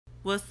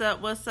What's up?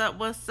 What's up?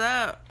 What's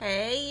up?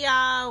 Hey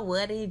y'all,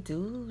 what it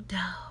do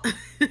though?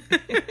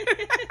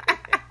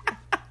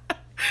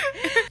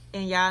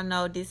 And y'all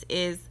know this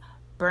is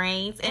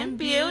Brains and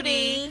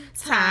Beauty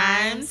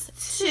times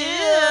 2.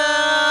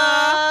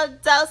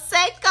 Dos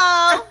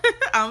Seco.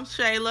 I'm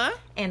Shayla.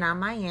 And I'm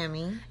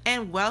Miami.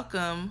 And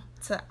welcome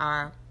to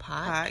our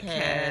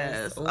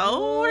podcast.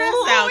 Oh, that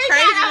sounds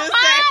crazy to say.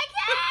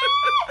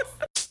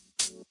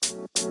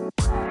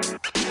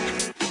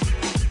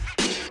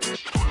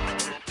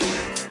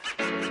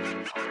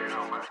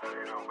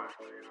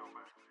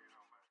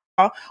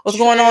 What's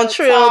going on,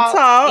 Trill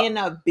Talk? In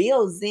a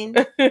building.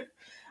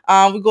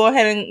 We go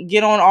ahead and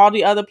get on all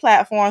the other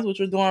platforms, which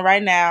we're doing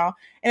right now.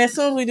 And as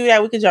soon as we do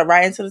that, we can jump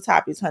right into the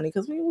topics, honey,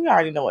 because we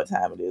already know what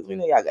time it is. We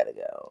know y'all gotta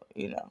go.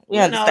 We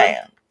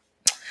understand.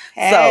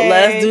 Hey. So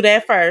let's do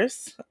that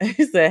first.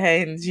 He said,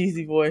 "Hey," in the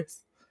Jeezy voice.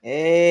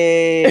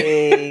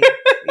 Hey,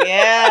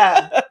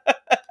 yeah,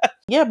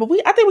 yeah. But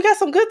I think we got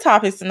some good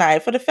topics tonight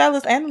for the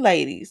fellas and the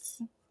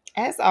ladies.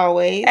 As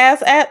always.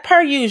 As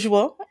per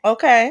usual.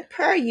 Okay.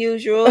 Per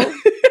usual.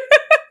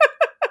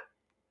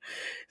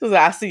 So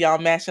I see y'all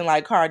matching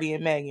like Cardi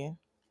and Megan.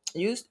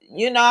 You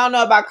know, I don't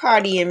know about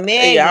Cardi and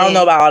Megan. Yeah, I don't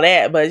know about all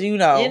that, but we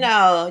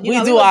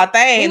do our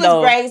thing. We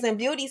was Brains and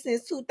Beauty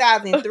since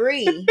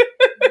 2003.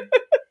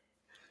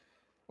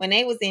 When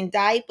they was in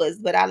diapers,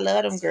 but I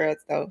love them girls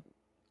though.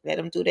 Let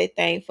them do their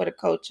thing for the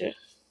culture.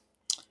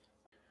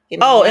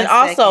 And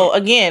also,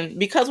 again,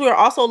 because we're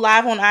also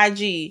live on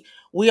IG,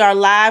 we are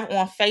live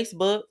on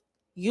Facebook,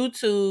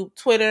 YouTube,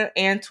 Twitter,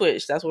 and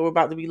Twitch. That's where we're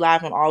about to be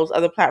live on all those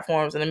other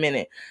platforms in a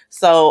minute.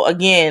 So,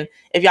 again,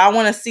 if y'all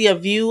want to see a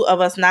view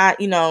of us not,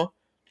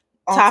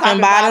 top and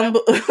bottom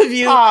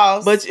view,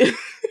 pause. But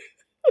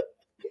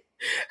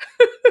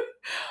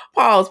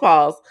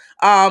pause.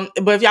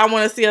 But if y'all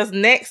want to see us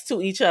next to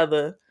each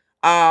other,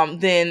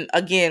 then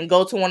again,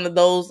 go to one of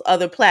those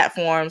other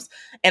platforms.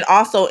 And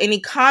also any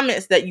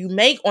comments that you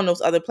make on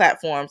those other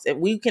platforms, if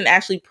we can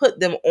actually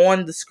put them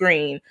on the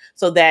screen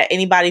so that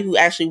anybody who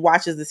actually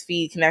watches this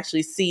feed can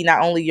actually see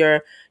not only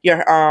your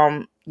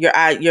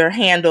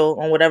handle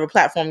on whatever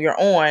platform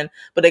you're on,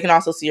 but they can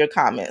also see your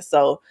comments.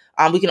 So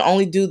we can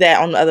only do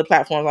that on the other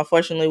platforms.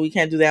 Unfortunately, we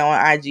can't do that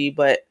on IG,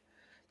 but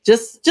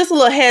just a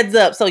little heads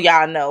up so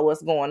y'all know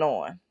what's going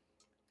on.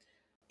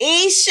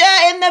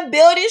 Isha in the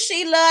building.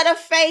 She love the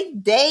Faith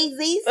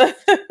Daisies.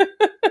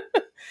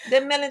 The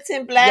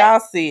Militant Black. Y'all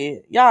see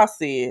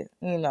it.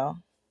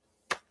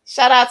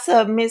 Shout out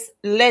to Miss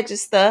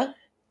Legister.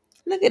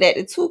 Look at that.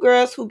 The two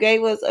girls who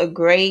gave us a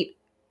great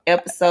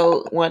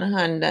episode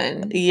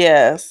 100.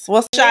 Yes.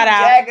 Well, shout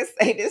out. Jagger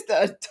say this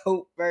the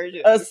dope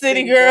version. A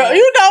city girl.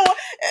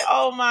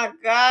 Oh my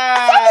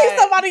God.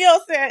 Somebody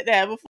else said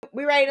that before.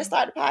 We ready to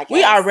start the podcast?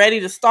 We are ready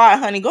to start,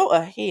 honey. Go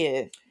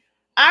ahead.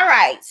 All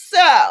right.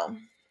 So,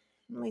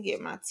 let me get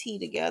my tea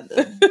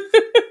together.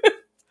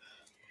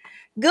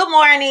 Good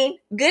morning,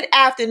 good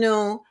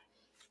afternoon,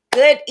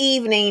 good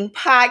evening,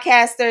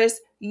 podcasters,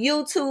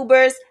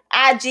 YouTubers,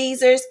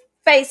 IGers,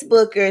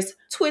 Facebookers,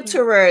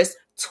 Twitterers,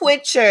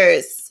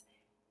 Twitchers.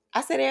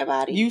 I said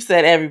everybody? You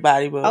said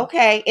everybody, boo.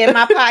 Okay, in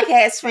my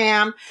podcast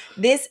fam,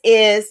 this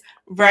is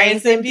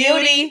Brains and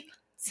Beauty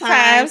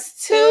times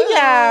 2,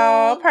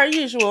 y'all. Per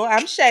usual,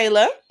 I'm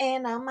Shayla.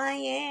 And I'm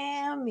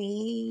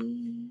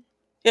Miami.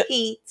 Yep.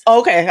 Heat.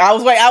 Okay, I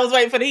was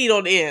waiting for the heat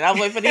on the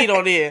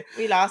end.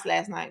 We lost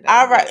last night, though.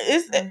 All right.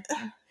 It's all right.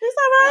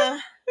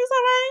 It's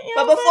all right.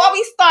 But before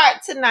we start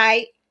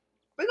tonight,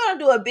 we're going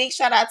to do a big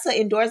shout out to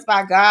Endorsed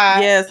by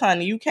God. Yes,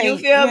 honey. You can't, you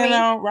feel me?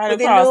 Right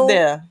across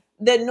there.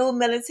 The new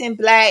Militant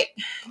Black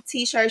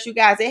t-shirts, you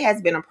guys, it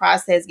has been a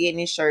process getting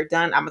this shirt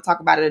done. I'm going to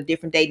talk about it a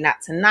different day, not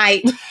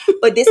tonight.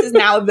 But this is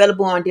now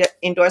available on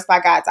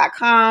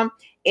endorsedbygod.com.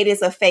 It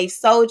is a faith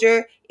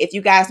soldier. If you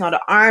guys know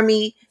the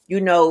Army, the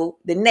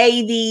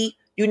Navy,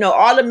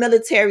 all the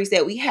militaries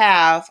that we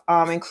have,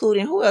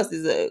 including who else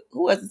is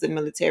a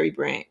military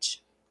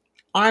branch?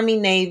 Army,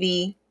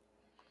 Navy,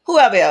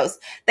 whoever else.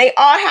 They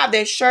all have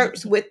their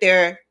shirts with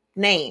their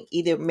name.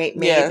 Either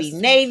maybe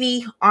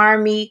Navy,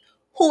 Army,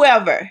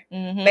 whoever.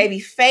 Mm-hmm.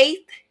 Baby, faith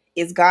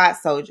is God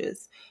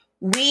soldiers.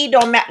 We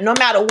don't no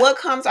matter what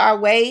comes our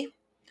way,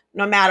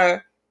 no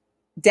matter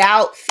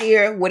doubt,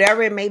 fear,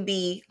 whatever it may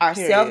be, our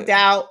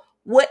self-doubt,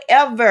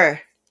 whatever,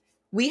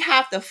 we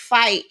have to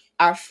fight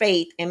our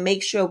faith and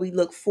make sure we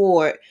look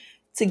forward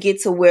to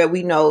get to where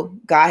we know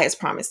God has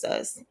promised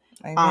us.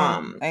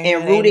 Amen.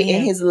 And rooted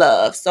in his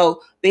love.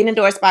 So being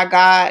endorsed by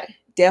God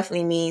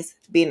definitely means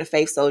being a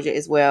faith soldier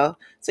as well.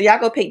 So y'all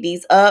go pick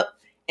these up,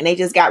 and they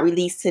just got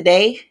released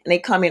today, and they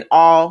come in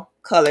all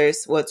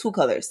colors. Well, 2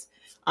 colors.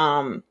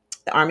 The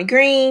Army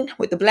green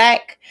with the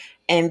black,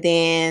 and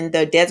then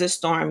the Desert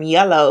Storm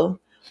yellow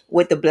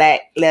with the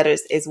black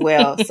letters as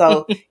well.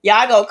 So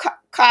y'all go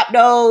cop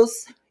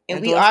those, and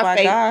we are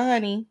faith, God,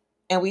 honey.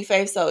 And we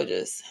faith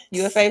soldiers.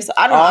 You a faith soldier?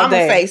 I know I'm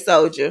a faith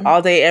soldier.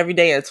 All day, every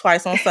day, and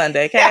twice on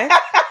Sunday, okay?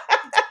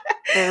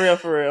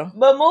 For real.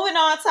 But moving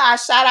on to our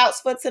shout outs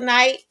for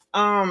tonight.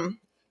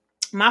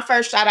 My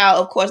first shout out,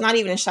 of course, not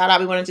even a shout out.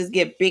 We want to just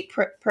give big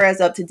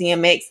prayers up to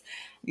DMX.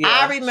 Yeah,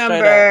 I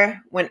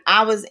remember when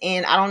I was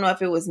in, I don't know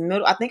if it was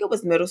I think it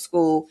was middle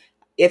school.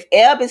 If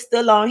Eb is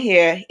still on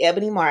here,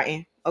 Ebony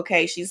Martin,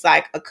 okay, she's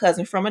like a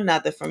cousin from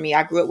another from me.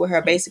 I grew up with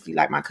her basically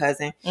like my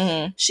cousin.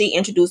 Mm-hmm. She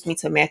introduced me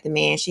to Method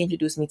Man. She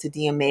introduced me to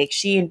DMX.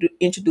 She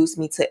introduced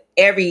me to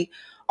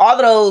all of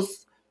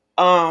those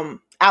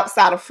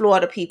outside of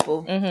Florida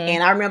people. Mm-hmm.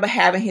 And I remember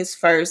having his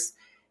first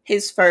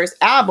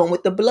album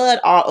with the blood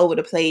all over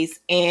the place.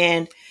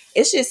 And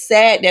it's just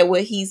sad that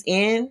what he's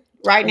in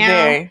right now.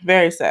 Very,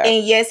 very sad.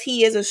 And yes,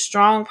 he is a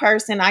strong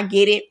person. I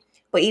get it.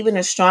 But even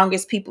the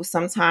strongest people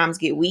sometimes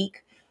get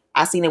weak.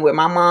 I seen it with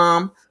my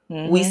mom.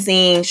 Mm-hmm. We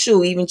seen,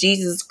 even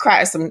Jesus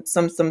cried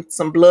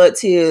some blood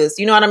tears.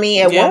 You know what I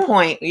mean? At one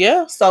point.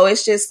 Yeah. So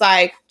it's just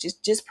like,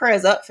 just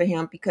prayers up for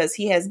him, because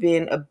he has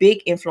been a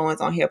big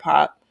influence on hip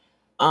hop.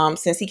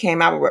 Since he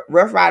came out,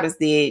 Rough Riders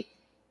they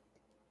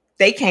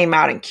came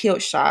out and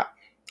killed shop,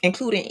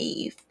 including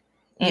Eve.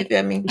 You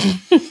feel me?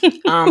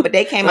 But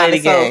they came out.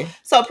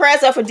 So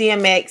prayers up for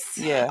DMX.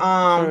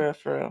 Yeah.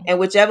 For real. And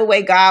whichever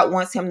way God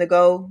wants him to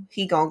go,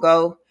 he gonna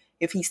go.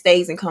 If he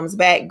stays and comes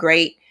back,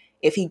 great.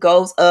 If he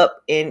goes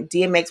up, and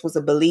DMX was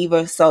a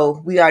believer,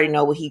 so we already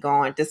know where he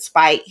going,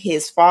 despite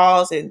his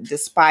falls and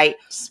despite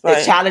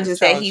the challenges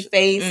that he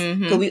faced.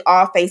 Because we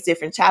all face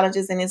different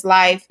challenges in his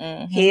life.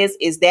 His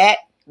is that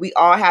we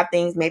all have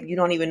things maybe you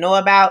don't even know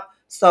about.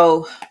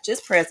 So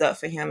just prayers up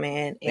for him,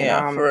 man.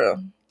 And for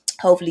real.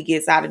 Hopefully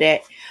gets out of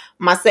that.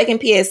 My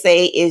second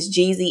PSA is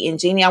Jeezy and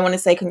Jeannie. I want to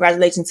say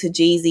congratulations to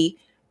Jeezy.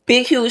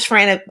 Big, huge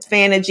fan of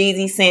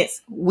Jeezy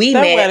since we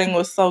met. That wedding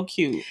was so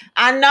cute.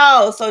 I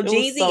know. So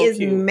Jeezy is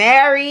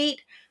married.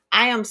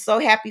 I am so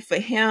happy for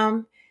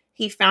him.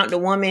 He found a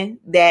woman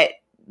that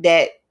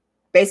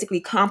basically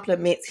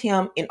compliments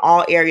him in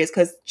all areas,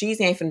 because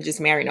Jeezy ain't finna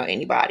just marry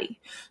anybody.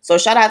 So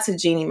shout out to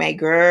Jeannie Mae,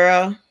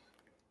 girl.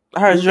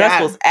 Her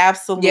dress was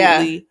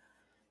absolutely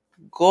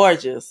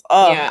gorgeous.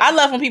 I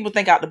love when people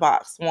think out the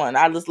box.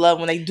 I just love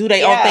when they do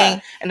their own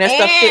thing and their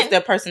stuff fits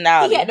their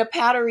personality. He had the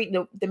powdery,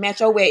 the match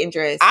your wedding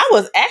dress. I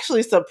was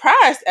actually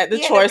surprised at the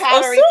choice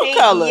of suit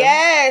color.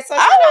 Yeah, so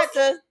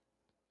I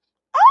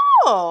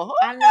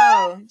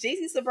know.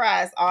 Jeezy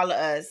surprised all of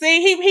us.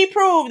 See, he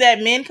proved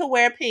that men could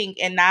wear pink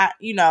and not,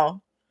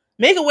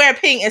 men could wear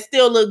pink and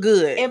still look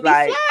good. And be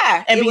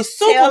fly. And be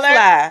super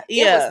fly.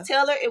 Yeah. It was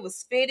tailored. It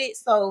was fitted.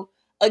 So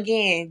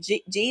again,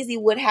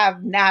 Jeezy would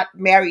have not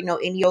married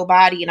any old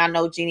body, and I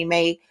know Jeannie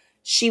Mae,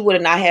 she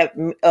would not have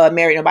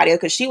married nobody else,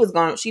 because she was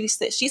going. She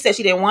said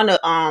she didn't want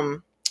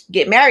to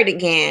get married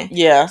again.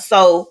 Yeah.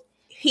 So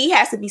he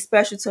has to be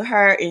special to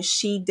her, and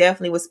she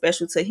definitely was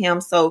special to him.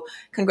 So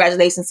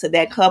congratulations to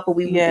that couple.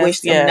 We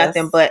wish them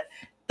nothing but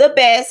the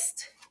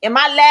best. And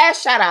my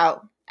last shout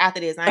out after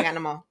this, I ain't got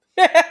no more,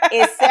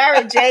 is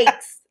Sarah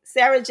Jakes.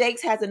 Sarah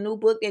Jakes has a new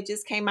book that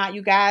just came out,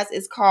 you guys.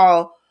 It's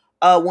called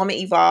Woman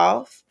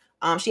Evolve.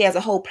 She has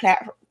a whole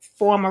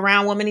platform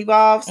around Women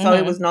Evolve, so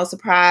it was no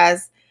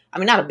surprise. I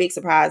mean, not a big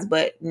surprise,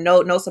 but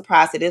no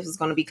surprise that this was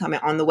going to be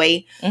coming on the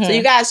way. So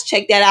you guys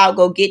check that out.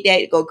 Go get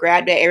that. Go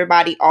grab that.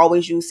 Everybody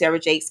always use Sarah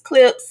Jakes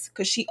clips,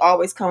 because she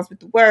always comes with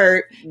the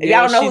word. If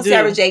y'all don't know who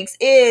Sarah Jakes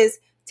is,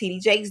 TD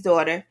Jakes'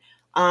 daughter.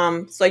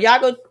 So y'all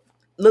go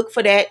look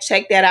for that.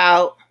 Check that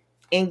out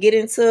and get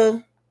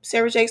into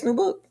Sarah Jakes' new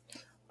book.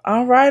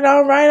 All right.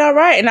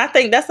 And I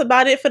think that's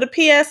about it for the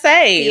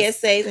PSAs.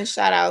 PSAs and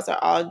shout outs are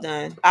all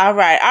done. All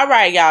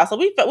right, y'all. So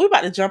we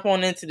about to jump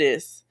on into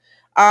this.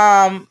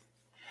 All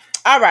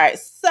right.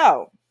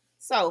 So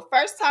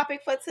first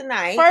topic for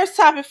tonight.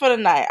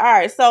 All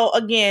right. So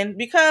again,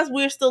 because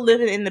we're still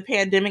living in the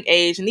pandemic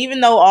age, and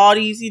even though all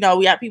these, we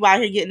got people out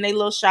here getting their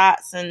little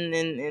shots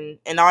and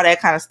all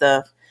that kind of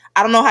stuff,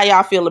 I don't know how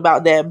y'all feel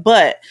about that.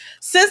 But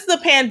since the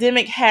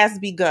pandemic has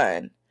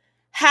begun,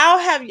 how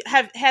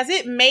has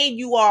it made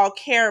you all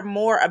care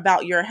more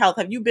about your health?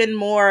 Have you been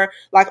more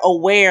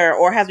aware,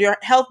 or has your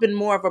health been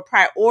more of a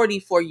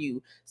priority for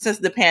you since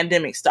the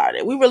pandemic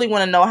started? We really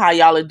want to know how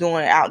y'all are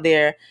doing out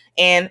there,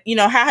 and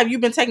how have you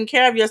been taking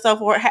care of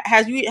yourself, or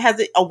has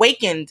it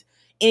awakened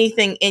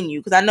anything in you?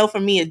 Because I know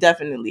for me it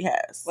definitely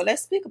has. Well,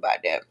 let's speak about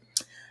that.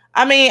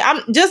 I mean,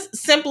 I'm just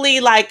simply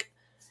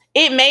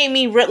it made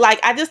me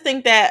I just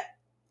think that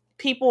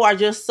people are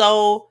just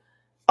so,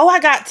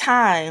 I got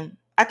time.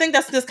 I think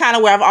that's just kind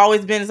of where I've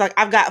always been. It's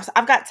I've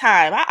got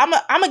time.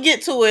 I'm gonna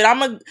get to it. I'm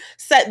gonna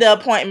set the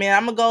appointment.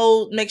 I'm gonna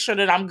go make sure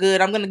that I'm good.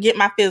 I'm gonna get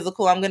my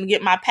physical. I'm gonna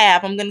get my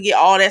PAP. I'm gonna get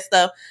all that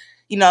stuff,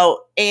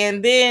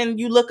 And then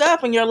you look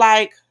up and you're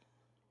like,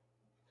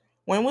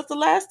 when was the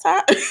last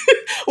time?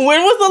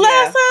 When was the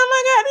last time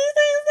I got these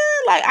things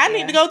done? I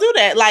need to go do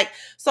that.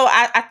 So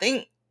I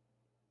think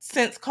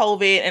since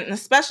COVID, and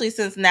especially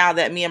since now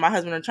that me and my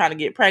husband are trying to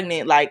get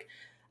pregnant,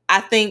 I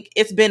think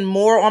it's been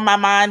more on my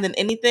mind than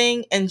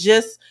anything. And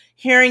just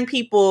hearing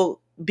people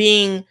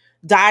being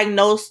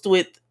diagnosed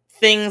with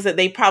things that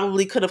they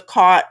probably could have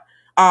caught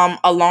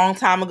a long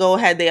time ago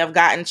had they have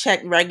gotten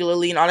checked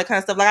regularly and all that kind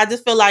of stuff. I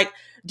just feel like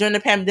during the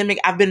pandemic,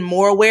 I've been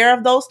more aware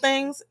of those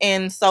things.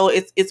 And so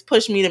it's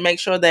pushed me to make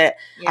sure that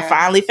I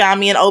finally found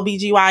me an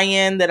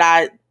OBGYN that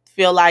I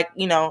feel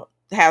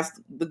has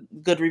the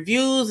good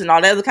reviews and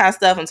all that other kind of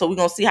stuff. And so we're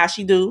gonna see how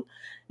she do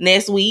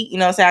next week. You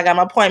know what I'm saying? I got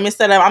my appointment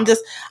set up.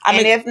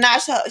 If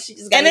not, she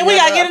just got and then we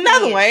gotta get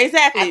another one.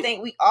 Exactly. I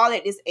think we all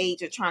at this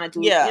age are trying to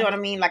do Yeah. You know what I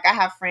mean? Like I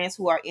have friends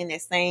who are in the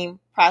same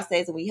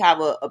process, and we have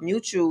a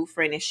mutual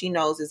friend and she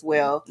knows as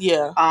well.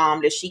 Yeah.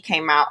 That she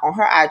came out on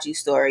her IG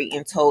story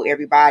and told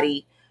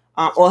everybody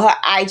or her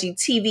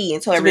IGTV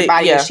and told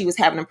everybody that she was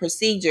having a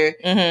procedure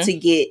to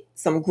get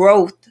some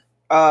growth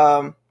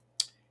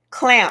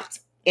clamped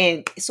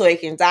and so it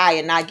can die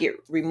and not get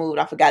removed.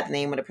 I forgot the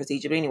name of the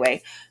procedure, but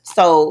anyway.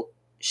 So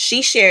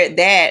she shared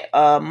that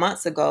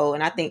months ago,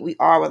 and I think we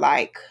all were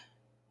like,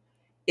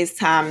 it's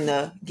time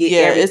to get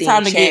everything it's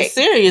time checked. To get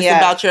serious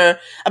about your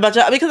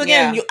because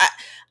again,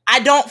 I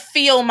don't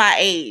feel my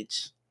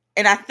age.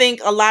 And I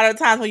think a lot of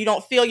times when you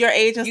don't feel your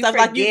age and stuff,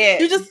 like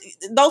you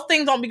just, those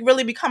things don't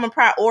really become a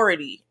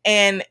priority.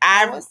 And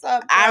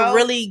I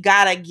really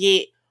gotta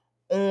get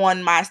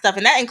on my stuff.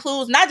 And that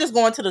includes not just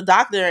going to the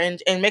doctor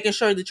and making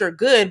sure that you're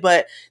good,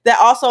 but that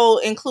also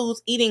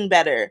includes eating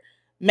better,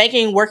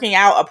 making working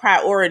out a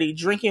priority,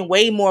 drinking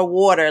way more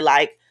water.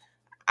 Like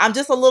I'm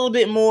just a little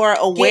bit more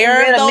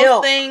aware of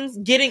those things.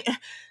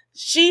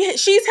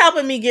 She's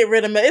helping me get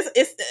rid of milk.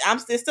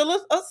 It's still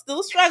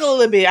a struggle a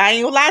little bit. I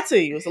ain't gonna lie to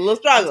you. It's a little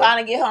struggle. I'm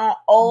trying to get her on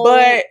old,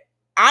 but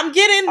I'm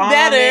getting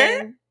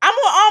better. I'm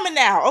on almond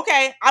now.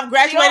 Okay, I've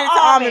graduated to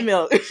almond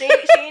milk. She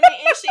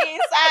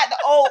inside the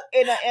oat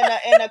in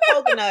a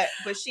coconut,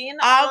 but she in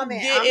the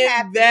almond. I'm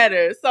getting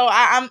better. So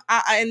I'm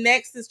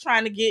next is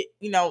trying to get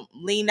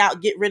lean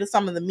out, get rid of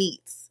some of the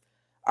meats.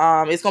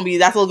 That's gonna be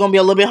a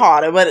little bit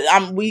harder, but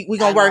we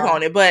gonna work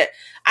on it. But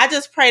I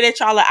just pray that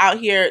y'all are out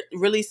here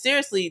really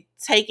seriously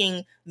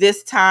taking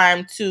this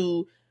time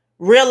to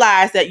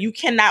realize that you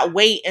cannot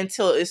wait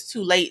until it's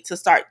too late to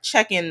start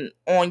checking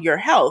on your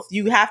health.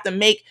 You have to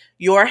make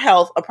your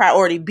health a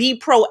priority. Be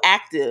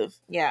proactive.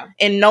 Yeah.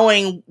 In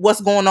knowing what's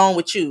going on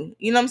with you.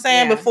 You know what I'm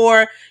saying? Yeah.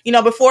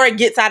 Before it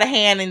gets out of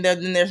hand and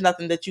then there's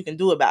nothing that you can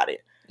do about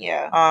it.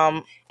 Yeah.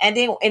 And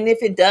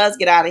if it does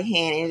get out of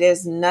hand and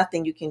there's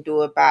nothing you can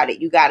do about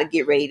it, you got to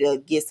get ready to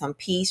get some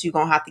peace. You're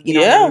going to have to get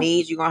on your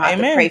knees. You're going to have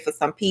to pray for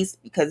some peace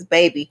because,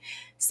 baby,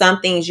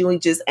 some things you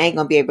just ain't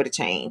going to be able to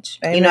change.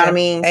 Amen. You know what I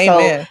mean?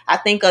 Amen. So I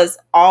think us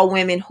all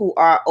women who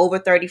are over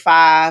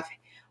 35,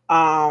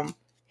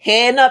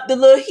 heading up the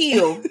little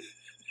hill.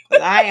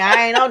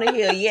 I ain't on the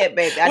hill yet,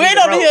 baby. We ain't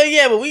on the hill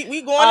yet, but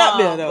we going up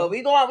there though. But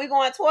we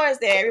going towards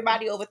there.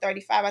 Everybody over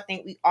 35, I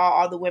think we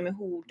all the women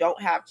who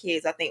don't have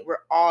kids, I think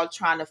we're all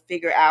trying to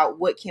figure out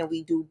what can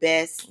we do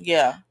best.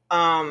 Yeah.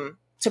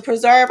 To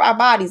preserve our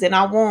bodies and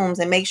our wombs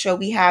and make sure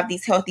we have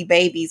these healthy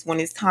babies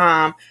when it's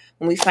time,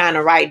 when we find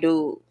the right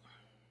dude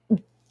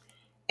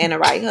and the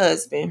right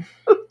husband.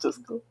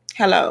 Just go.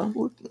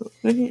 Hello.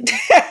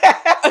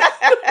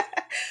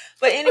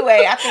 But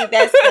anyway, I think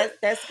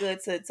that's good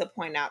to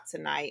point out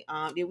tonight.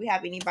 Did we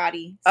have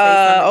anybody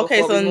say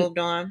something before we moved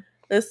on?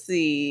 Let's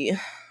see.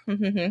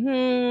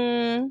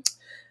 VCR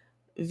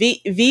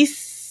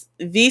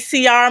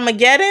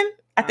Mageddon.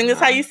 I think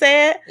that's how you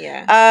say it.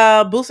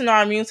 Yeah. Boosting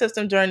our immune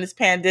system during this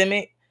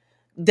pandemic.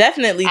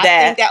 Definitely that.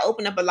 I think that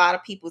opened up a lot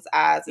of people's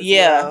eyes as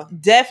well.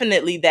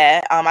 Definitely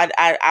that.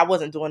 I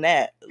wasn't doing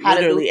that how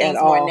literally to do things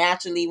at all. More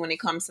naturally when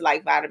it comes to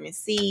like vitamin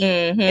C,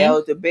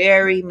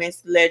 elderberry,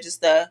 Miss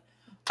Legister.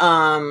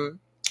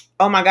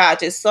 Oh my God,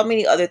 just so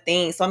many other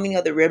things, so many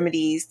other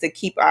remedies to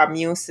keep our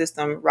immune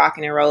system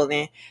rocking and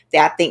rolling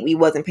that I think we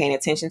wasn't paying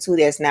attention to.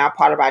 That's now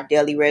part of our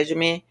daily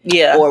regimen,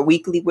 or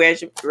weekly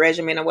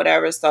regimen or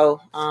whatever.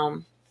 So,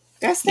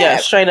 that's that. Yeah,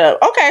 straight up.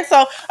 Okay,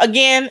 so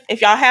again,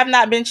 if y'all have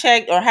not been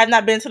checked or have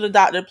not been to the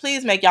doctor,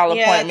 please make y'all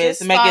appointments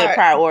and make it a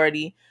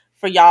priority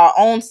for y'all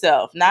own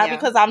self. Not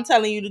because I'm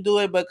telling you to do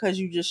it, but because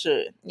you just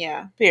should.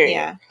 Yeah. Period.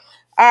 Yeah.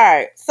 All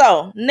right.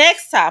 So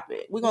next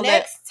topic. We're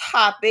gonna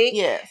topic.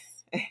 Yes.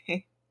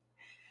 Pick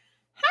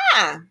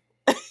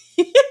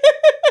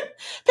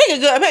a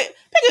good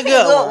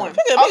one.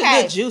 Pick a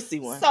good juicy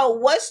one. So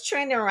what's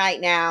trending right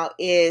now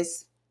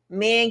is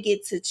men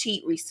get to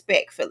cheat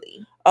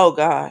respectfully. Oh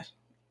God.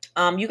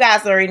 You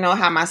guys already know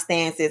how my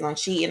stance is on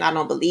cheating. I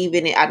don't believe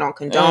in it. I don't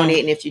condone it.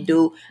 And if you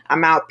do,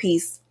 I'm out.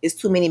 Peace. It's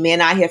too many men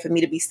out here for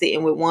me to be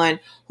sitting with one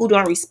who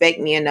don't respect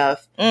me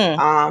enough.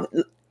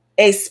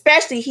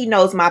 Especially he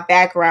knows my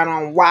background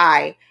on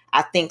why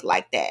I think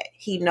like that.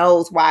 He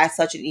knows why it's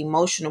such an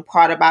emotional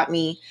part about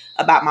me,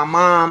 about my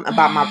mom,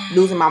 about my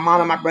losing my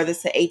mom and my brothers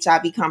to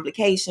HIV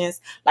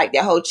complications. Like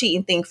that whole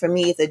cheating thing for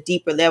me is a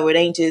deeper level. It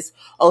ain't just,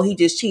 oh, he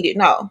just cheated.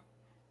 No,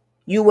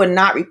 you will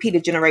not repeat a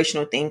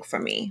generational thing for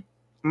me,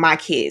 my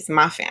kids,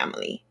 my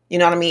family. You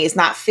know what I mean? It's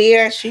not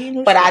fair,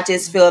 but I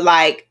just feel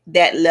like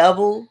that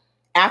level,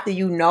 after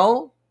you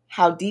know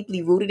how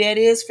deeply rooted that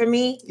is for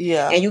me,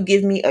 and you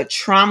give me a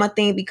trauma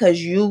thing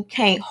because you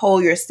can't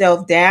hold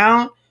yourself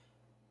down,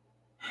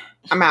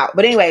 I'm out.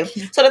 But anyway,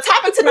 so the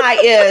topic tonight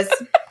is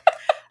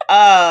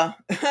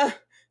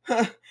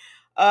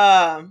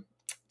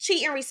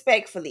cheating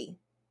respectfully.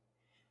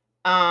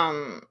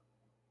 A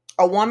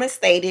woman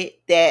stated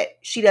that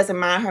she doesn't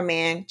mind her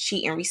man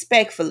cheating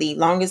respectfully,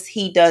 long as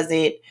he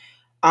doesn't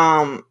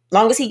Long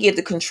as he get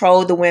to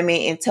control the women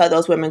and tell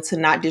those women to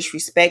not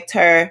disrespect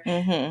her,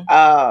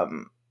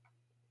 and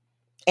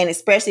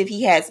especially if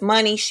he has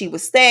money, she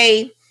would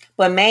stay.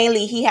 But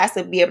mainly, he has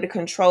to be able to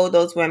control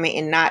those women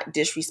and not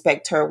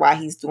disrespect her while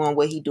he's doing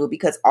what he do,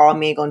 because all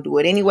men gonna do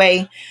it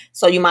anyway.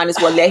 So you might as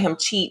well let him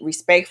cheat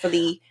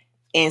respectfully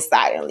and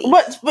silently.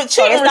 But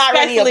so it's not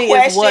really a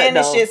question. What,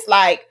 it's just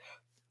like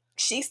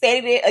she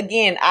stated it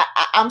again.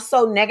 I'm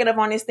so negative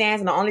on this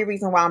stance, and the only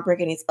reason why I'm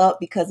bringing this up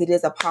because it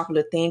is a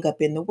popular thing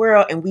up in the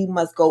world, and we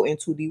must go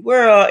into the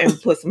world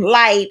and put some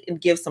light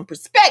and give some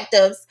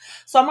perspectives.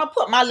 So I'm gonna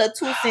put my little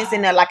 2 cents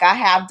in there, like I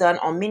have done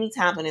on many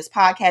times on this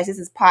podcast. This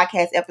is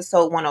podcast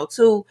episode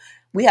 102.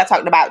 We have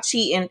talked about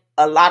cheating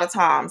a lot of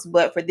times,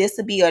 but for this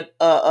to be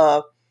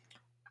a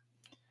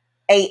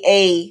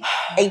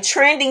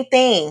trending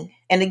thing,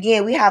 and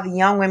again, we have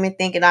young women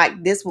thinking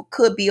like this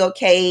could be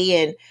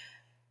okay, and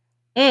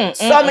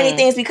so many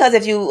things, because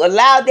if you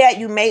allow that,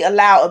 you may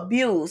allow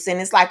abuse,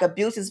 and it's like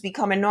abuse is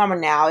becoming normal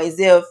now. As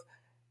if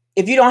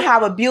you don't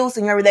have abuse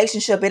in your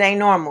relationship, it ain't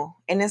normal.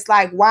 And it's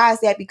like, why is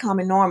that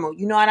becoming normal?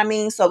 You know what I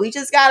mean? So we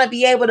just got to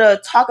be able to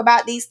talk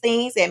about these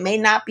things that may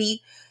not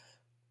be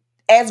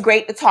as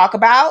great to talk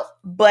about,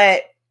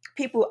 but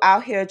people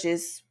out here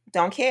just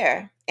don't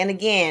care. And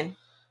again,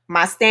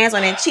 my stance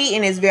on it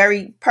cheating is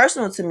very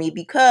personal to me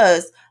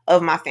because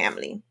of my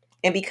family.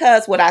 And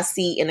because what I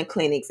see in the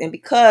clinics, and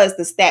because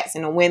the stats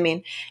and the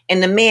women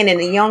and the men and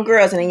the young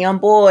girls and the young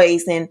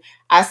boys, and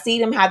I see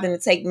them having to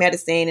take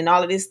medicine and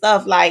all of this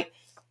stuff, like,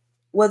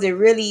 was it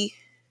really?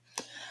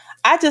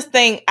 I just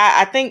think,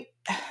 I think,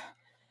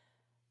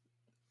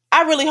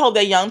 I really hope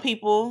that young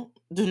people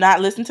do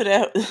not listen to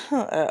that.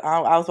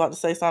 I was about to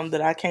say something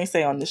that I can't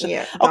say on this show.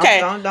 Yeah,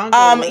 okay. Don't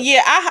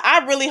yeah,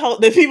 I really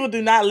hope that people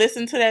do not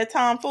listen to that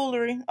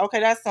tomfoolery. Okay,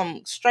 that's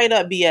some straight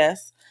up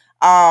BS.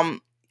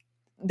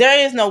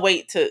 There is no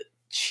way to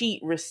cheat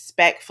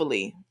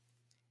respectfully.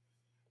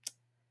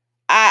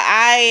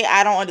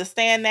 I don't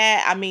understand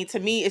that. I mean, to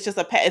me, it's just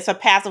it's a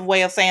passive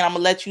way of saying I'm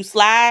gonna let you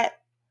slide,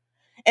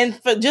 and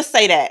just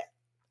say that.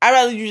 I'd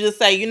rather you just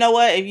say, you know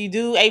what? If you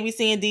do A, B,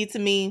 C, and D to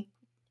me,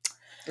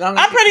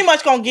 I'm pretty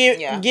much gonna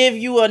give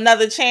you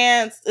another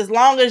chance as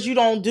long as you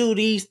don't do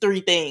these 3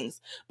 things.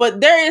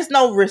 But there is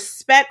no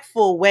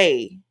respectful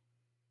way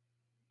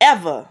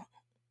ever.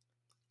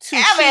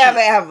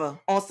 Ever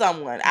on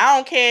someone. I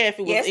don't care if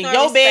it was in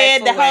your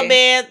bed, her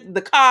bed,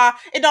 the car.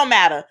 It don't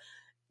matter.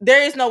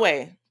 There is no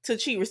way to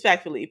cheat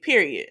respectfully,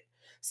 period.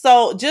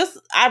 So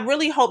I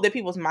really hope that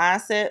people's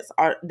mindsets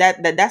are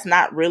that's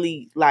not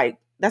really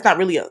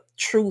a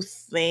true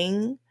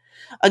thing.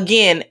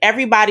 Again,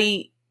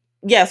 everybody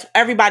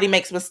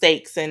makes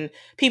mistakes, and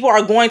people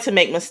are going to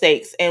make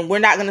mistakes, and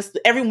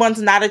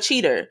everyone's not a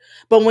cheater.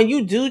 But when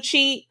you do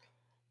cheat,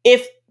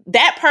 if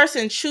that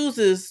person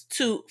chooses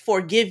to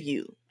forgive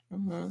you,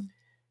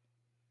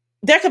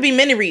 there could be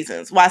many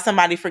reasons why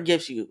somebody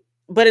forgives you,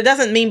 but it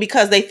doesn't mean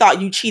because they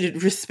thought you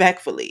cheated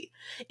respectfully.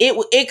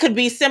 It could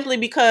be simply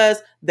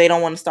because they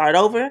don't want to start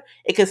over.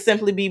 It could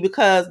simply be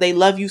because they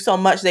love you so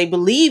much they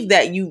believe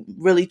that you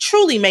really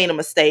truly made a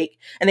mistake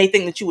and they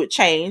think that you would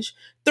change.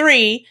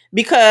 3,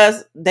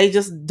 because they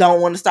just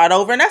don't want to start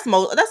over, and that's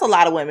a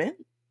lot of women.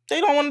 They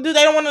don't want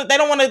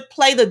to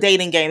play the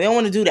dating game. They don't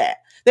want to do that.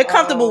 They're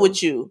comfortable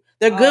with you.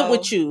 They're good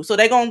with you. So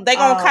they're going to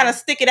kind of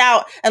stick it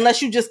out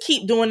unless you just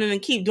keep doing it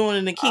and keep doing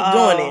it and keep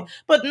doing it.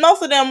 But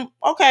most of them,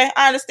 okay,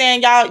 I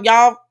understand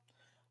y'all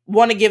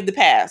want to give the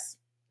pass.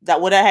 That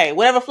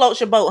whatever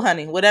floats your boat,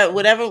 honey. Whatever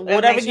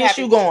gets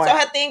you going. So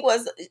her thing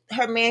was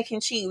her man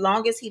can cheat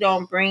long as he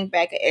don't bring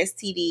back a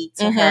STD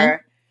to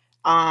her.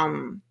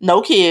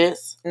 No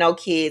kids,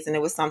 and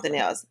it was something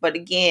else. But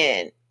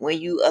again,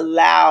 when you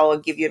allow or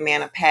give your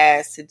man a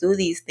pass to do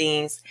these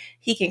things,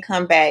 he can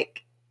come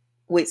back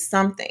with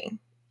something.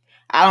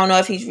 I don't know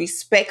if he's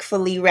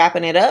respectfully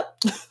wrapping it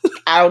up.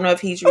 I don't know if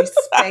he's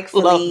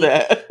respectfully. I love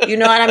that. You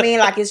know what I mean?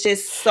 Like, it's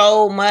just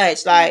so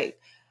much. Like,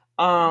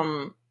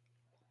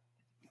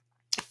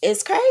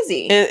 it's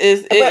crazy.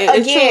 It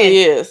truly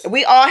is.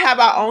 We all have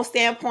our own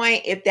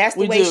standpoint. If that's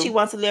the way she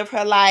wants to live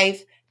her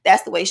life,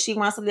 that's the way she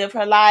wants to live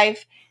her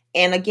life.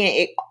 And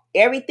again,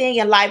 everything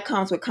in life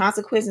comes with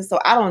consequences. So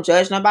I don't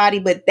judge nobody,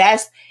 but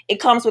it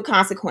comes with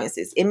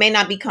consequences. It may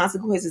not be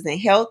consequences in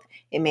health.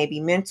 It may be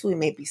mental. It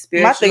may be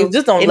spiritual. My thing,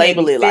 just don't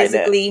label it like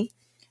that.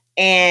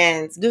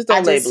 And just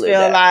don't label it. I just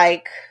feel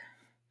like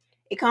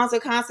it comes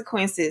with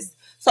consequences.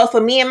 So for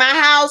me in my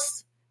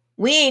house,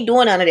 we ain't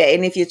doing none of that.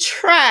 And if you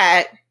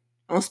tried,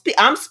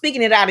 I'm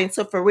speaking it out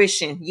into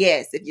fruition.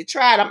 Yes, if you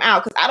tried, I'm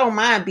out, because I don't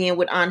mind being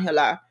with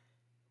Angela.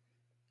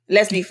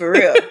 Let's be for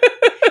real.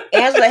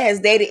 Angela has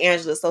dated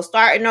Angela. So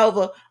starting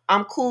over,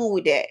 I'm cool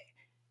with that.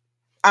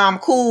 I'm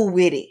cool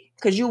with it.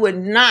 Because you would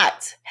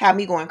not have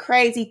me going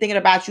crazy thinking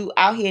about you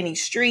out here in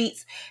these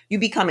streets. You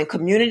becoming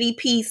community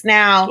peace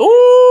now.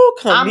 Ooh,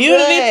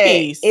 community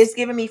peace. It's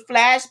giving me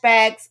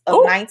flashbacks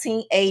of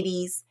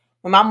 1980s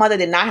when my mother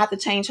did not have to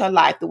change her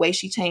life the way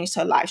she changed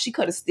her life. She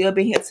could have still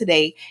been here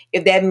today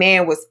if that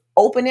man was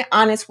open and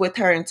honest with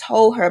her and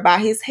told her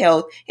about his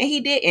health, and he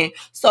didn't.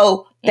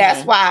 So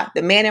that's why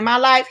the man in my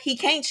life, he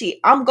can't cheat.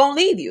 I'm gonna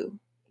leave you.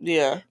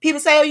 Yeah. People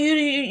say, "Oh,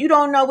 you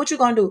don't know what you're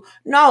gonna do."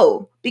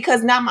 No,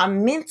 because now my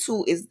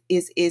mental is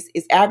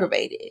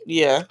aggravated.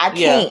 Yeah. I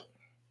can't.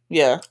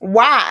 Yeah.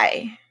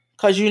 Why?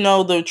 Because you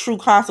know the true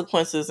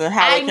consequences and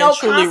how it can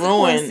truly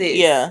ruin.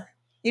 Yeah.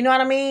 You know what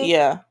I mean?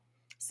 Yeah.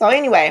 So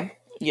anyway.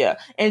 Yeah.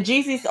 And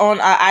Jeezy on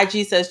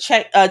IG says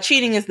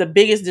cheating is the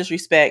biggest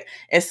disrespect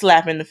and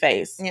slap in the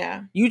face.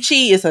 Yeah. You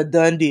cheat, it's a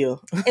done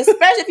deal.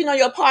 Especially if you know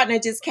your partner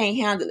just can't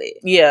handle it.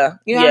 Yeah.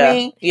 You know what I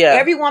mean? Yeah.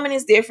 Every woman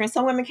is different.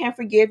 Some women can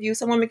forgive you.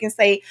 Some women can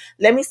say,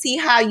 let me see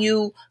how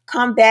you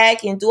come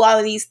back and do all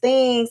of these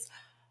things.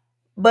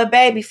 But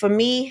baby, for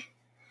me,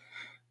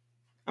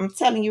 I'm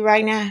telling you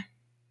right now.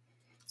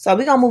 So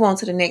we're going to move on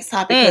to the next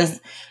topic because,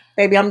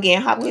 baby, I'm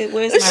getting hot. Where's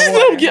my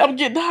water? I'm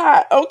getting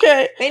hot.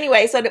 Okay.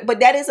 Anyway, but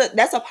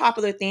that's a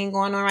popular thing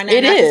going on right now.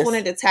 It is. I just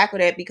wanted to tackle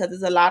that because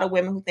there's a lot of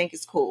women who think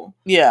it's cool.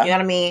 Yeah. You know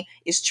what I mean?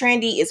 It's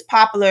trendy. It's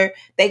popular.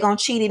 They going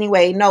to cheat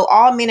anyway. No,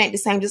 all men ain't the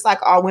same, just like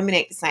all women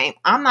ain't the same.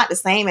 I'm not the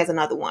same as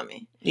another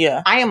woman.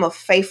 Yeah. I am a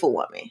faithful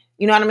woman.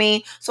 You know what I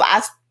mean? So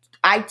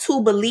I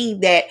too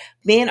believe that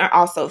men are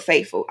also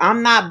faithful.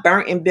 I'm not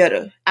burnt and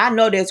bitter. I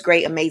know there's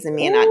great, amazing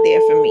men out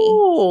there for me.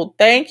 Oh,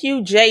 thank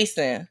you,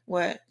 Jason.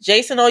 What?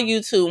 Jason on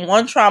YouTube.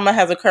 Once trauma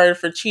has occurred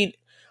for cheating,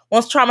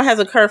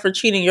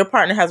 your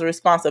partner has a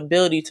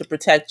responsibility to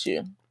protect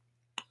you.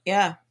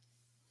 Yeah.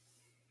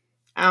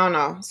 I don't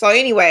know. So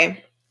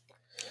anyway,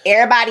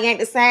 everybody ain't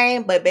the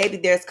same, but baby,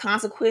 there's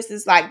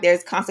consequences. Like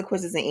there's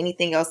consequences in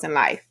anything else in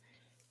life.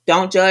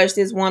 Don't judge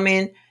this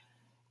woman.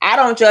 I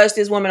don't judge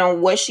this woman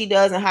on what she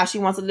does and how she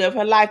wants to live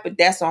her life, but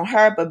that's on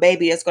her. But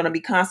baby, there's going to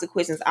be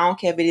consequences. I don't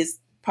care if it is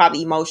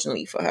probably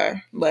emotionally for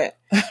her. But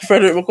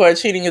Frederick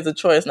McCoy, cheating is a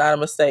choice, not a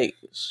mistake.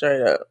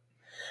 Straight up.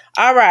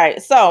 All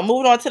right. So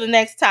moving on to the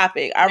next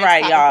topic. All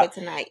right, y'all.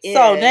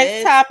 So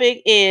next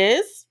topic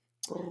is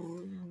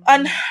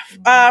from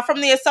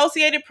the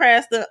Associated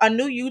Press. A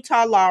new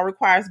Utah law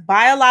requires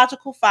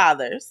biological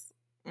fathers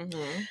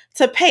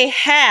to pay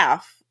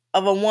half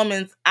of a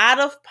woman's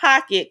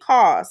out-of-pocket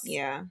costs.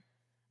 Yeah.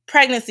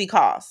 Pregnancy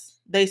costs,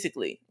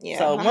 basically. Yeah.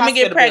 So woman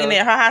get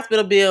pregnant, her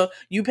hospital bill,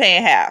 you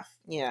paying half.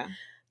 Yeah.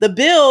 The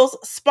bill's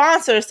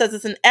sponsor says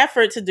it's an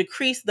effort to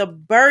decrease the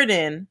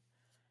burden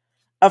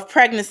of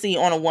pregnancy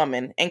on a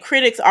woman, and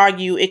critics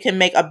argue it can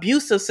make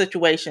abusive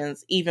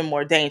situations even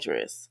more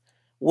dangerous.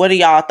 What are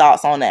y'all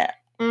thoughts on that?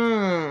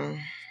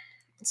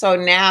 So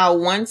now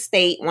one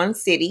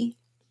city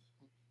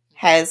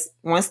has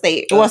one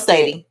state.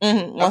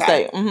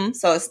 Mm-hmm.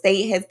 So a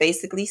state has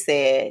basically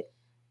said,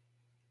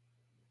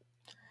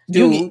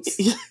 dudes,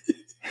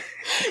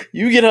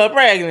 you get her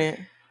pregnant.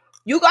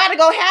 You got to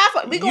go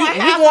half. We going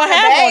half on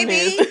the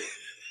baby.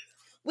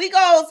 We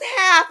goes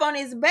half on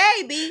his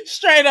baby.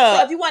 Straight up.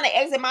 So if you want to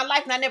exit my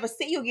life and I never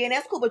see you again,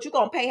 that's cool. But you're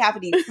going to pay half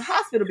of these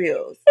hospital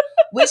bills.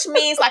 Which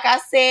means, like I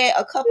said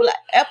a couple of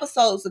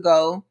episodes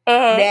ago,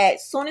 that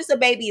as soon as the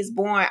baby is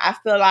born, I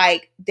feel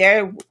like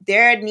there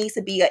needs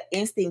to be an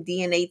instant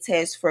DNA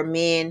test for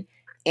men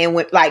and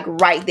with like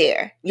right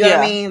there. You know what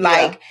I mean?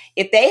 Like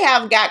if they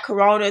have got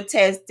corona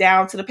tests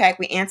down to the pack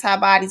with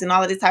antibodies and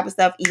all of this type of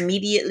stuff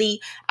immediately,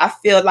 I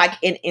feel like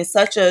in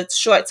such a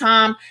short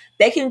time,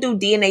 they can do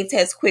DNA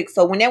tests quick.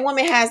 So when that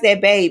woman has that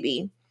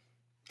baby,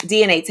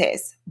 DNA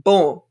test,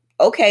 boom.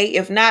 Okay,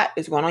 if not,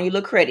 it's going on your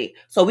little credit.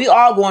 So we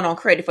all going on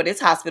credit for this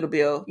hospital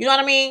bill. You know what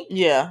I mean?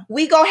 Yeah.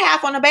 We go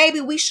half on the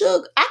baby. We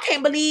should. I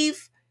can't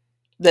believe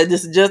that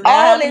this is just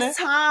all this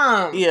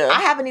time. Yeah.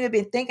 I haven't even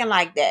been thinking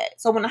like that.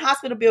 So when the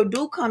hospital bill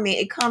do come in,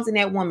 it comes in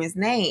that woman's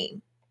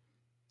name.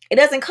 It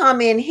doesn't come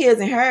in his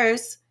and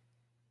hers.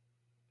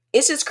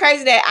 It's just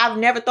crazy that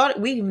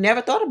we've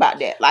never thought about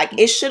that. Like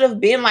it should have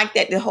been like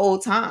that the whole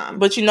time.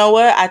 But you know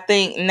what? I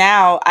think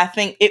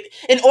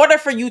in order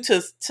for you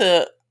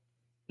to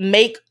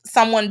make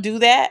someone do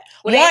that,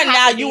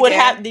 they would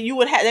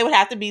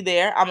have to be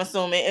there, I'm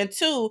assuming, and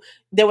two,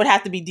 there would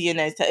have to be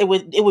DNA test. It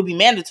would be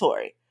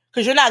mandatory.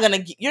 Because you're not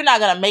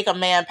gonna make a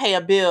man pay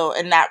a bill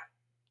and not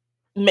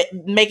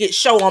make it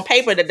show on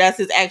paper that that's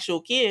his actual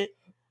kid.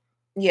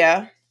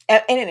 Yeah,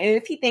 and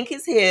if he think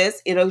it's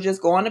his, it'll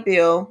just go on the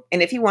bill.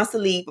 And if he wants to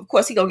leave, of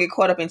course he gonna get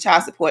caught up in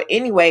child support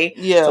anyway.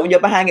 Yeah. So when you're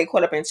behind, get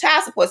caught up in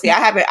child support. See, I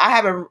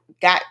haven't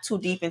got too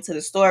deep into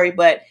the story,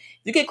 but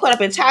if you get caught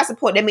up in child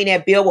support, that means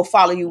that bill will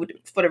follow you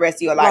for the rest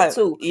of your life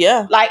too.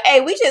 Yeah. Like,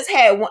 hey, we just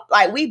had one.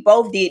 Like, we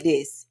both did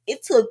this.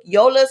 It took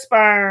your little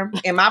sperm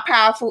and my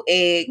powerful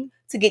egg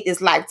to get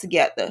this life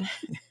together.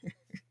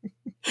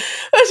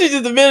 She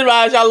just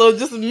minimize y'all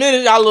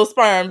little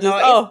sperm.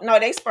 No,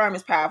 they sperm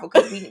is powerful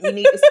because we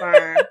need the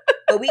sperm,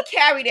 but we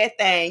carry that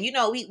thing. You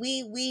know, we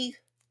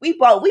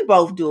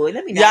both do it.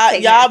 Let me not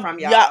take that from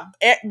y'all.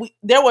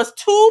 There was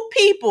two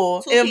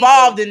people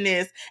involved in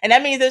this, and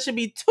that means there should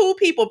be two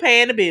people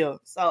paying the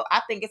bill. So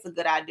I think it's a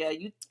good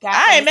idea.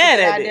 I ain't mad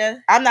at it.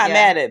 I'm not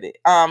mad at it.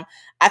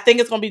 I think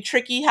it's gonna be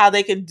tricky how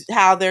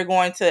they're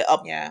going to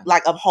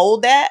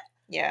uphold that.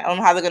 Yeah. I don't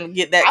know how they're going to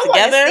get that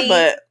together,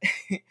 but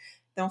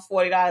Them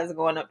 $40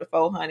 going up to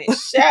 $400.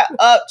 Shut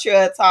up,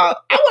 Trill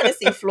Talk. I want to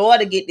see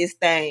Florida get this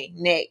thing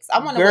next. I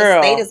wonder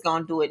what state is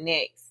gonna do it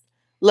next.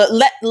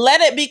 Let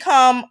it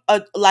become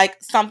like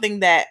something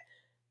that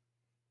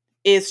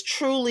is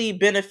truly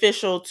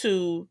beneficial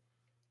to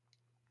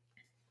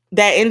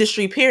that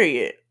industry,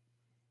 period.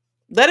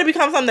 Let it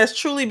become something that's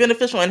truly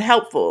beneficial and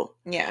helpful.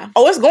 Yeah.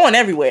 Oh, it's going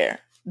everywhere.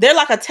 They're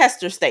like a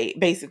tester state,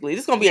 basically.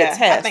 This is gonna be a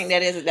test. I think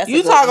that's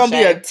Utah gonna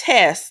be a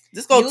test.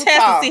 Just go test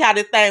and see how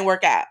this thing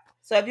work out.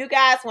 So if you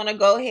guys want to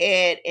go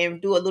ahead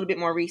and do a little bit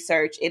more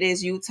research, it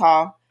is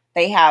Utah.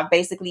 They have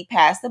basically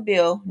passed a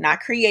bill, not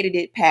created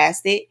it,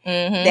 passed it.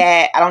 Mm-hmm.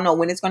 That I don't know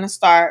when it's going to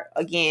start.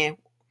 Again,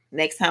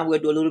 next time we'll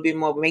do a little bit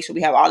more, but make sure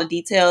we have all the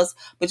details.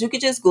 But you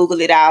can just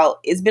Google it out.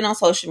 It's been on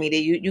social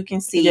media. You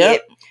can see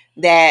it.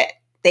 That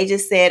they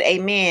just said,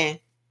 "Amen.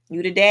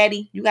 You the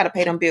daddy. You got to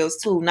pay them bills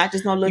too, not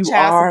just no little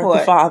child support.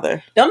 The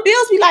father. Them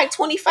bills be like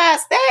 25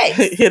 stacks.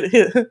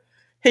 Here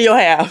you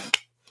have.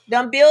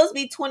 Them bills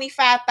be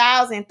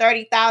 $25,000,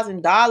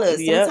 $30,000.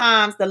 Yep.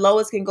 Sometimes the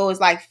lowest can go is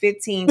like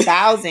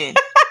 $15,000.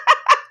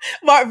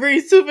 Mark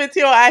Breeze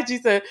 250 on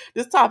IG said,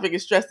 "This topic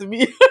is stressing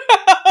me."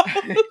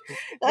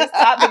 This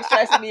topic is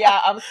stressing me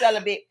out. I'm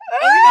celibate.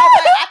 And you know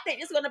what? I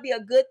think it's gonna be a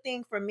good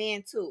thing for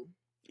men too.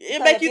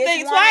 It make you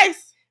think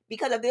twice.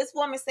 Because if this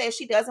woman says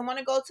she doesn't want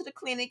to go to the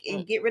clinic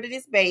and get rid of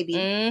this baby,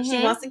 Mm-hmm.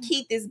 she wants to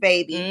keep this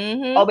baby.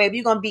 Mm-hmm. Oh, baby,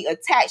 you're going to be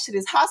attached to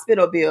this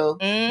hospital bill,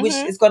 Mm-hmm. which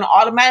is going to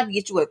automatically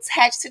get you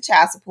attached to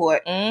child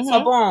support. Mm-hmm.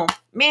 So, boom.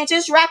 Man,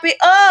 just wrap it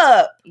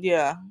up.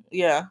 Yeah,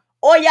 yeah.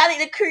 Or y'all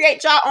need to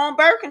create your own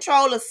birth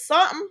control or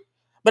something.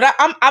 But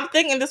I'm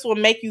thinking this will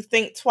make you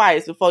think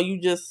twice before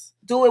you just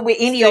do it with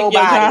any old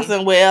body.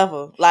 Johnson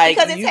wherever. Like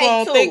you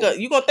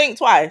gonna think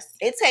twice.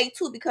 It takes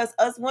two because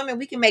us women,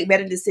 we can make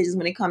better decisions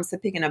when it comes to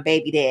picking a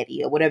baby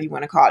daddy or whatever you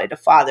want to call it, the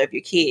father of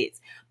your kids.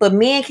 But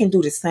men can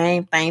do the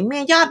same thing.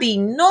 Man, y'all be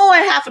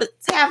knowing half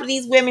of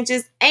these women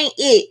just ain't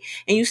it,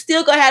 and you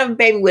still gonna have a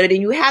baby with it,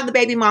 and you have the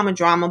baby mama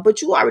drama,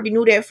 but you already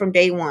knew that from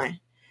day one.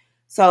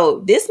 So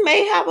this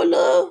may have a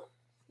little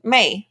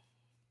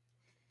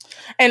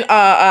And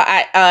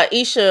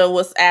Isha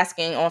was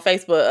asking on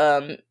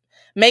Facebook,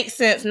 makes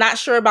sense. Not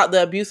sure about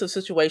the abusive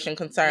situation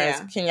concerns.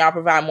 Yeah. Can y'all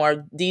provide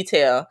more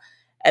detail?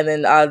 And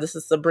then this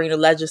is Sabrina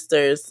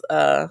Legister's.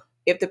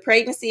 If the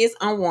pregnancy is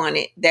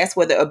unwanted, that's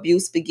where the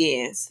abuse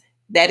begins.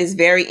 That is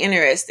very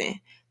interesting.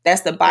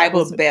 That's the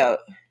Bible's belt.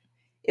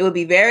 It would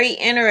be very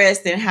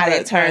interesting how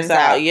that turns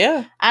out.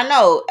 Yeah, I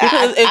know.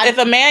 Because if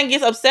a man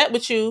gets upset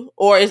with you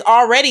or is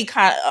already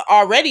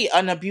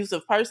an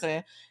abusive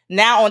person,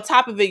 now on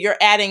top of it, you're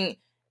adding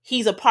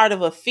he's a part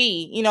of a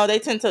fee. You know,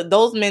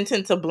 those men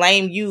tend to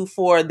blame you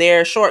for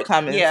their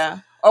shortcomings. Yeah.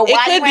 Or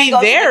why it could be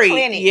very,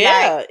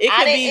 it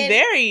could be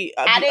very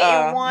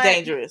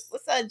dangerous.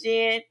 What's up,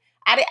 Jen?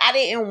 I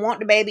didn't want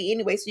the baby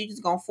anyway, so you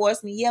just gonna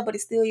force me? Yeah, but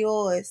it's still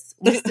yours.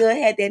 We still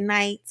had that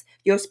night.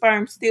 Your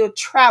sperm still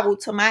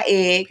traveled to my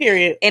egg.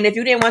 Period. And if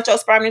you didn't want your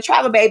sperm to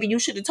travel, baby, you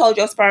should have told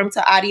your sperm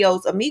to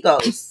adios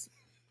amigos.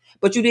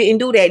 But you didn't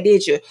do that,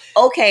 did you?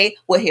 Okay,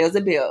 well, here's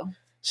the bill.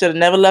 Should have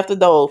never left the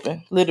door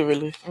open.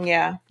 Literally.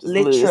 Yeah.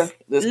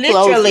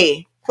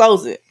 Literally.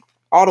 Close it.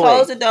 All the way.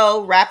 Close the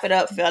door, wrap it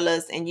up,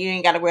 fellas, and you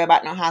ain't got to worry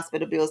about no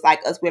hospital bills like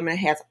us women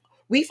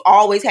we've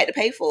always had to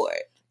pay for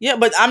it. Yeah,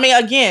 but I mean,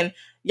 again,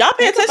 y'all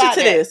pay attention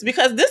to this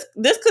because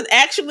this could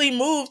actually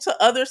move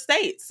to other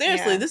states.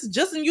 Seriously, this is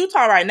just in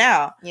Utah right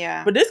now.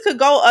 Yeah. But this could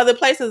go other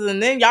places,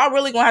 and then y'all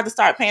really gonna have to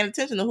start paying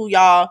attention to who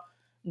y'all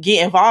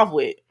get involved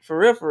with. For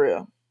real, for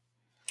real.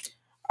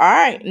 All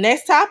right,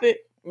 next topic.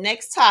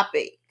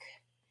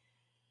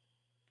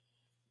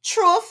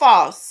 True or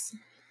false?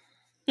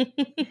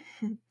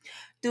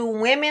 Do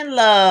women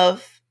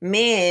love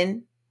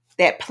men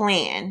that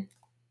plan?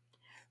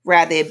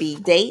 Rather it be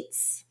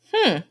dates,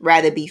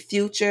 rather it be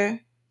future,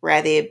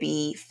 rather it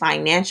be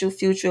financial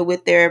future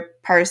with their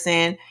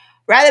person,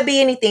 rather be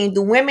anything.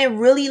 Do women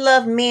really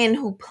love men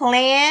who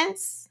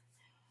plans?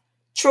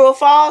 True or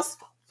false?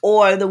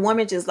 Or the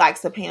woman just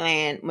likes to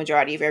plan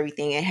majority of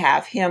everything and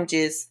have him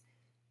just,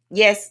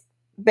 yes,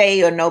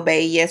 bae or no bae,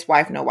 yes,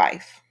 wife, no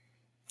wife.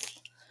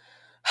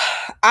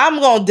 I'm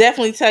gonna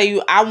definitely tell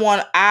you,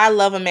 I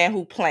love a man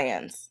who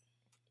plans.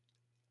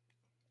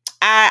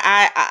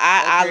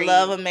 I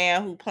love a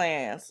man who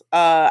plans.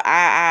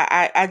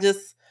 I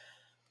just,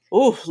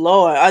 Lord.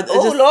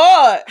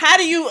 Lord.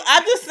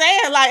 I'm just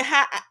saying, like,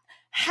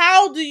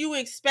 how do you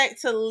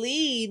expect to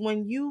lead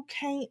when you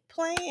can't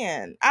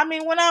plan? I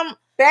mean,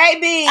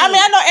 Baby. I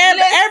mean, I know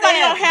everybody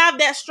don't have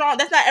that strong.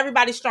 That's not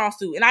everybody's strong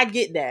suit, and I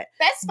get that.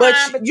 That's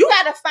fine, but you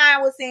gotta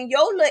find what's in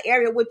your little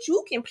area, what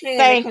you can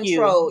plan and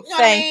control. You know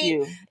Thank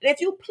you. And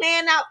if you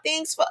plan out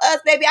things for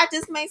us, baby, I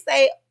just may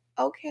say,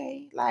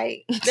 okay,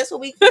 like that's what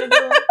we can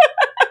do.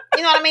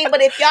 You know what I mean?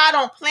 But if y'all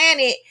don't plan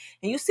it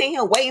and you sitting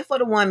here waiting for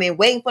the woman,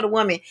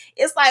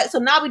 it's like, so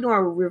now we're doing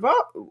a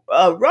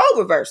role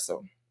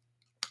reversal,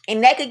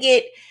 and that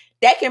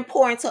can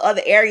pour into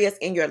other areas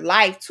in your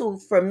life too,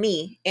 for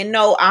me. And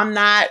no, I'm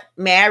not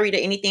married or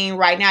anything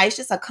right now. It's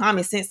just a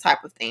common sense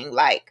type of thing.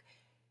 Like,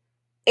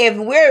 if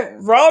we're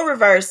role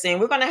reversing,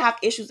 we're gonna have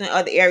issues in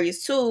other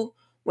areas too.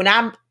 When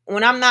I'm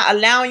not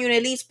allowing you to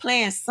at least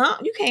plan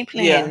something, you can't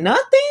plan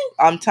nothing.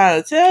 I'm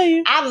trying to tell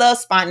you. I love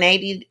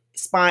spontaneity.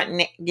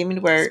 Give me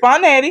the word.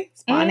 Spontaneity.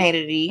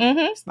 Spontaneity.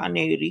 Mm-hmm.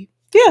 Spontaneity.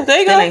 Yeah, there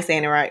you Still go. ain't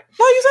saying it right.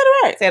 No, you said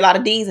it right. Say a lot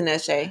of D's in there,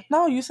 Shay.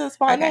 No, you said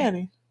spontaneity.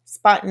 Okay.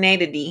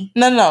 Spontaneity.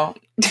 No.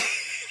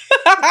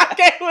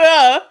 Okay,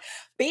 well.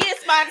 Being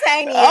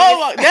spontaneous.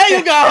 Oh, there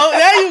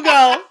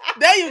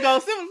you go.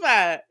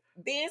 Simplified.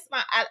 Being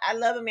I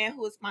love a man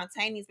who is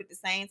spontaneous, but at the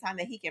same time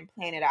that he can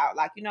plan it out.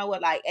 Like, you know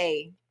what? Like,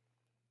 hey,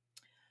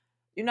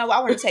 you know what?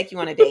 I want to take you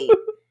on a date.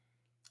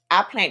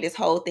 I planned this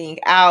whole thing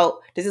out.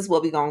 This is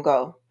where we gonna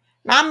go.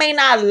 Now, I may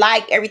not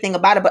like everything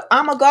about it, but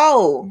I'ma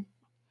go.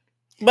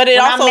 But it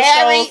also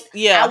shows,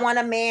 I want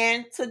a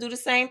man to do the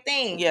same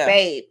thing. Yeah.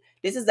 Babe,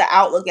 this is the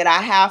outlook that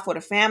I have for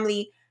the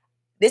family.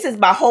 This is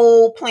my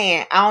whole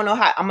plan. I don't know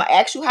how, I'm going to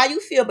ask you how you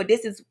feel, but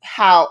this is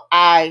how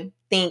I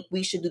think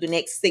we should do the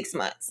next 6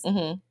 months.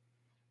 Mm-hmm.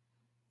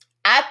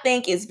 I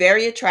think it's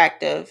very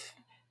attractive,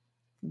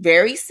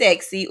 very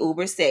sexy,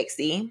 uber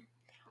sexy,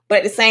 but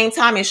at the same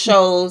time, it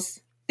shows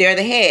they're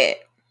the head.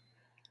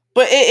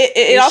 But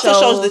it also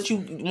shows that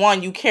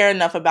you care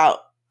enough about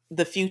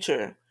the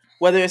future,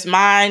 whether it's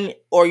mine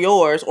or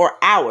yours or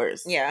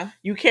ours. Yeah.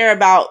 You care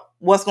about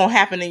what's going to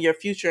happen in your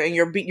future, and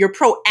you're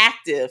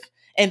proactive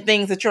in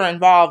things that you're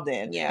involved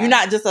in. Yeah. You're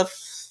not just a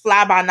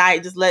fly by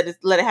night, just let it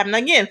happen.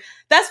 Again,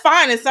 that's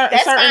fine in certain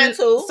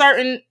instances.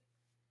 And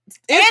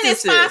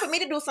it's fine for me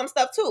to do some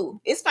stuff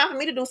too. It's fine for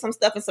me to do some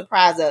stuff and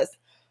surprise us.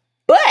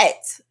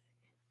 But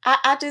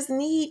I just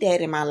need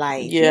that in my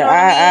life. Yeah, you know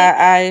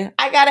what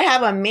I gotta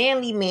have a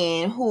manly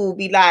man who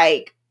be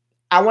like,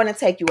 I want to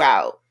take you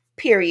out.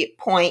 Period.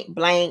 Point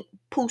blank.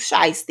 Pooh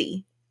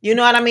shiesty. You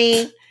know what I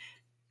mean?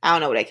 I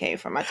don't know where that came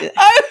from.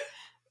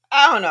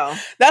 I don't know.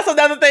 That's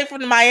another thing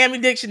from the Miami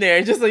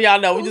Dictionary. Just so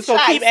y'all know, we just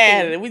gonna keep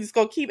adding it. We just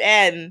gonna keep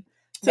adding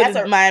to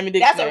the Miami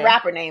Dictionary. That's a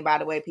rapper name, by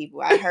the way,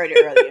 people. I heard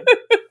it earlier.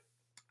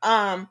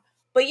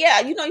 But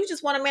yeah, you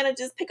just want a man to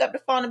just pick up the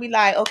phone and be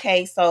like,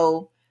 okay,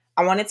 so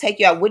I want to take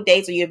you out. What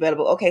days are you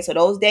available? Okay, so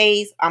those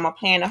days, I'm gonna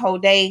plan the whole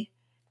day.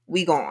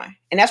 We going,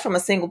 and that's from a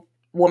single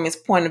woman's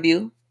point of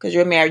view, because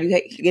you're married.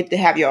 You get to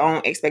have your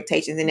own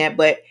expectations in that,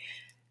 but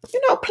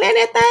plan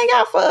that thing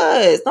out for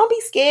us. Don't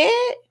be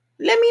scared.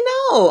 Let me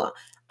know.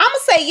 I'm going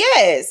to say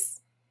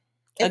yes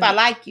if I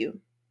like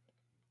you.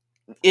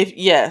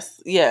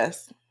 Yes.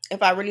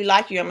 If I really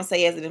like you, I'm going to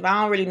say yes. And if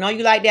I don't really know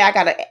you like that, I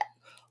got to,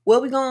 where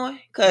we going?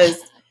 Because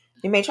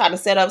you may try to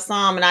set up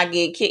some and I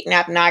get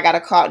kidnapped and now I got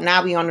to call.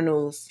 Now we on the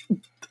news.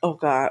 Oh,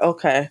 God.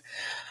 Okay.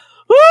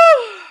 Woo!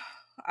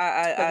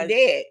 I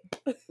dead.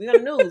 We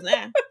on the news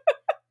now.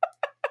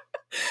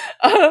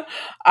 All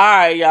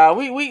right, y'all.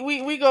 We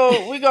go.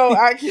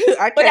 I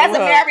can't. But as a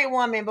married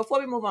woman, before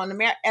we move on,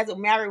 as a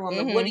married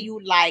woman, mm-hmm. What do you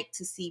like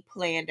to see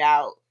planned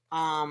out?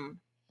 I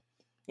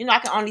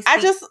can only. I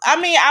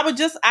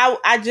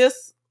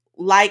just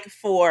like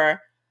for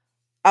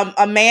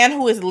a man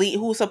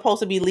who's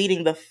supposed to be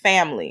leading the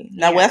family.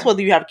 Now, that's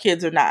whether you have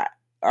kids or not.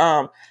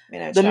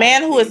 The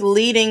man who is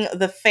leading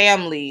the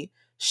family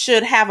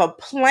should have a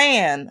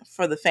plan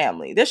for the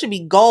family. There should be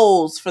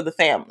goals for the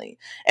family.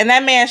 And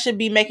that man should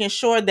be making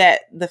sure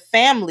that the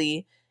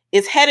family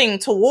is heading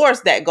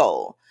towards that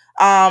goal.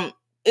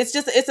 It's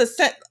a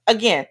sense,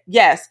 again,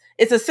 yes,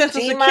 it's a sense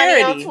of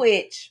security. On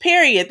Twitch.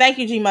 Period. Thank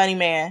you, G Money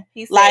Man.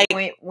 He said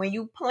when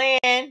you plan,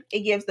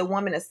 it gives the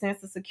woman a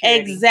sense of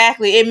security.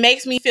 Exactly. It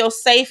makes me feel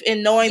safe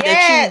in knowing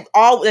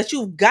that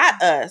you've got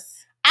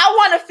us. I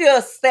want to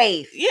feel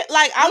safe. Yeah,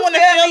 I want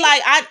to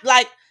feel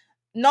like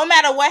no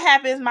matter what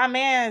happens, my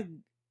man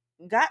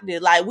got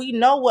this. Like,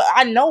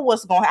 I know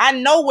what's going on. I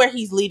know where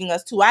he's leading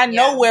us to. I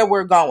know where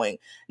we're going.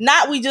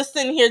 Not we just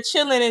sitting here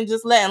chilling and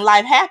just letting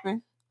life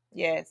happen.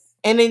 Yes.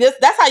 And then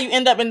that's how you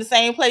end up in the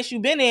same place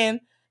you've been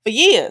in for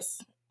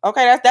years.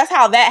 Okay, that's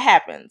how that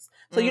happens.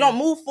 So you don't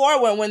move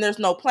forward when there's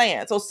no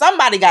plan. So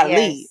somebody got to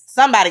lead.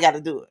 Somebody got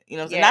to do it. You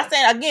know what I'm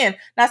saying?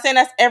 Not saying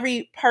that's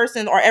every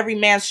person or every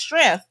man's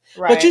strength,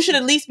 but you should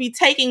at least be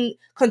taking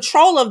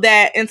control of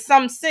that in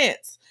some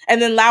sense. And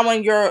then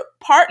allowing your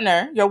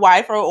partner, your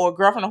wife or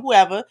girlfriend or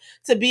whoever,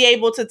 to be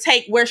able to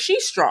take where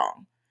she's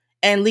strong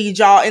and lead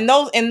y'all in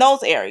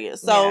those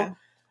areas. So,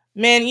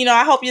 men,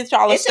 I hope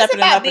y'all are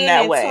stepping up in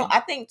that way. I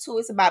think too,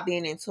 it's about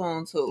being in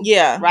tune too.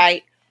 Yeah.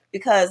 Right.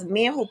 Because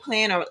men who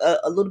plan are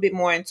a little bit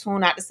more in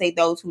tune. Not to say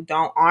those who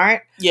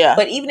aren't. Yeah.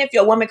 But even if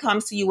your woman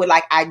comes to you with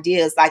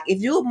ideas,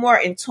 if you're more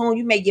in tune,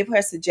 you may give her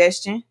a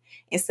suggestion.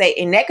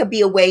 And that could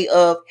be a way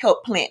of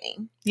help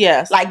planning.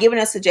 Yes. Giving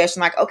a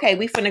suggestion, okay,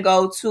 we finna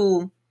go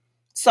to.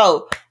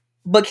 So,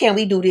 but can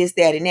we do this,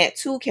 that, and that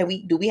too?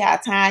 Do we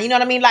have time? You know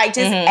what I mean? Just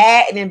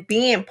adding and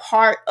being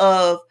part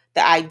of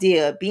the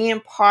idea,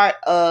 being part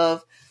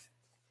of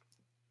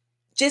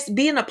just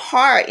being a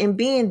part and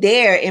being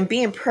there and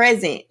being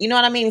present. You know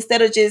what I mean?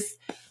 Instead of just,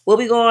 where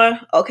we going?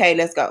 Okay,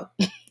 let's go.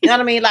 You know what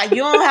I mean?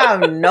 You don't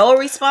have no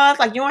response.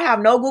 You don't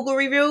have no Google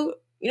review.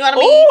 You know what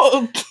I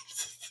mean?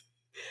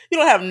 You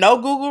don't have no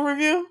Google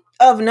review?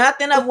 Of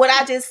nothing of what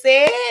I just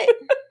said.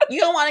 You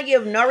don't want to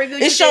give no review.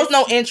 It shows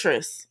no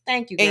interest.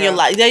 Thank you, in your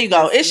life. There you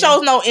go. It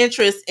shows no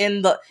interest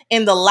in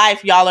the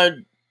life y'all are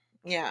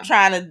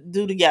trying to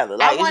do together.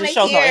 Like, it just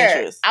shows no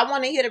interest. I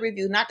want to hear the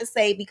review, not to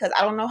say because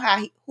I don't know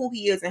who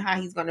he is and how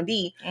he's going to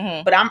be,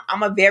 but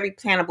I'm a very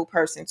plannable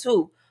person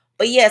too.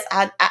 But yes,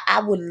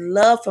 I would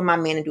love for my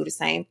man to do the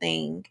same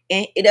thing.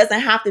 And it doesn't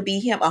have to be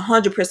him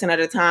 100% of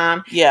the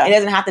time. Yeah. It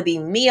doesn't have to be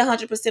me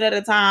 100% of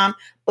the time.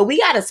 But we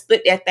got to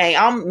split that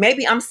thing.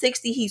 Maybe I'm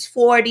 60, he's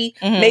 40.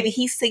 Maybe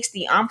he's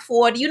 60, I'm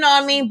 40. You know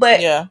what I mean?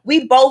 But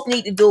we both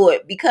need to do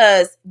it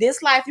because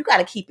this life, you got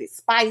to keep it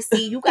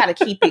spicy. You got to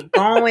keep it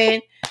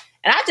going.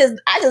 And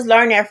I just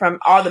learned that from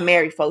all the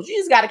married folks. You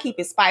just got to keep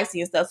it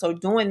spicy and stuff. So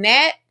doing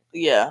that.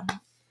 Yeah.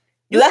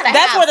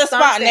 That's where the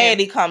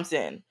spontaneity comes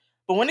in.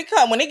 But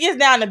when it gets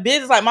down to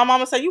business, like my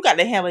mama said, you got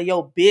to handle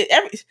your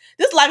business.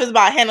 This life is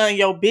about handling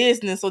your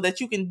business so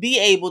that you can be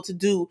able to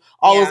do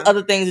all those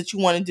other things that you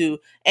want to do.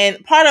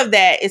 And part of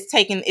that is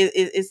taking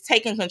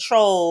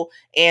control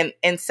and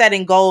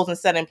setting goals and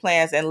setting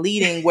plans and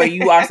leading where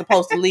you are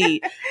supposed to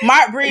lead.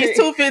 Mark Breeze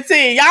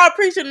 215, y'all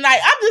preaching tonight.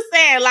 I'm just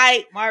saying,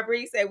 like Mark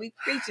Breeze said, we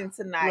preaching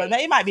tonight. Well,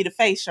 it might be the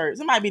face shirts.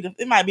 It might be the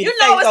you know,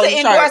 it's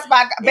endorsed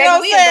by God.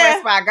 Baby, we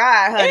endorsed by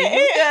God, honey.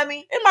 You feel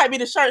me? It might be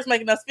the shirts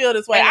making us feel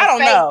this way. And I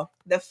don't know.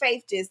 The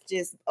faith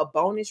just a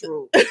bonus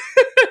rule.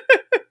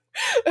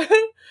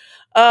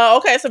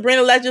 Okay,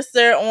 Sabrina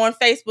Legister on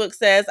Facebook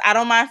says, I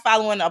don't mind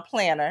following a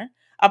planner.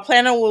 A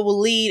planner will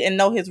lead and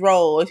know his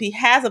role. If he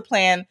has a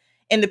plan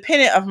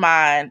independent of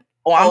mine,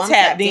 I'm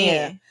tapped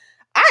in.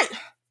 I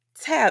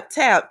tap,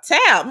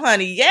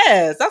 honey.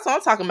 Yes, that's what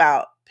I'm talking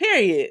about.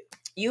 Period.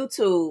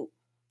 YouTube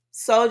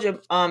Soldier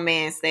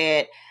Man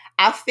said,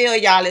 I feel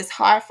y'all it's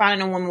hard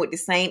finding a woman with the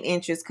same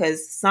interests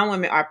because some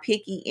women are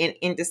picky and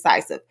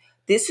indecisive.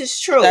 This is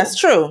true. That's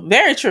true.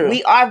 Very true.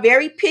 We are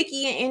very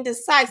picky and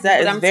indecisive. That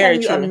but is I'm very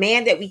telling you, true. a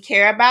man that we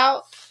care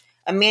about,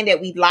 a man that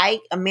we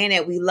like, a man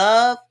that we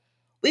love,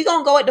 we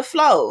gonna go with the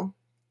flow.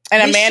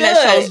 And a man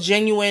that shows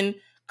genuine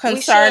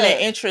concern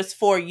and interest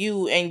for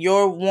you and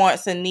your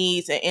wants and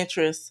needs and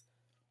interests.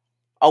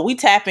 Oh, we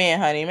tap in,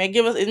 honey.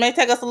 It may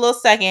take us a little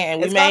second,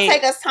 and it's gonna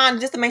take us time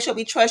just to make sure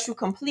we trust you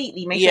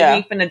completely. Make sure you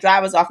ain't finna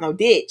drive us off no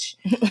ditch.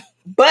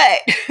 But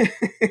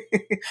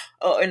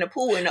or in the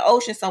pool, in the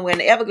ocean, somewhere in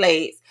the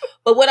Everglades.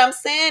 But what I'm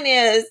saying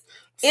is,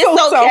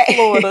 it's okay.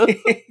 Florida.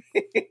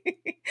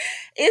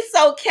 It's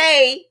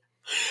okay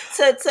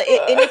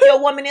and if your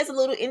woman is a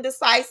little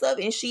indecisive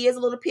and she is a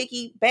little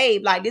picky,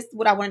 babe, like this is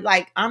what I want.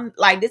 Like I'm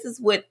like this is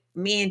what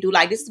men do.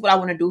 Like this is what I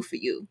want to do for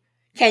you.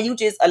 Can you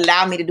just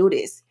allow me to do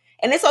this?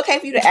 And it's okay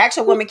for you to ask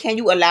your woman, can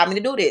you allow me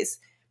to do this?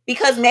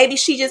 Because maybe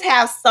she just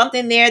has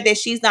something there that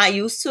she's not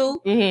used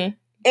to,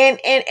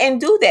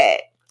 and do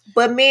that.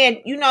 But man,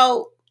 you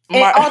know,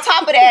 and on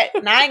top of that,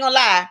 now I ain't gonna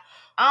lie,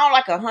 I don't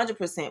like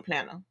 100%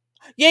 planner.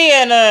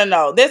 Yeah,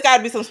 no. There's got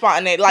to be some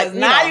spontaneity. Like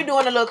now you're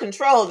doing a little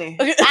controlling.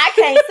 I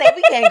can't say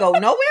we can't go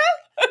nowhere.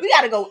 We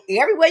got to go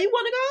everywhere you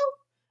want to go.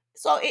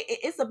 So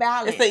it's a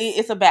balance.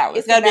 It's a balance.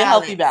 It's got to be a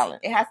healthy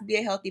balance. It has to be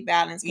a healthy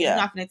balance. You're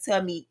not going to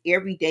tell me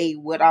every day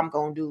what I'm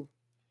going to do.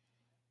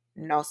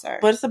 No, sir.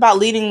 But it's about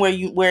leading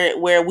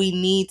where we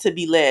need to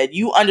be led.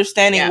 You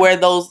understanding where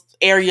those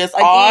areas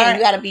are. You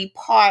got to be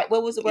part.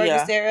 What was the word you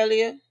said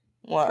earlier?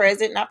 What?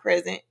 Present, not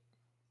present.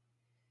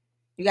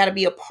 You got to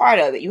be a part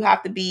of it. You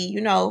have to be,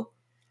 you know,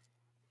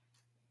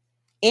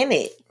 in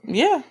it.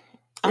 Yeah.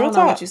 I don't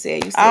know what you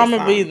said. I don't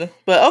remember either.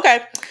 But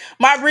okay.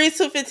 My Breeze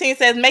 215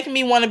 says, making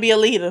me want to be a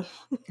leader.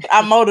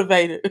 I'm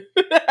motivated.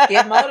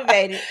 Get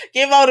motivated.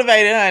 Get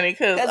motivated, honey.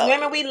 Because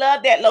women, we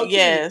love that low key.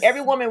 Yes.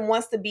 Every woman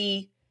wants to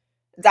be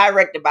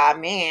directed by a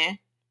man.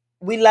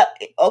 We love.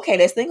 Okay,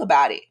 let's think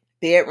about it.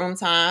 Bedroom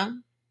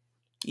time.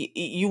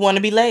 You want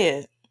to be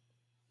led,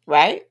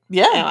 right?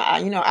 Yeah. I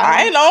ain't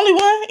the only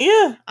one.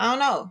 Yeah. I don't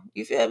know.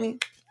 You feel me?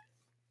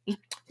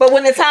 But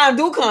when the time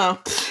do come,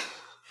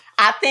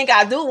 I think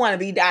I do want to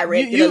be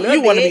directed.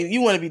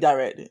 You want to be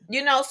directed.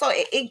 You know, so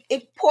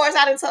it pours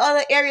out into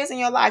other areas in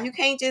your life. You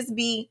can't just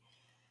be.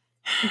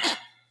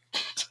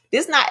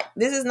 This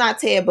is not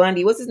Ted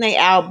Bundy. What's his name?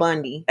 Al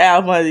Bundy.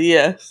 Al Bundy,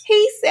 yes.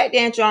 He sat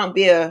there and drank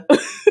beer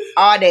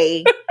all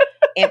day,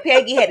 and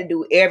Peggy had to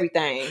do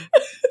everything.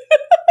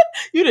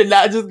 You did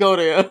not just go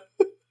there.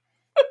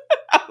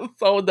 I'm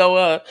so dumb.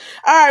 All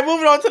right,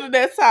 moving on to the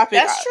next topic.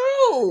 That's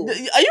true. Are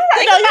you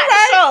right? No, you're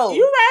right.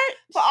 You're right.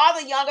 For all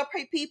the younger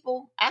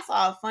people, I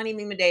saw a funny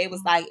meme today. It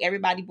was like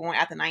everybody born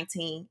after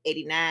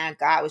 1989.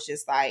 God was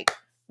just like,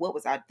 what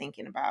was I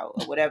thinking about?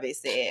 Or whatever it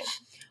said.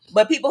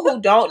 But people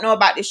who don't know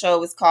about the show, it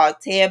was called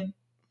Ted.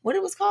 What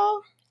it was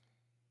called?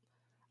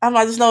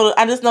 I just know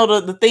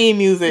the theme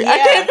music. Yeah. I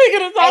can't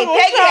think of the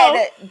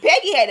song.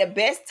 Peggy had the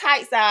best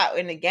tights out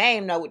in the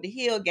game though, with the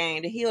heel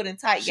and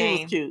tight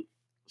game.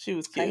 She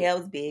was cute. Her hair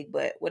was big,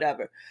 but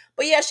whatever.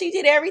 But yeah, she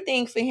did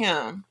everything for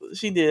him.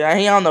 She did.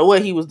 I don't know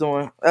what he was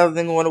doing other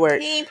than going to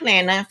work. He ain't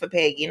playing nothing for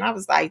Peggy. And I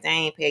was like,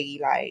 dang, Peggy,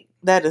 like.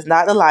 That is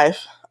not the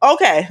life.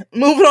 Okay,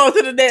 moving on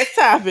to the next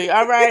topic.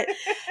 All right.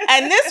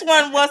 And this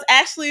one was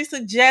actually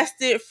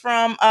suggested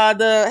from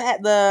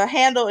the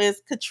handle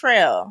is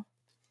Cottrell.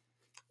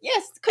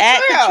 Yes,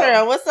 At Catrell.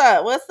 Catrell. What's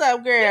up? What's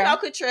up, girl? You know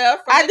Catrell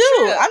from I the do.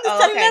 trip. I'm just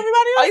telling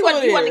everybody else. You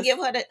want to give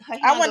her her handle?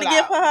 I want to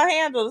give her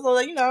handle so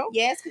that you know.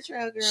 Yes,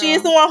 Catrell, girl. She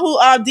is the one who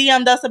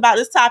DM'd us about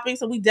this topic,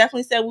 so we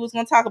definitely said we was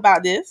going to talk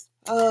about this.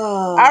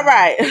 Oh, all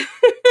right.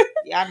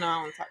 Yeah, I know. I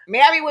want to talk.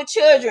 Married with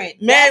Children.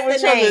 Married with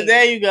Children. Name.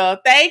 There you go.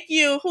 Thank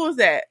you. Who's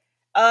that?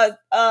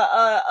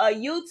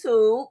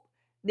 YouTube.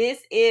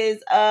 This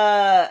is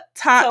Tanyad.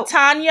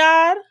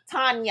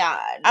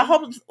 Tanyad. I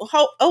hope.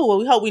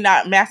 We hope we're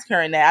not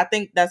massacring that. I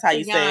think that's how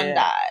you say it.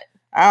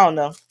 I don't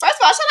know. First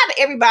of all, shout out to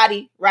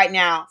everybody right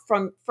now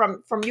from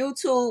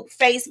YouTube,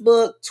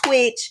 Facebook,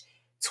 Twitch,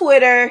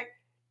 Twitter,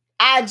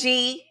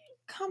 IG.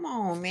 Come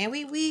on, man.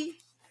 We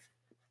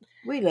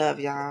love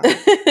y'all. All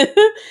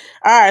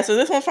right, so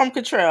this one's from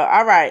Catrell.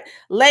 All right.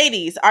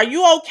 Ladies, are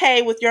you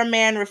okay with your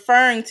man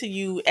referring to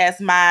you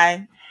as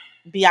my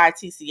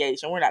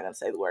bitch? And we're not going to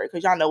say the word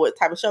because y'all know what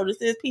type of show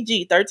this is.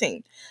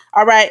 PG-13.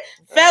 All right.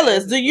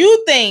 Fellas, do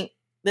you think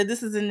that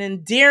this is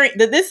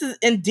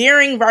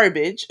endearing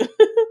verbiage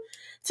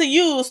to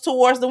use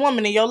towards the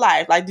woman in your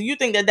life? Like, do you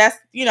think that that's,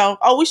 we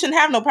shouldn't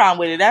have no problem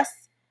with it? That's,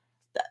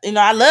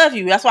 I love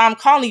you. That's why I'm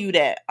calling you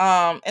that.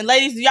 And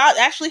ladies, do y'all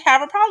actually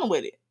have a problem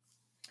with it?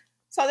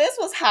 So this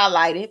was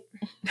highlighted.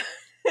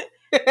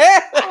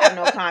 I have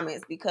no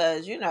comments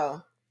because,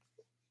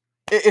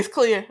 it's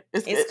clear.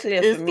 It's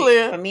clear for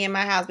me. For me and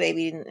my house,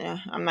 baby,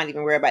 I'm not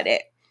even worried about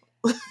that.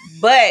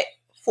 But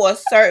for a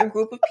certain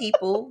group of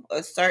people,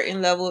 a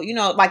certain level,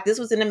 like this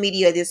was in the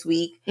media this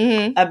week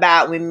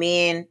about when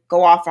men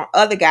go off on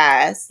other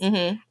guys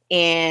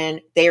and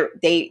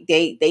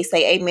they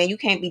say, "Hey man, you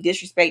can't be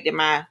disrespecting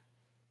my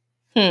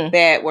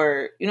bad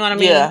word." You know what I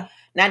mean? Yeah.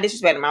 Not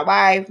disrespecting my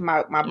wife,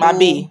 my boo, but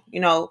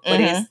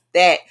it's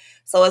that.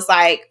 So it's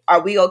like,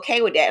 are we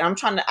okay with that? And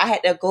I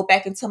had to go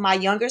back into my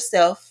younger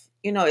self,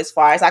 as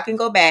far as I can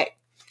go back.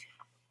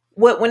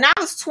 When I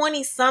was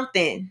 20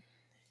 something,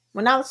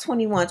 when I was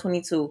 21,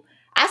 22,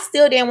 I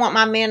still didn't want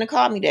my man to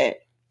call me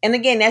that. And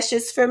again, that's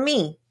just for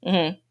me.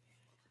 Mm-hmm.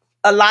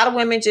 A lot of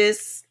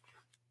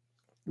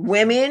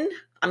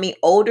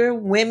older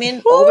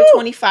women, over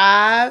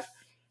 25,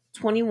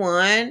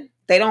 21,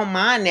 they don't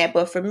mind that.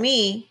 But for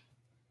me,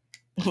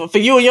 for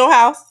you and your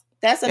house,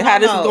 that's how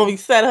this is going to be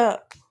set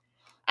up.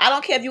 I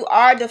don't care if you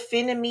are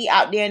defending me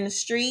out there in the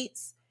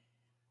streets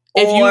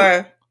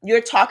or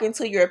you're talking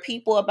to your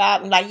people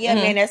about, like, yeah,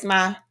 man, that's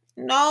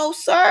no,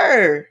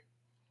 sir.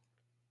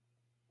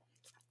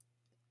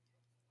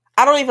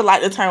 I don't even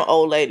like the term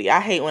old lady. I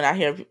hate when I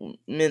hear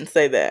men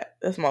say that.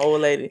 That's my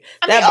old lady.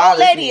 Old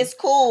lady is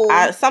cool.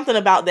 Something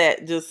about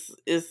that is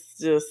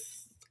just.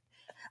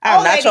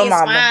 I'm not your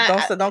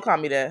mama. Don't call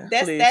me that.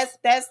 That's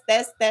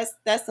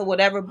a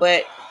whatever.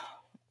 But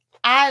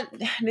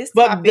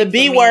the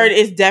B word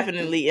is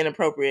definitely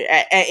inappropriate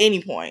at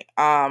any point.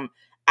 I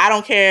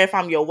don't care if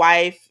I'm your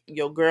wife,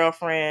 your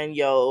girlfriend,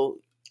 your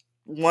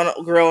one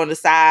girl on the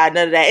side,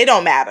 none of that. It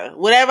don't matter.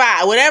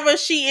 Whatever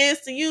she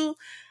is to you,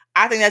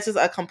 I think that's just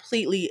a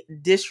completely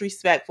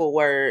disrespectful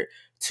word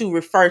to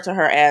refer to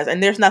her as.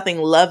 And there's nothing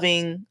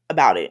loving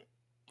about it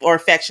or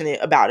affectionate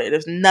about it.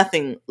 There's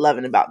nothing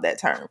loving about that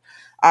term.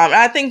 And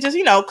I think just,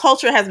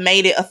 culture has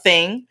made it a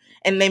thing.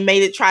 And they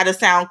made it try to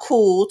sound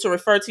cool to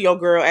refer to your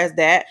girl as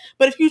that.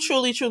 But if you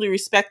truly, truly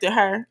respected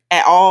her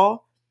at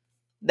all,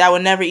 that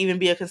would never even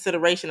be a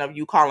consideration of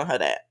you calling her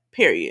that.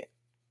 Period.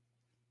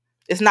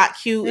 It's not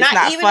cute. It's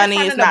not funny.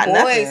 It's not boys,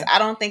 nothing. I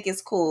don't think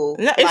it's cool.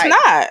 No, it's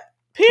not.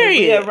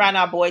 Period. Around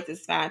our boys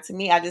is fine. To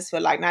me, I just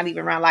feel like not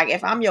even around. Like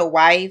if I'm your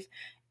wife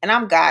and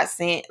I'm God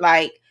sent,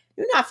 like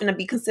you're not finna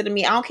be considering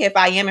me. I don't care if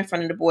I am in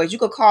front of the boys. You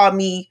could call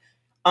me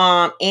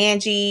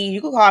Angie,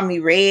 you could call me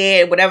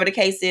Red, whatever the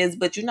case is,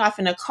 but you're not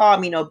finna call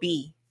me no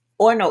B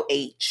or no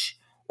H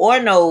or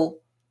no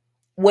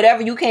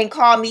whatever you can't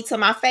call me to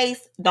my face.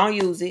 Don't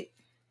use it.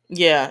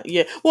 Yeah.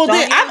 Well,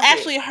 I've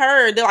actually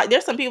heard that, like,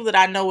 there's some people that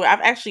I know where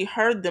I've actually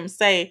heard them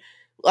say,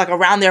 like,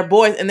 around their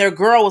boys and their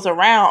girl was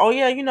around, oh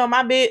yeah,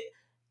 my bit,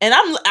 and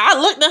I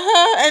looked at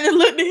her and then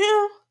looked at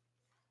him.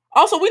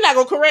 Also, we're not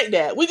gonna correct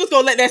that. We just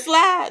gonna let that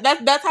slide.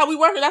 That's how we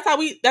work. That's how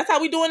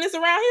we doing this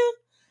around here.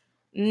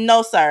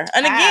 No, sir.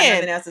 And again, I have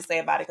nothing else to say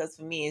about it because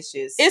for me, it's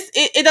just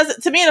it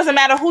doesn't. To me, it doesn't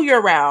matter who you're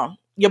around.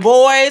 Your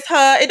boys,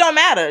 her. It don't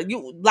matter.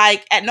 You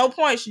like at no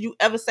point should you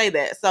ever say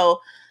that.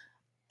 So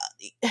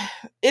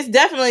it's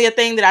definitely a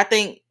thing that I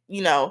think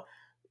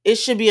it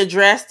should be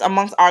addressed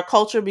amongst our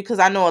culture because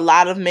I know a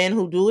lot of men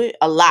who do it.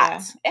 A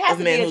lot it has of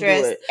to men be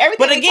addressed. Who do it.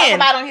 Everything we talk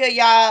about on here,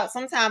 y'all.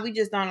 Sometimes we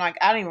just don't like.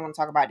 I don't even want to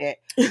talk about that.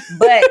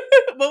 But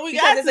but we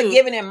because it's a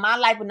given in my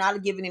life, but not a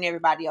given in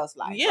everybody else's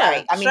life. Yeah,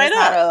 right? I mean, it's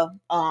not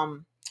a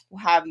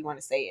however you want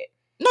to say it.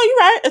 No, you're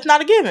right. It's not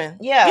a given.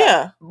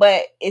 Yeah.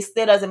 But it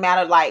still doesn't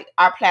matter. Like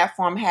our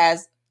platform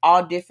has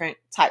all different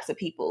types of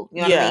people.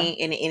 You know what I mean?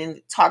 And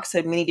it talks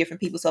to many different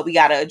people. So we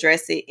got to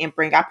address it and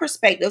bring our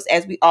perspectives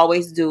as we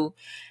always do.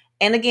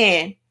 And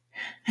again,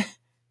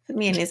 for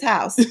me in this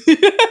house, if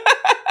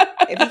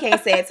he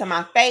can't say it to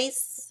my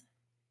face,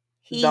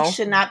 he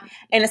should not.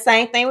 And the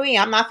same thing with me.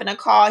 I'm not going to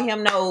call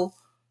him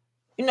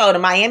the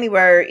Miami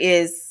word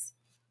is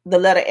the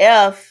letter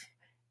F.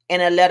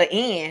 and a letter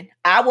N.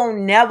 I won't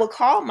never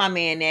call my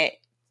man that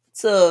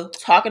to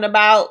talking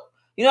about,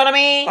 you know what I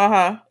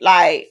mean?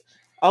 Like,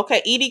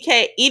 okay,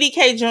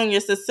 EDK Jr.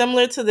 says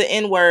similar to the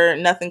N-word,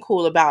 nothing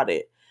cool about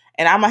it.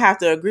 And I'm gonna have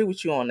to agree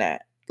with you on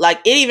that. Like,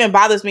 it even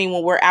bothers me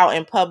when we're out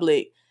in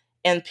public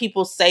and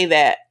people say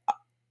that.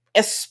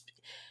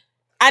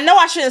 I know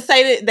I shouldn't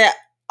say that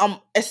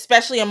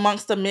especially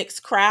amongst a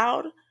mixed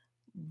crowd,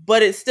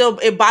 but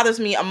it bothers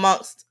me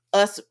amongst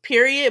us,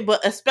 period,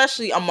 but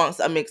especially amongst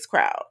a mixed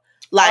crowd.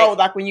 Like,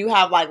 like when you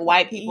have like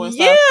white people and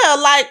stuff. Yeah,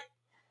 like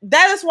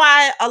that is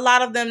why a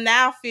lot of them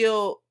now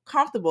feel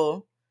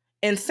comfortable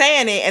in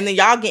saying it, and then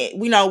y'all get,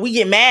 we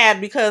get mad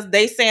because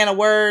they saying a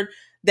word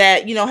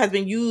that, has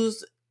been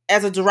used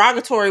as a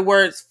derogatory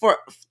word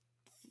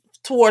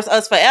towards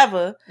us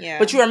forever. Yeah.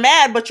 But you're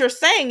mad, but you're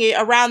saying it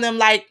around them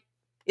like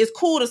it's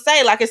cool to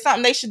say, like it's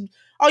something they should,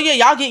 oh yeah,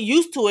 y'all get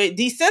used to it,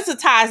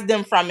 desensitize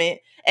them from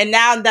it, and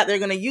now that they're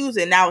gonna use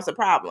it, now it's a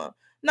problem.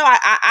 No,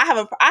 I have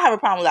a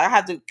problem with that. I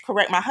have to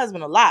correct my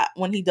husband a lot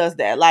when he does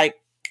that. Like,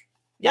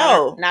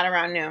 yo, not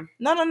around them.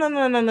 No.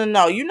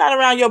 You're not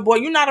around your boy.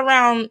 You're not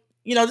around,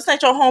 this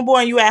ain't your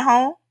homeboy and you at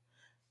home.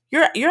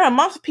 You're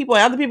amongst people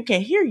and other people can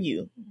hear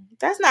you.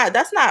 That's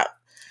not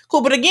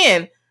cool. But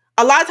again,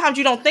 a lot of times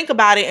you don't think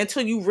about it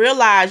until you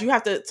realize you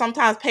have to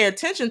sometimes pay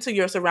attention to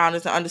your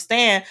surroundings and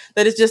understand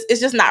that it's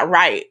just not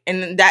right.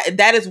 And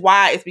that is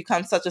why it's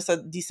become such a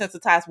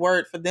desensitized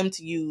word for them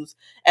to use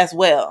as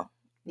well.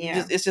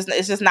 Yeah, it's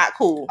just not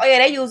cool. Oh yeah,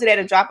 they use it at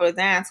a drop of a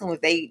dime too.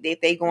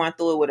 If they going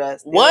through it with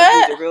us, they'll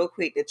what? use it real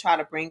quick to try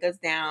to bring us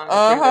down,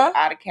 to bring us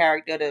out of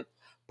character, to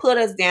put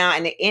us down,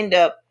 and they end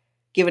up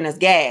giving us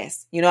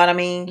gas. You know what I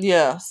mean?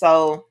 Yeah.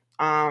 So,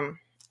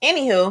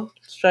 anywho,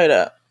 straight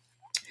up.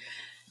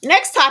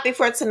 Next topic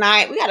for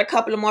tonight. We got a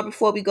couple of more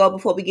before we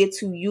get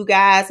to you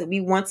guys. We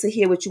want to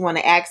hear what you want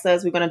to ask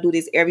us. We're going to do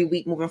this every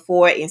week moving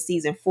forward in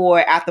season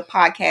 4 after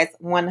podcast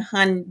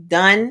 100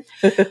 done.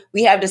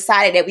 We have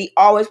decided that we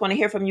always want to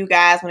hear from you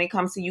guys when it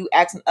comes to you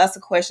asking us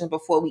a question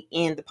before we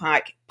end the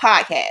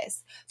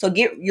podcast. So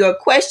get your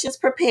questions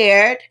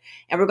prepared,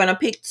 and we're going to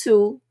pick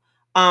 2.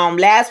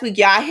 Last week,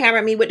 y'all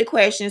hammered me with the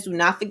questions. Do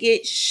not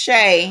forget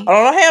Shay.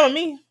 Oh, don't hammer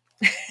me.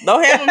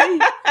 Don't hammer me.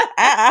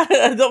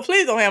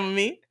 Please don't hammer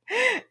me.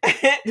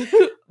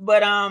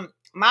 But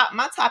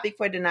my topic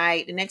for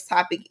tonight, the next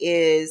topic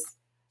is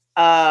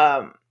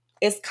college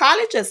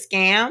a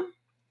scam?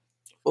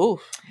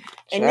 Oof.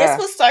 And this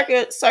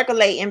was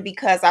circulating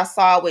because I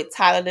saw with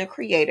Tyler the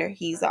Creator.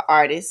 He's an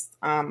artist.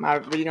 I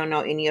really don't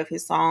know any of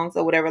his songs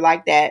or whatever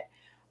like that.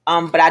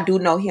 But I do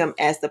know him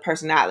as the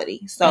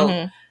personality.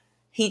 So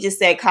he just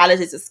said college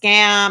is a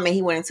scam, and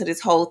he went into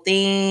this whole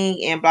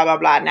thing and blah blah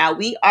blah. Now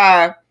we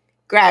are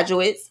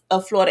graduates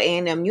of Florida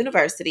A&M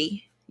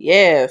University.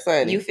 Yeah,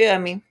 funny. You feel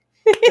me?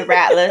 The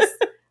Rattlers.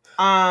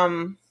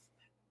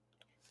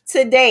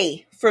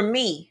 Today, for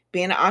me,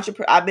 being an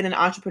entrepreneur, I've been an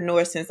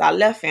entrepreneur since I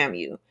left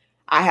FAMU.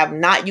 I have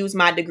not used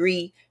my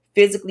degree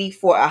physically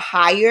for a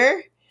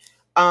hire.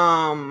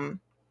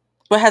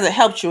 But has it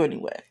helped you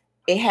anyway?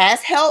 It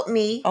has helped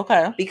me.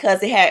 Okay.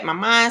 Because it had my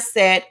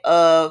mindset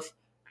of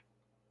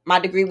my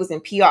degree was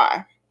in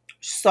PR.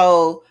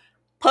 So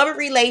public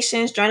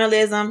relations,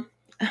 journalism,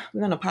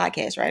 we're on a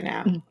podcast right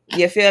now.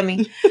 You feel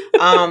me?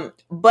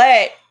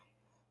 But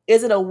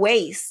is it a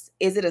waste?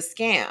 Is it a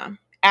scam?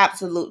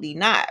 Absolutely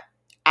not.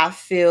 I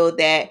feel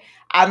that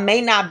I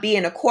may not be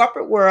in a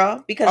corporate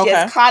world because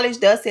yes, college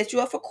does set you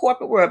up for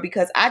corporate world,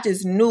 because I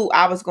just knew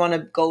I was going to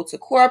go to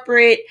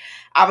corporate.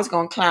 I was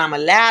going to climb a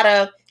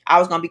ladder. I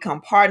was going to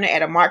become partner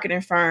at a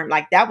marketing firm.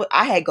 Like that,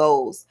 I had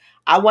goals.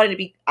 I wanted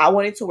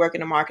to work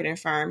in a marketing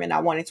firm, and I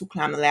wanted to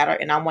climb the ladder,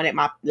 and I wanted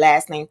my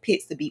last name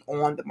Pitts to be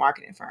on the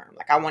marketing firm.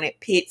 Like I wanted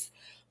Pitts,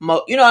 I'm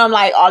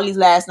like all these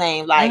last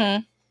names,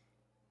 like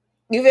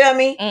you feel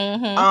me?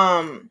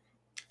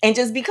 And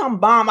just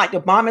become like the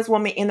bombest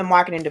woman in the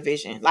marketing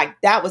division. Like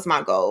that was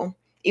my goal,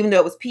 even though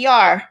it was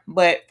PR,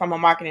 but from a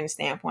marketing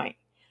standpoint.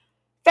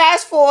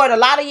 Fast forward a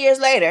lot of years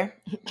later,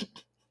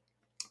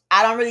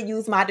 I don't really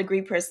use my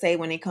degree per se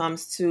when it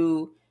comes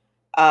to,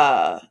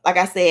 like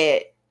I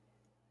said,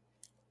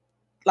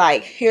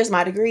 like, here's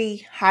my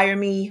degree, hire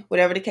me,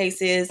 whatever the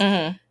case is.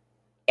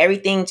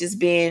 Everything just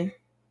been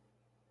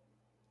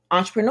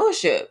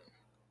entrepreneurship.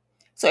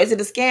 So is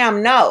it a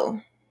scam? No.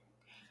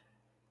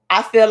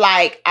 I feel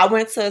like I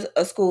went to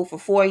a school for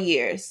 4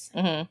 years,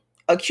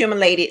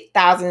 accumulated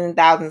thousands and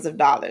thousands of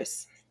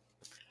dollars.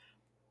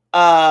 Could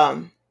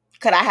I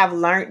have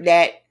learned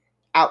that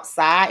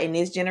outside in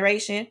this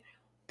generation?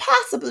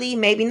 Possibly,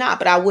 maybe not,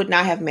 but I would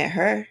not have met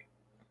her.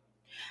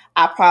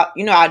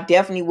 I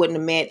definitely wouldn't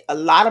have met a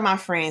lot of my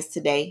friends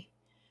today,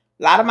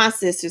 a lot of my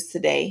sisters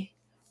today.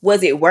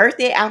 Was it worth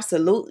it?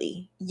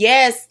 Absolutely.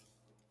 Yes.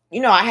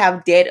 I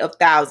have debt of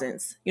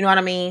thousands. You know what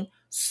I mean?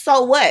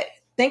 So what?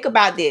 Think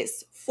about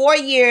this. 4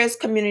 years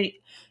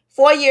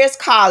 4 years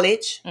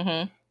college.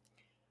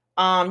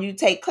 You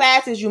take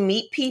classes, you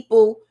meet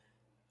people.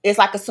 It's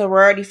like a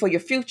sorority for your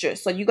future.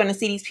 So you're going to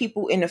see these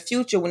people in the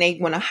future when they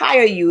want to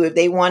hire you, if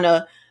they want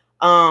to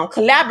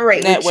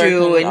collaborate with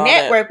you and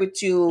network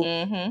with you.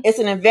 Mm-hmm. It's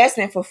an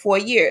investment for 4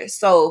 years.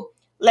 So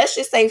let's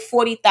just say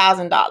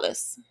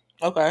 $40,000.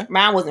 Okay.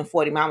 Mine wasn't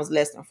 40. Mine was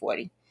less than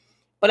 40.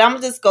 But I'm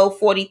gonna just go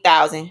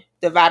 40,000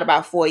 divided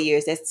by 4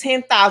 years. That's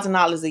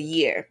 $10,000 a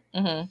year.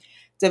 Mm-hmm.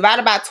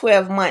 Divided by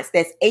 12 months.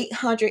 That's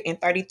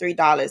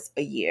 $833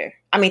 a year.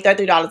 I mean,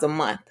 $33 a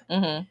month.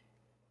 Mm-hmm.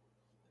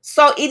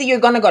 So either you're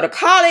gonna go to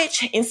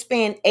college and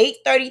spend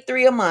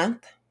 $833 a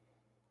month,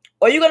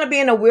 or you're gonna be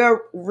in the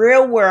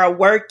real world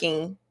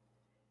working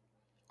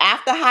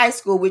after high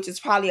school, which is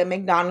probably a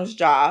McDonald's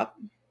job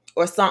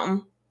or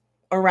something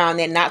around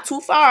there. Not too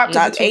far.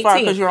 Not too far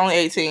because you're only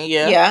 18.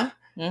 Yeah. Yeah.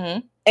 Mm-hmm.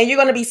 And you're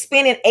gonna be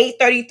spending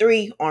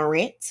 $833 on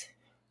rent,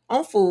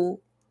 on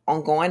food,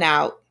 on going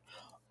out,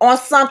 on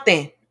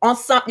something.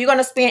 You're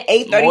gonna spend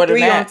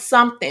 $833 on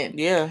something.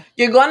 Yeah.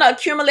 You're gonna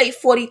accumulate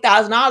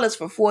 $40,000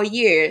 for 4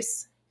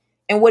 years.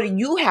 And what do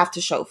you have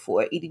to show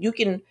for it? Either you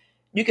can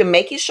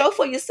make it show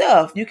for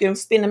yourself. You can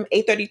spend them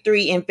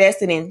 $833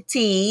 investing in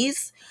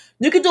teas.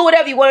 You can do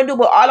whatever you want to do,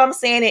 but all I'm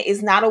saying is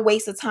it's not a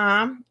waste of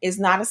time. It's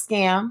not a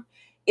scam.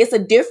 It's a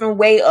different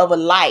way of a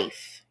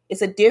life.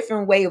 It's a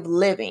different way of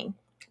living.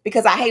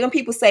 Because I hate when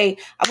people say,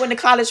 I went to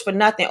college for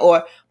nothing,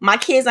 or my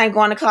kids ain't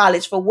going to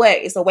college for what?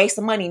 It's a waste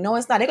of money. No,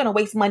 it's not. They're going to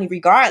waste money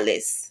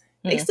regardless.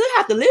 They still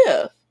have to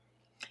live.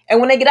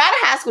 And when they get out of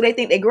high school, they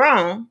think they're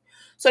grown.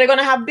 So they're going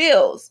to have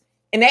bills.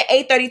 And that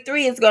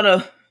 $833 is going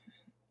to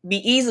be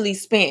easily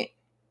spent.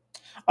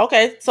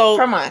 Okay, so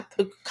per month.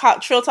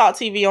 Trill Talk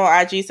TV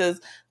on IG says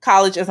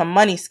college is a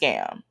money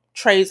scam.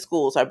 Trade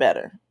schools are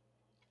better.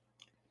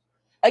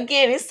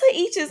 Again, it's to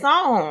each his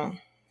own.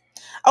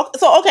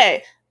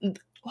 Okay.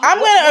 I'm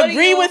going to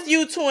agree with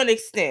you to an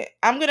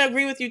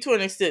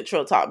extent.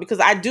 Trill Talk, because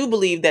I do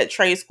believe that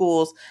trade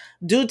schools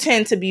do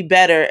tend to be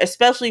better,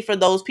 especially for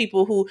those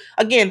people who,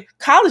 again,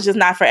 college is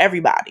not for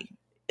everybody.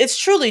 It's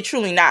truly,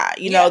 truly not.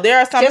 You know, there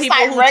are some people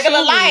who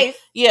regular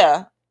life.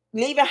 Yeah.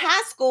 Leaving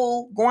high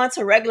school, going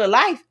to regular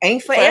life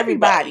ain't for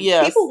everybody.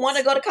 Yes. People want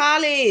to go to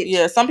college.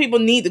 Yeah, some people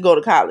need to go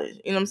to college.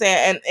 You know what I'm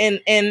saying?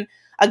 And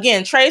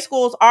again, trade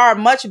schools are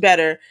much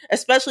better,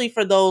 especially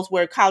for those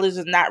where college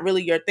is not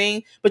really your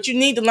thing. But you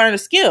need to learn a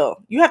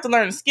skill. You have to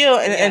learn a skill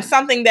and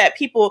something that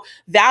people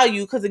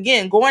value. Because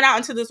again, going out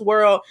into this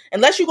world,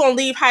 unless you're going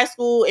to leave high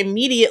school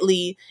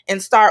immediately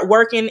and start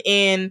working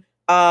in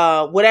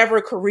whatever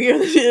career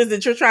it is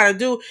that you're trying to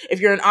do, if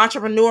you're an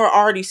entrepreneur,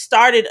 already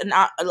started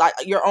like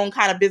your own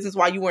kind of business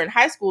while you were in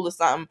high school or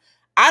something,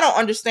 I don't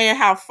understand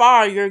how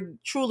far you're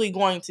truly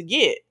going to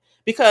get.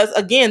 Because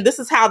again, this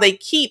is how they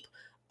keep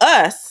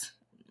us.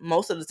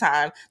 Most of the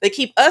time, they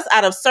keep us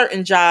out of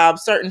certain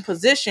jobs, certain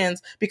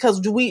positions, because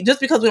we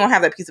don't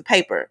have that piece of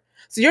paper.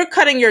 So you're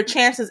cutting your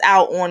chances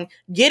out on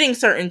getting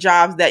certain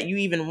jobs that you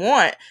even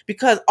want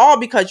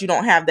because you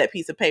don't have that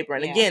piece of paper.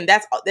 And again,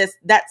 that's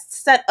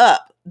set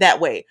up that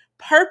way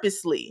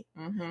purposely.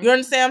 Mm-hmm. You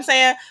understand what I'm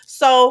saying?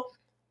 So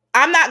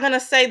I'm not going to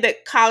say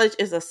that college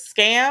is a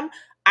scam.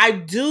 I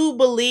do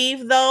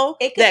believe though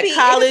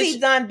college could be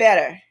done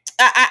better.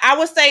 I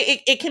would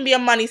say it can be a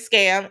money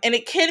scam, and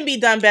it can be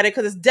done better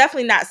because it's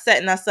definitely not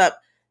setting us up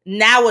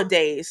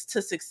nowadays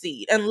to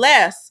succeed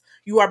unless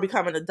you are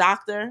becoming a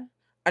doctor,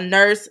 a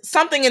nurse,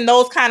 something in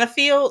those kind of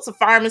fields, a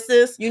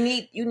pharmacist. You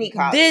need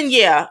college.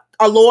 Then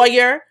a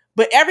lawyer,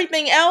 but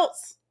everything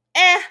else,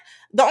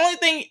 the only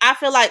thing I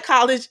feel like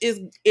college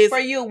is for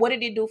you. What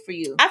did it do for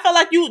you? I feel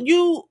like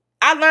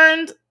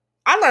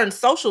I learned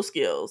social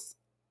skills.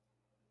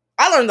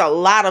 I learned a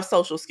lot of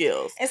social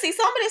skills. And see,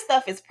 some of this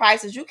stuff is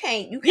priceless. You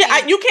can't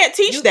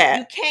teach that.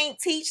 You can't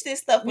teach this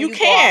stuff when you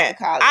can't.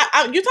 Go off to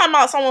college. You're talking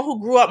about someone who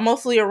grew up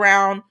mostly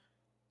around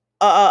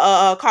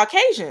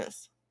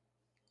Caucasians.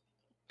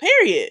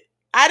 Period.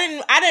 I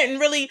didn't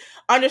really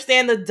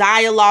understand the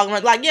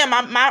dialogue. Like, yeah,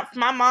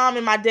 my mom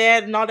and my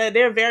dad and all that,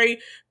 they're very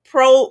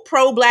pro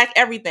black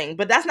everything,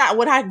 but that's not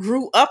what I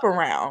grew up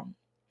around.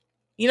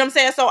 You know what I'm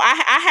saying? So I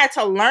had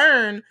to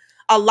learn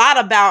a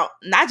lot about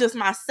not just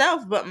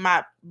myself, but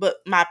my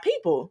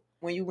people.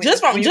 When you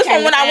went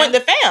when I went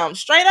to fam,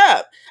 straight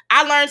up,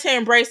 I learned to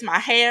embrace my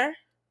hair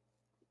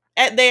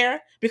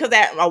because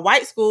at a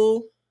white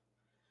school,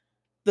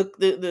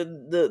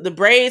 the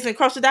braids and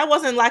crochet, that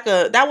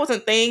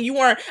wasn't thing.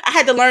 I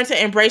had to learn to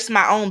embrace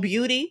my own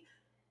beauty.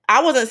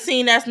 I wasn't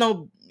seen as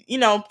no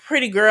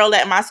pretty girl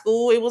at my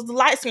school. It was the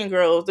light skinned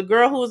girls, the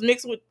girl who was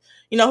mixed with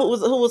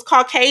who was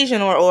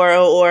Caucasian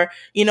or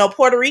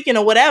Puerto Rican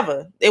or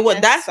whatever.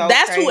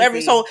 That's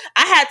whoever. So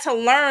I had to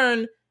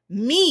learn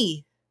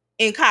me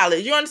in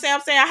college. You understand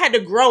what I'm saying? I had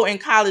to grow in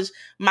college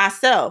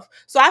myself.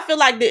 So I feel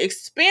like the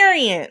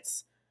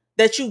experience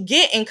that you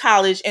get in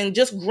college and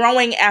just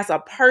growing as a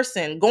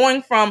person,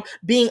 going from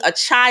being a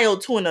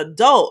child to an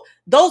adult,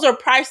 those are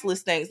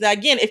priceless things. Now,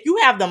 again, if you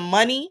have the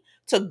money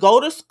to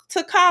go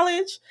to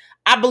college,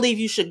 I believe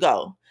you should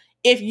go.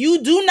 If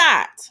you do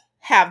not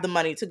have the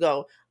money to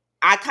go,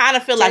 I kind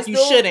of feel like you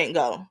shouldn't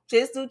go.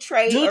 Just do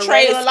trade school.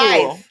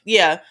 Life.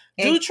 Yeah.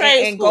 Do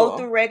trade and school. Go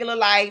through regular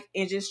life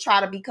and just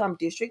try to become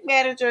district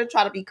manager,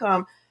 try to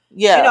become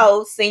Yeah. You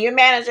know, senior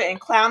manager and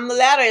climb the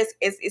ladder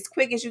as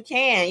quick as you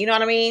can. You know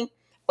what I mean?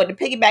 But to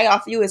piggyback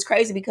off of you is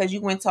crazy because you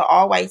went to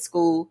all white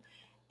school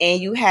and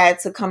you had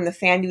to come to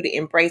FAMU to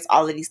embrace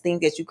all of these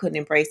things that you couldn't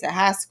embrace at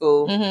high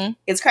school. Mm-hmm.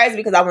 It's crazy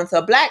because I went to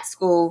a black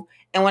school,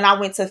 and when I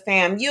went to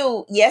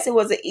FAMU, yes, it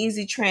was an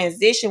easy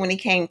transition when it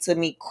came to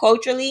me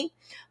culturally,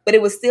 but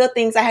it was still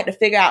things I had to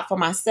figure out for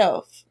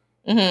myself.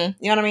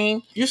 Mm-hmm. You know what I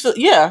mean?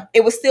 Yeah.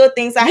 It was still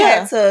things I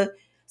had to.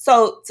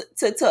 So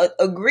to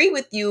agree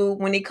with you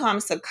when it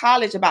comes to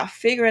college about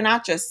figuring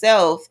out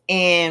yourself,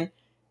 and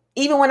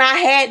even when I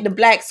had the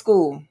black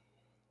school,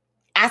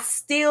 I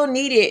still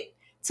needed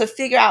to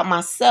figure out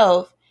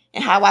myself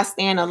and how I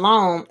stand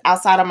alone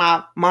outside of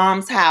my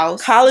mom's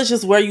house. College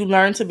is where you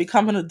learn to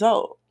become an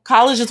adult.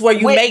 College is where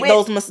you make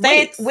those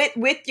mistakes.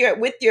 With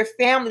your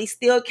family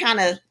still kind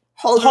of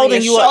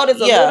holding your shoulders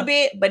a little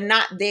bit, but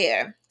not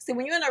there. See,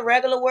 when you're in a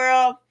regular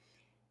world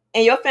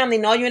and your family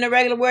know you're in a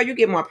regular world, you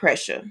get more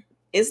pressure.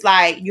 It's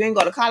like you ain't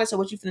go to college, so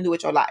what you finna do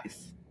with your life?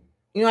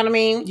 You know what I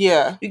mean?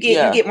 Yeah. You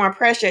get more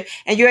pressure,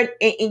 and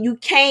you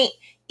can't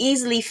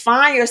easily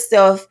find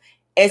yourself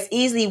as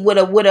easily with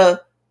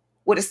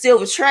a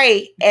silver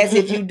tray as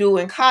if you do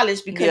in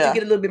college, because you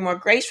get a little bit more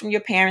grace from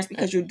your parents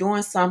because you're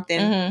doing something.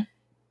 Mm-hmm.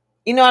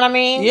 You know what I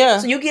mean? Yeah.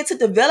 So you get to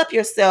develop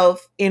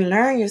yourself and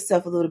learn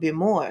yourself a little bit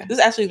more. This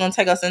is actually going to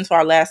take us into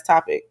our last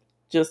topic.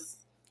 I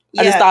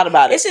just thought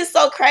about it. It's just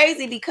so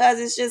crazy because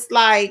it's just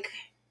like,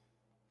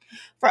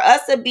 for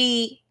us to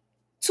be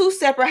two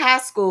separate high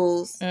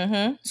schools,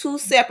 mm-hmm. two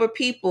separate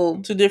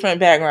people, two separate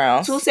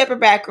backgrounds,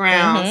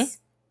 mm-hmm.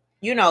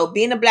 You know,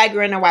 being a black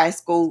girl in a white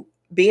school,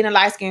 being a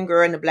light-skinned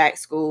girl in the black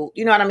school,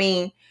 you know what I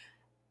mean?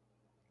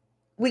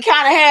 We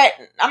kind of had,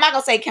 I'm not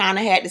going to say kind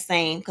of had the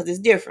same, because it's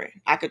different.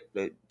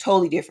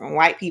 Totally different.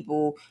 White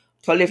people,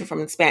 totally different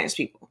from the Spanish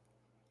people.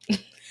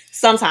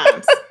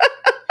 Sometimes.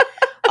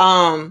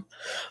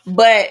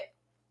 But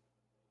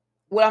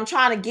what I'm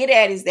trying to get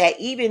at is that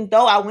even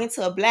though I went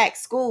to a black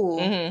school,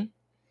 mm-hmm.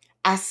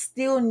 I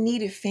still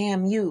needed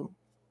FAMU.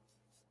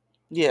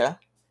 Yeah.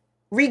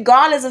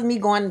 Regardless of me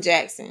going to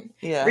Jackson.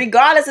 Yeah.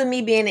 Regardless of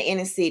me being in the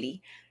inner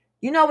city.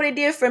 You know what it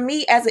did for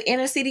me as an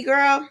inner city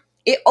girl?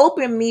 It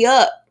opened me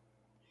up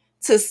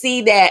to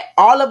see that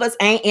all of us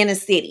ain't inner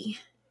city.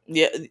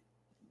 Yeah.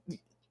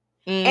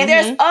 Mm-hmm. And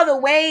there's other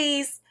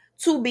ways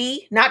to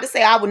be. Not to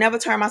say I would never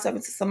turn myself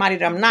into somebody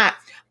that I'm not.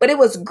 But it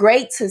was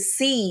great to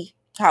see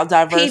how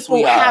diverse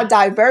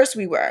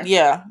we were.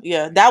 Yeah,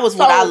 yeah. That was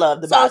what I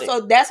loved about it.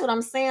 So that's what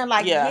I'm saying.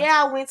 Like,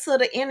 I went to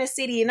the inner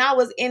city and I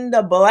was in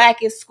the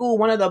blackest school,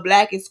 one of the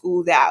blackest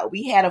schools out.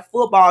 We had a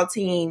football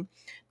team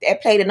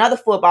that played another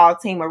football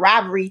team, a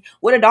rivalry,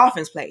 where the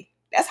Dolphins play.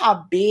 That's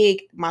how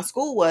big my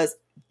school was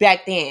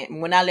back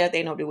then. When I left,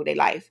 they know with their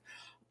life.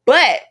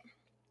 But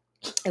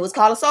it was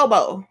called a Soul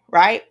Bowl,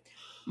 right?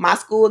 My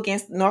school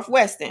against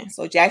Northwestern.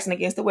 So Jackson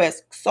against the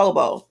West, Soul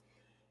Bowl.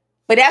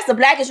 But that's the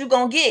blackest you're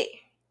going to get.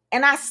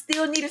 And I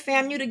still need a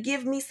FAMU to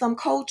give me some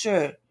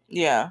culture.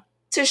 Yeah.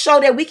 To show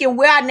that we can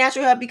wear our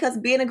natural hair, because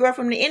being a girl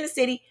from the inner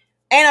city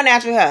ain't no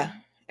natural hair.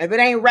 If it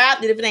ain't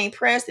wrapped, if it ain't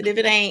pressed, if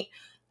it ain't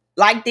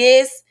like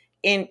this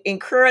and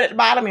curled at the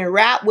bottom and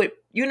wrapped with,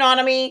 you know what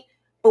I mean?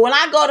 But when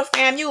I go to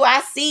FAMU,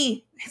 I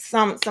see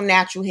some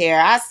natural hair.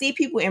 I see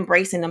people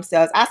embracing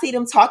themselves. I see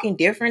them talking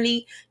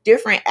differently,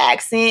 different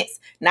accents,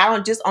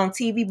 not just on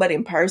TV, but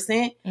in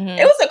person. Mm-hmm.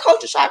 It was a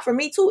culture shock for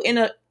me too, in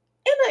a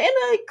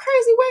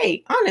crazy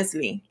way,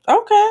 honestly.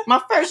 Okay.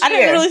 My first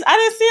year. I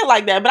didn't see it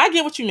like that, but I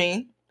get what you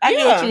mean. I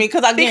get what you mean,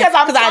 because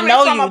I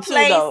know you too,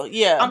 though.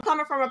 Yeah. I'm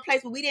coming from a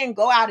place where we didn't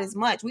go out as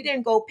much. We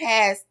didn't go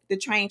past the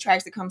train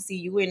tracks to come see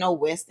you. We didn't know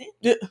Weston.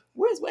 Yeah.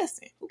 Where's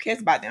Weston? Who cares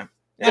about them?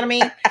 You know what I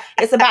mean?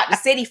 It's about the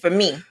city for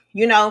me,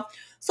 you know?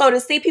 So to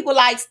see people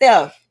like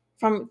Steph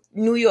from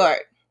New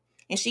York,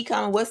 and she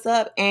coming, what's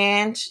up?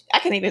 And I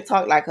can't even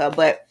talk like her,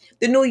 but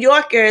the New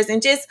Yorkers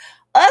and just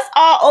us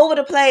all over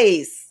the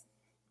place.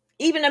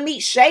 Even to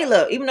meet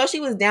Shayla, even though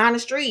she was down the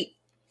street,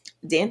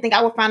 didn't think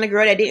I would find a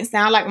girl that didn't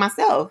sound like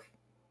myself.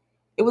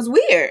 It was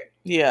weird.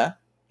 Yeah.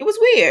 It was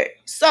weird.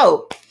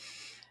 So,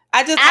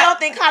 I don't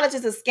think college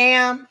is a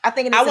scam. I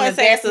think it's an investment. I wouldn't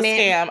say it's a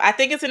scam. I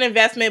think it's an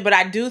investment, but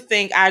I do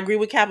think, I agree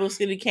with Capital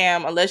City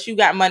Cam, unless you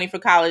got money for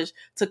college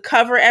to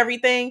cover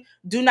everything,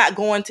 do not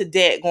go into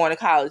debt going to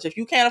college. If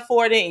you can't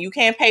afford it and you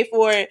can't pay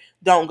for it,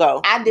 don't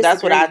go. I disagree.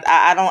 That's what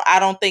I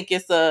don't think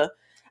it's a...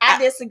 I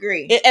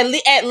disagree.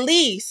 At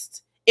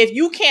least... if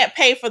you can't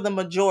pay for the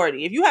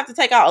majority, if you have to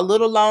take out a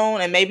little loan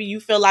and maybe you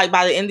feel like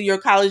by the end of your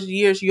college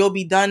years, you'll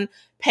be done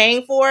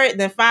paying for it,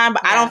 then fine.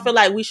 But I don't feel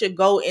like we should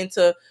go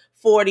into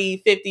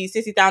 $40,000,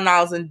 $50,000,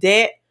 $60,000 in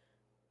debt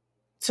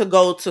to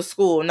go to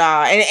school.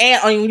 Nah.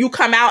 And you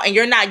come out and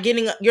you're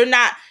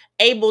not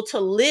able to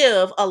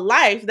live a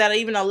life that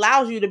even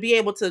allows you to be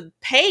able to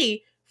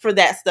pay for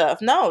that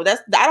stuff. No,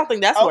 I don't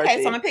think that's worth it.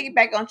 Okay, so I'm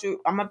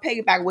gonna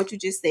piggyback what you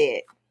just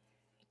said.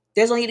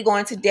 There's no need to go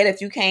into debt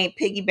if you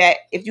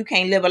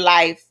can't live a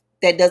life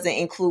that doesn't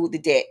include the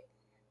debt,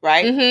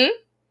 right? Mm-hmm.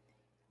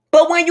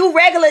 But when you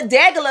regular,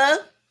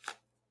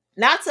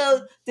 not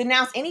to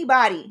denounce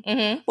anybody,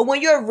 mm-hmm. but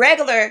when you're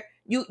regular,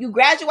 You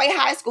graduate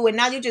high school and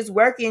now you're just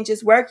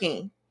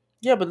working.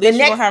 Yeah, but at least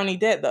you don't have any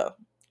debt though.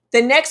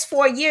 The next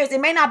 4 years,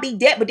 it may not be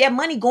debt, but that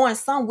money going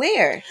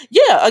somewhere.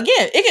 Yeah,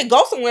 again, it can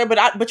go somewhere,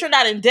 but you're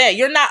not in debt.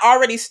 You're not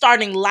already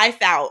starting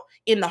life out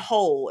in the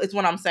hole, is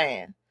what I'm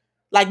saying.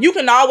 Like, you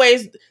can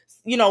always,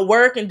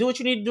 work and do what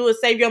you need to do and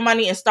save your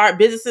money and start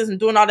businesses and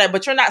doing all that,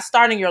 but you're not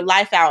starting your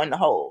life out in the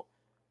hole.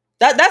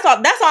 That's all.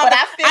 But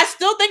I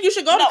still think you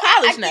should go to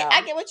college now.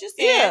 I get what you're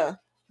saying. Yeah.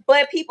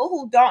 But people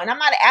who don't, and I'm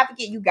not an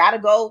advocate, you got to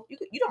go.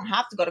 You don't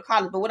have to go to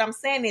college. But what I'm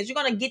saying is you're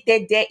going to get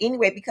that debt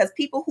anyway, because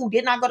people who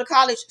did not go to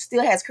college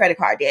still has credit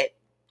card debt,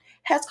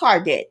 has car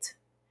debt.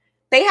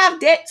 They have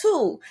debt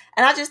too.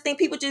 And I just think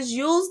people just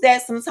use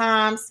that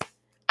sometimes.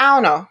 I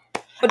don't know.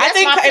 But that's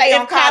my play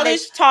on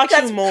college taught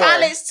you more.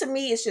 College to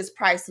me is just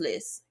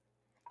priceless.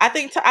 I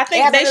think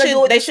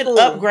they should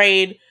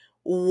upgrade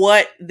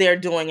what they're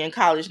doing in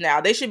college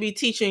now. They should be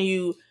teaching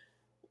you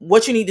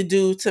what you need to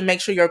do to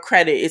make sure your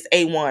credit is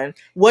A1.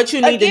 What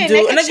you need to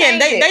do. And again,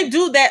 they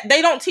do that.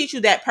 They don't teach you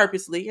that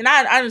purposely. And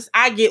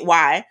I get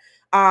why.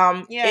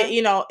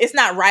 It's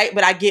not right,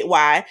 but I get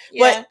why.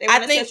 Yeah, but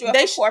I think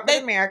they should.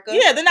 America.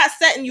 Yeah, they're not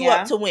setting you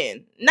up to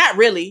win. Not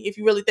really, if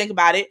you really think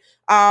about it.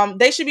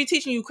 They should be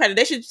teaching you credit.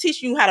 They should be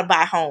teaching you how to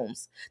buy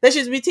homes. They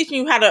should be teaching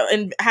you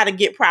how to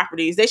get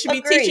properties. They should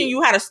be teaching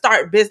you how to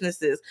start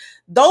businesses.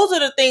 Those are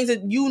the things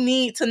that you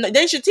need to know.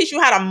 They should teach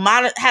you how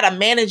to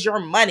manage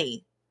your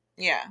money.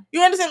 Yeah.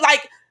 You understand?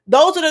 Like,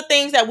 those are the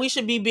things that we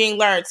should be being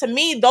learned. To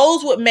me,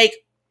 those would make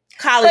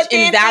college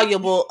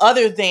invaluable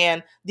other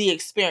than the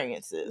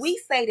experiences.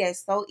 We say that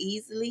so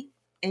easily,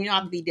 and you don't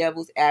have to be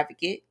devil's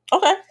advocate.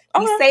 Okay.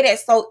 We say that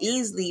so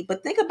easily,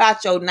 but think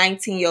about your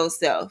 19-year-old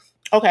self.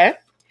 Okay.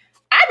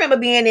 I remember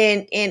being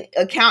in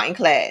accounting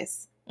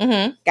class.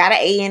 Mm-hmm. Got an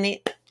A in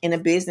it in a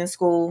business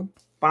school.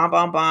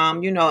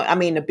 Bomb.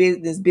 The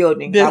business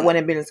building. I wasn't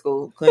in business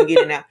school. Couldn't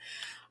get in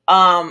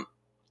there.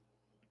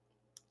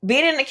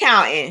 Being in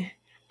accounting,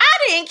 I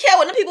didn't care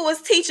what the people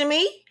was teaching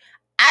me.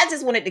 I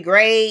just wanted to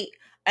grade,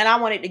 and I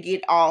wanted to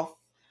get off.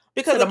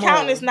 Because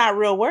accounting is not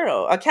real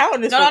world.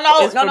 Accounting is no.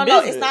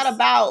 It's not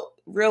about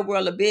real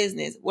world of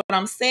business. What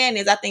I'm saying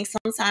is, I think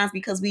sometimes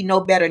because we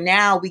know better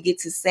now, we get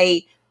to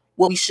say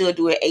what we should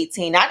do at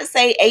 18. Not to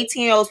say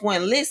 18-year-olds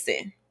wouldn't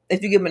listen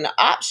if you give them the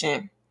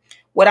option.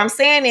 What I'm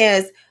saying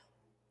is,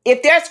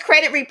 if there's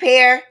credit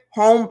repair,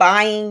 home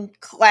buying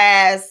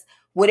class,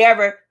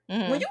 whatever.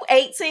 Mm-hmm. When you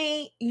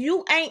 18,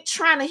 you ain't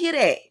trying to hear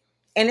that.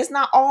 And it's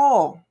not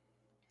all.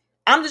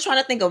 I'm just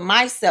trying to think of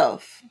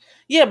myself.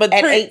 Yeah, but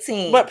at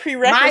 18. But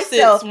prerequisites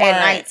myself at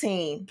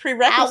 19.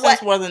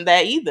 Prerequisites wasn't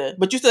that either.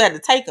 But you still had to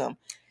take them.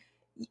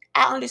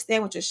 I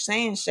understand what you're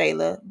saying,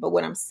 Shayla. But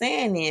what I'm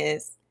saying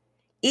is,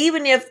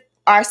 even if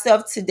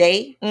ourselves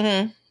today,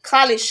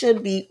 college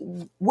should be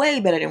way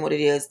better than what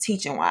it is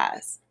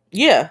teaching-wise.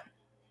 Yeah.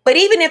 But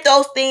even if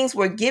those things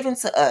were given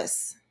to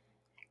us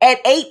at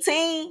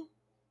 18...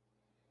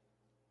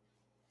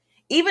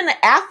 Even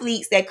the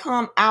athletes that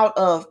come out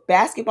of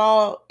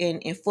basketball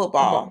and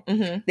football,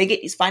 they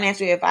get these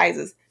financial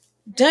advisors.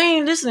 They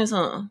ain't listening to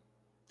them.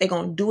 They're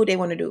going to do what they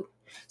want to do.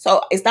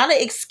 So it's not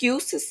an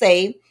excuse to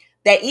say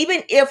that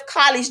even if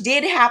college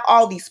did have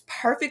all these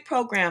perfect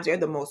programs, they're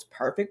the most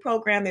perfect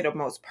program, they're the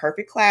most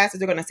perfect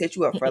classes, they're going to set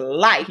you up for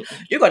life.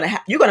 You're going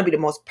to be the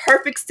most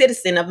perfect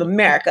citizen of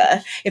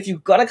America if you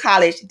go to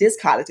college, they're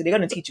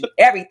going to teach you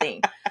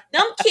everything.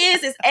 Them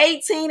kids is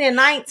 18 and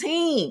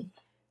 19.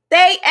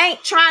 They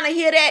ain't trying to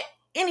hear that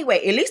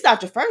anyway. At least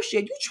after first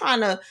year, you're trying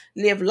to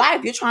live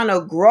life. You're trying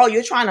to grow.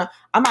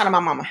 I'm out of my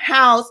mama's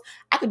house.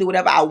 I can do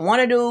whatever I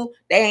want to do.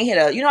 They ain't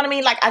here to, you know what I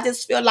mean? Like, I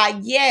just feel like,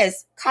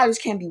 yes, college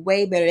can be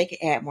way better. They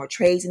can add more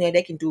trades in there.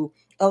 They can do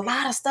a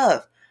lot of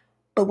stuff.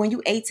 But when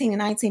you 18 and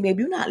 19,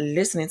 baby, you're not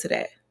listening to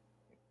that.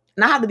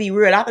 And I have to be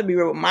real. I have to be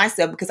real with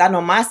myself because I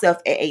know myself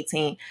at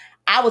 18.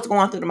 I was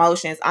going through the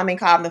motions. I'm in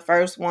college, I'm the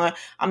first one.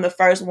 I'm the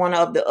first one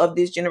of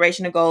this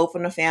generation to go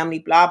from the family,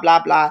 blah,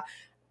 blah, blah.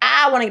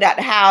 I want to get out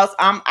the house.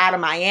 I'm out of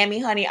Miami,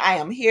 honey. I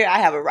am here. I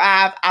have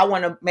arrived. I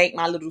want to make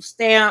my little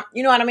stamp.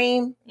 You know what I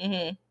mean?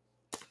 Mm-hmm.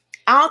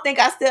 I don't think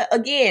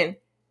again,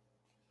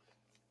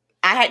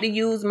 I had to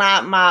use my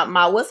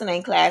what's the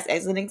name class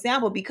as an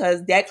example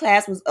because that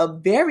class was a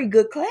very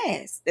good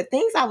class. The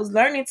things I was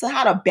learning to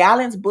how to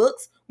balance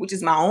books, which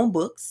is my own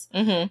books,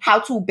 how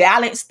to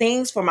balance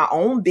things for my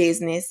own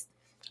business,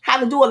 how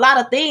to do a lot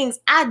of things.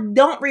 I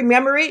don't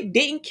remember it,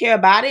 didn't care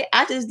about it.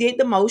 I just did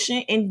the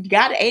motion and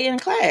got an A in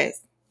class.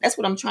 That's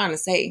what I'm trying to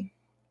say.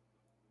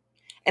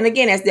 And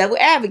again, as devil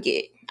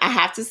advocate, I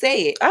have to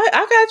say it.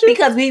 I got you.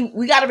 Because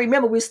we got to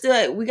remember, we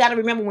got to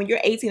remember when you're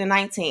 18 and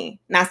 19.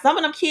 Now, some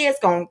of them kids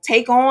going to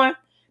take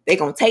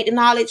the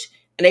knowledge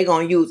and they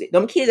going to use it.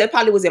 Them kids that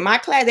probably was in my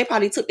class, they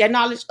probably took that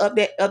knowledge of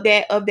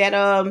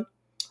that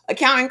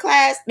accounting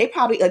class. They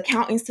probably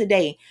accountants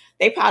today.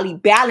 They probably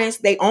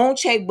balanced their own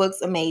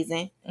checkbooks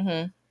amazing.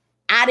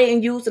 I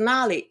didn't use the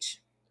knowledge.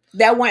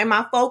 That wasn't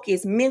my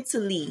focus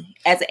mentally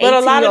as an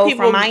 18-year-old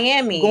from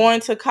Miami. Going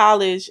to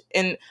college,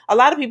 and a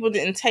lot of people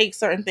didn't take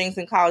certain things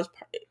in college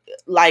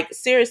like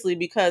seriously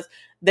because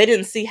they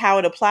didn't see how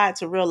it applied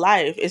to real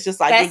life. It's just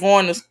like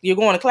you're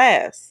going to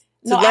class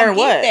to learn I get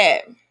what.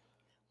 that.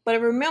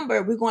 But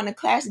remember, we're going to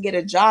class to get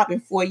a job in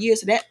 4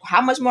 years. So that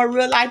how much more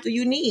real life do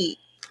you need?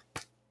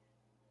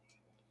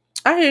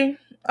 I hear you.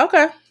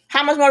 Okay.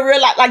 How much more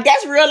real life? Like,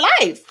 that's real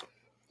life.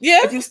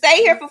 Yeah. If you stay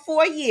here for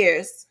 4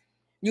 years,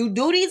 you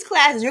do these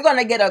classes, you're going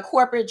to get a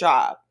corporate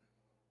job.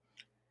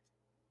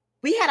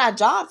 We had our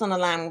jobs on the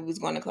line when we was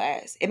going to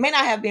class. It may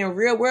not have been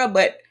real world,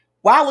 but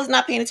why was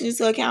not paying attention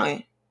to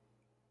accounting?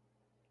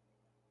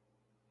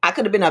 I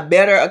could have been a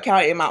better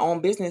accountant in my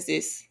own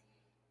businesses,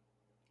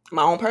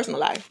 my own personal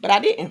life, but I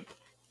didn't.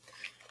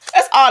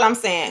 That's all I'm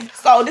saying.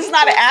 So this is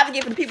not an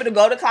advocate for people to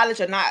go to college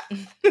or not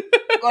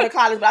go to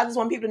college, but I just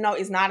want people to know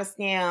it's not a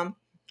scam.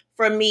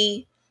 For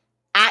me,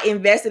 I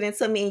invested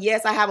into me, and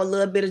yes, I have a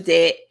little bit of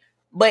debt,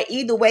 but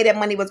either way, that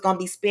money was going to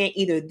be spent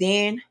either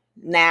then,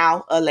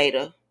 now, or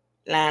later.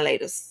 Line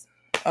later.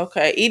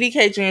 Okay.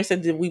 EDK Jr.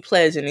 said, did we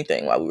pledge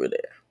anything while we were there?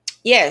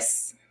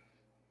 Yes.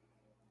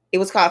 It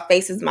was called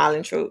Faces,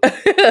 Smiling Truth.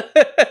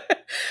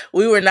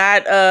 We were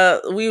not,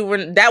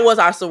 that was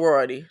our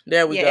sorority.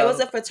 There we go. Yeah, it was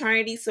a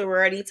fraternity,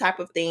 sorority type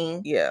of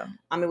thing. Yeah.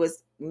 It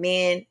was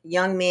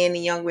young men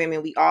and young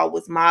women. We all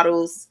was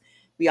models.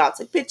 We all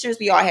took pictures.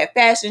 We all had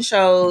fashion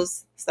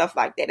shows, stuff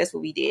like that. That's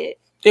what we did.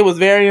 It was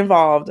very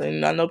involved.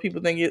 And I know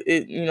people think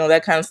it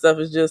that kind of stuff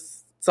is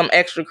just some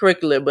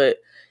extracurricular, but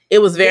it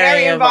was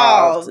very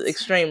involved.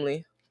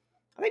 Extremely.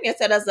 I think they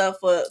set us up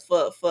for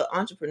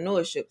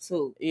entrepreneurship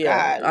too.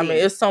 Yeah. Godly. I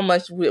mean, it's so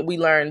much we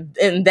learned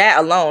in that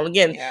alone.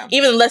 Again,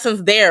 even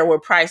lessons there were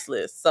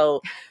priceless.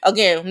 So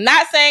again,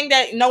 not saying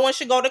that no one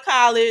should go to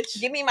college.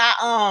 Give me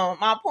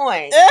my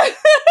point.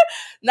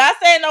 Not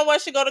saying no one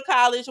should go to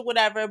college or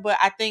whatever, but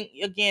I think,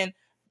 again,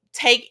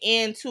 take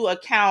into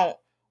account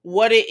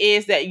what it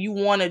is that you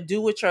want to do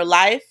with your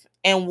life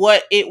and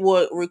what it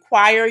would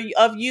require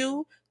of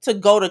you to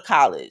go to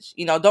college.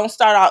 Don't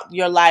start out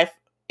your life,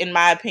 in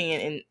my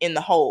opinion, in the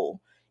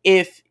hole.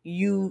 If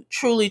you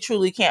truly,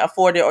 truly can't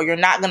afford it, or you're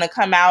not going to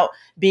come out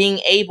being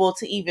able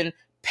to even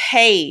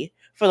pay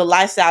for the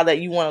lifestyle that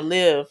you want to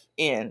live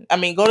in. I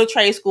mean, go to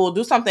trade school,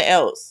 do something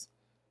else.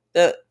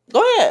 Go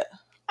ahead.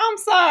 I'm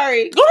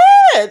sorry. Go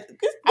ahead.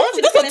 I want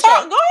you to finish go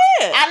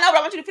ahead. I know, but I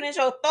want you to finish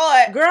your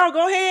thought. Girl,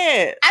 go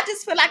ahead. I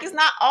just feel like it's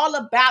not all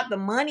about the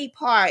money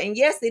part. And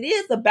yes, it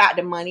is about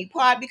the money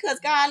part,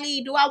 because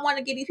golly, do I want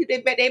to get these people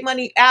back their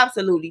money?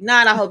 Absolutely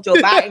not. I hope Joe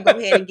Biden go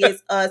ahead and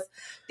gives us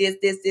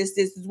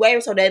this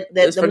waiver so that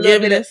the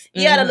forgiveness.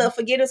 The little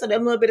forgiveness, so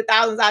that little bit of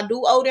thousands I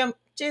do owe them.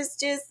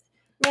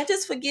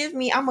 Just forgive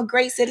me. I'm a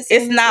great citizen.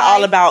 It's not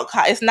all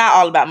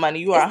about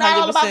money. You are 100% not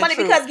all about money,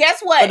 true. Because guess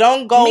what? But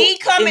don't go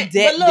in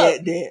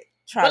debt.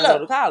 Trying to go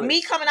to college.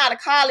 Me coming out of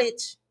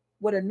college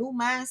with a new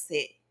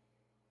mindset,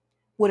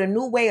 with a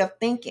new way of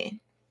thinking,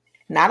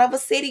 not of a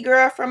city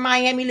girl from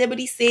Miami,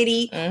 Liberty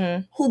City,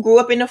 who grew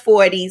up in the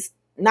 40s.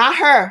 Not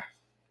her.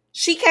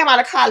 She came out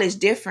of college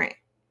different.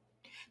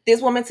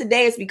 This woman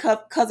today is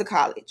because of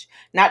college.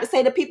 Not to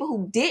say the people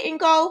who didn't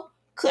go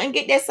couldn't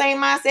get that same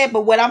mindset,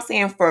 but what I'm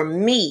saying for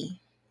me,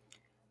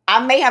 I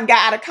may have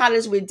got out of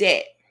college with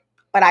debt,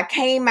 but I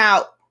came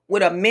out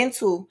with a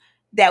mental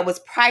that was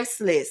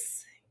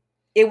priceless.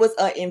 It was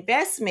an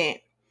investment.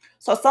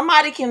 So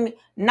somebody can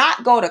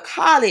not go to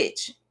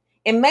college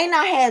and may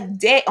not have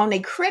debt on their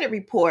credit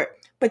report,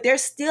 but they're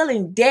still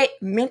in debt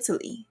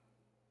mentally.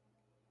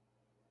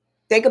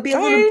 They could be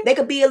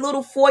a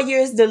little 4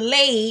 years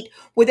delayed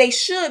where they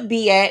should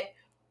be at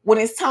when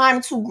it's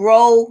time to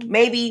grow,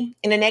 maybe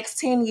in the next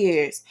 10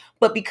 years.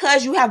 But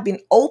because you have been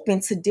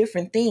open to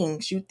different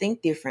things, you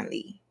think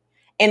differently.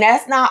 And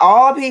that's not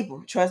all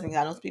people. Trust me,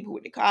 I know some people who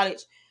went to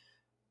college.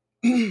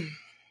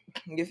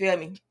 You feel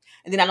me?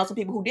 And then I know some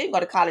people who didn't go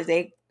to college.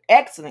 They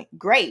excellent,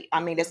 great.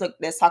 I mean,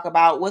 let's talk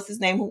about what's his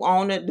name who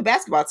owned the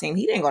basketball team.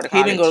 He didn't go to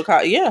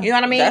college. Yeah, you know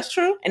what I mean. That's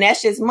true. And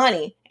that's just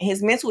money. And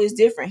his mental is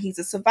different. He's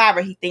a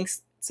survivor. He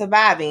thinks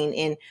surviving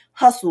and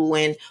hustle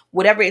and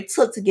whatever it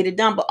took to get it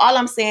done. But all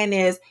I'm saying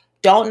is,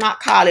 don't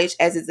knock college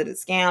as is it a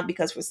scam,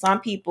 because for some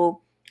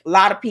people, a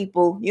lot of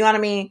people, you know what I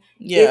mean.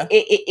 Yeah,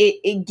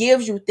 it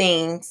gives you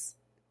things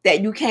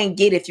that you can't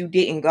get if you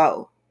didn't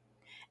go.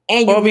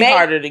 And it'd be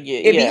harder to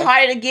get. It'd be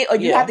harder to get, or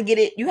you have to get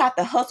it. You have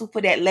to hustle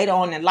for that later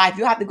on in life.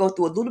 You have to go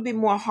through a little bit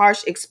more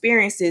harsh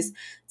experiences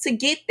to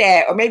get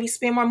that, or maybe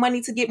spend more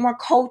money to get more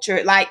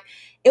culture. Like,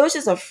 it was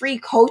just a free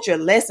culture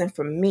lesson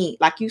for me.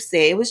 Like you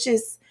said, it was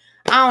just,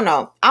 I don't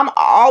know. I'm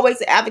always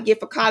an advocate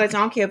for college. I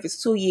don't care if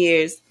it's 2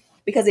 years,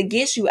 because it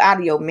gets you out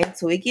of your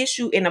mental. It gets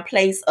you in a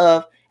place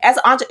of,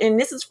 and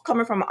this is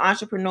coming from an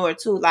entrepreneur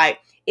too.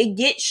 Like, it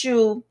gets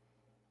you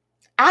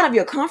out of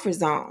your comfort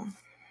zone.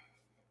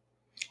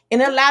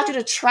 And it allows you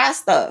to try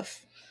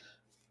stuff.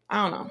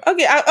 I don't know.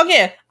 Okay,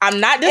 again, I'm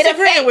not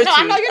disagreeing with you.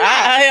 I know you're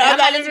not. I'm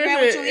not disagreeing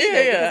with you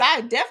either. Yeah. Because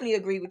I definitely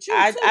agree with you.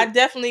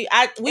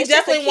 We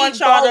definitely want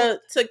y'all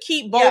to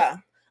keep both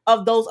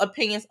of those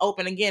opinions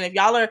open. Again, if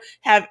y'all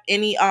have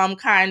any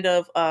kind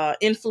of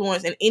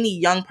influence in any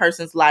young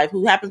person's life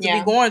who happens to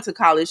be going to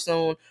college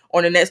soon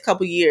or in the next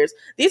couple years,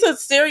 these are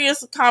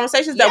serious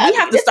conversations that we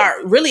have to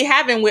start really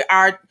having with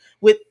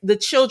with the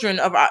children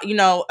of our, in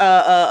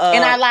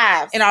our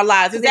lives.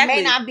 Exactly. It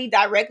may not be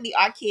directly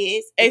our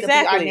kids. It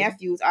exactly. could be our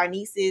nephews, our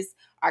nieces,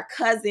 our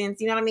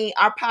cousins. You know what I mean?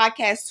 Our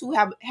podcast too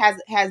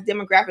has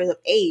demographics of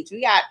age.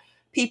 We got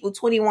people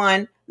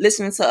 21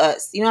 listening to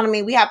us. You know what I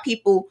mean? We have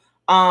people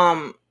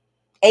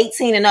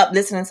 18 and up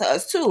listening to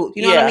us too.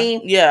 You know what I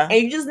mean? Yeah.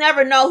 And you just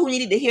never know who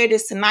needed to hear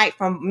this tonight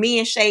from me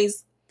and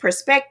Shay's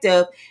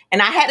perspective.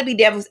 And I had to be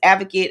devil's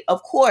advocate,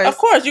 of course. Of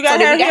course, you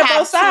gotta hear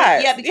both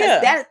sides. Yeah,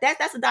 because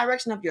that's the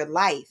direction of your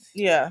life.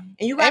 Yeah.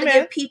 And you gotta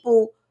give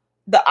people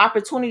the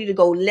opportunity to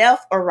go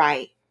left or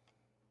right.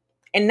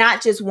 And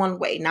not just one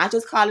way, not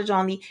just college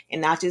only,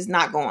 and not just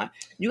not going.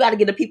 You got to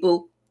give the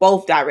people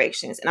both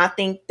directions. And I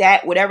think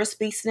that whatever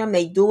speaks to them,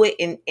 they do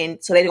it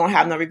and so they don't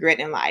have no regret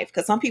in life.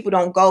 Because some people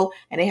don't go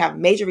and they have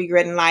major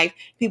regret in life.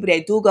 People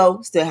that do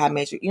go still have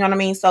major, you know what I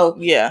mean? So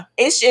yeah,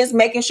 it's just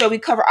making sure we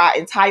cover our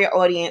entire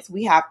audience.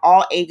 We have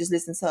all ages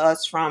listen to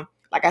us from,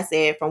 like I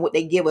said, from what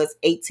they give us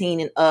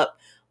 18 and up.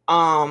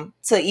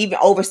 To even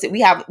over, we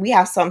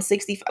have some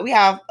 65, we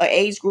have an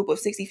age group of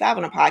 65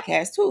 on the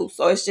podcast too.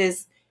 So it's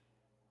just,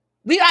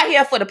 we are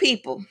here for the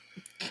people.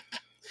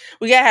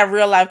 We gotta have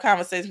real life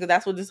conversations because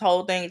that's what this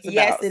whole thing is about.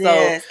 Yes, it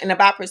is, and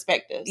about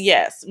perspectives.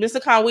 Yes,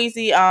 Mr.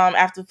 Conweezy.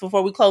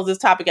 Before we close this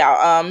topic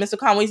out, Mr.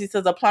 Conweezy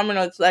says a plumber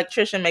or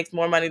electrician makes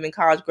more money than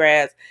college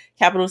grads.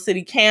 Capital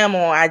City Cam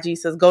on IG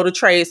says go to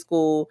trade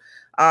school.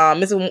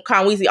 Mr.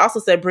 Conweezy also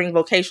said bring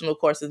vocational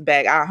courses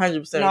back. I 100%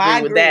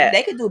 agree with that.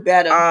 They could do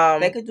better.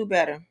 They could do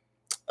better.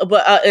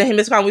 But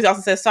Mr. Conweezy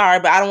also says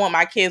sorry, but I don't want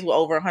my kids with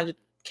over 100K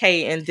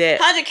in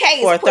debt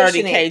 100K for a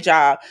 30K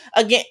job.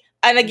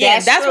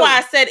 Again, that's why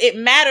I said it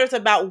matters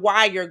about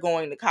why you're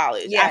going to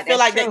college. Yeah, I feel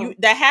like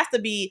that has to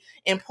be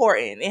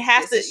important. It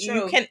has to.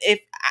 You can.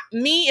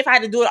 If I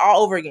had to do it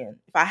all over again,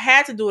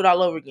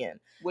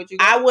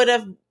 I would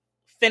have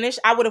finished.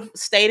 I would have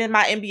stayed in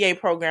my MBA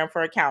program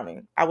for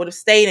accounting. I would have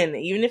stayed in it,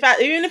 even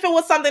if it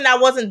was something I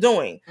wasn't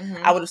doing.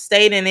 Mm-hmm. I would have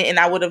stayed in it, and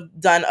I would have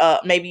done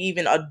maybe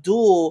even a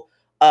dual.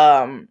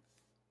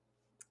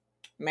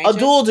 Major? A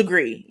dual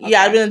degree. Okay.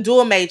 Yeah, I've been a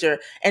dual major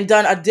and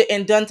done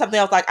something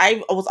else. Like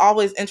I was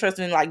always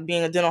interested in like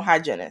being a dental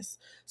hygienist.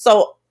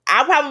 So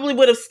I probably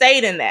would have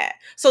stayed in that.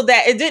 So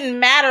that it didn't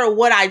matter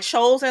what I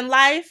chose in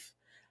life.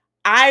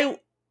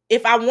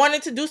 If I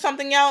wanted to do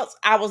something else,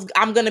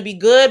 I'm gonna be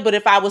good. But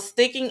if I was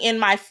sticking in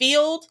my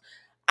field,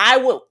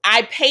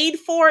 I paid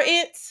for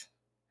it.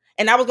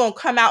 And I was gonna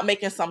come out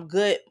making some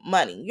good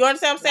money. You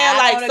understand what I'm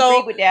saying? I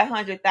don't agree with that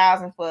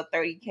 100,000 for a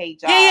 30K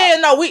job.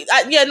 That's not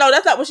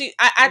what she.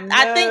 I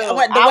think the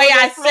way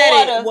I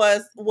said it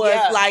was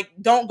like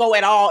don't go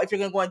at all if you're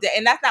gonna go in debt,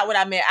 and that's not what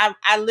I meant.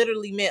 I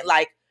literally meant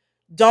like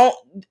don't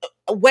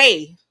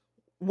weigh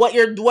what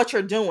you're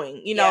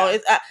doing. You know,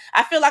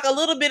 I feel like a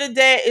little bit of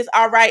debt is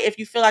all right if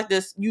you feel like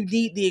this. You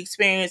need the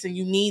experience and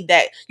you need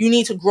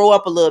to grow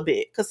up a little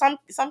bit because some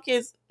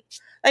kids.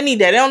 They need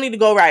that. They don't need to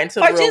go right into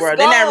the real world.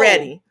 They're not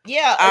ready.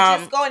 Yeah, or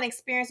just go and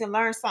experience and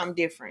learn something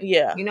different.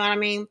 Yeah. You know what I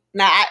mean?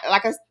 Now,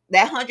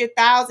 that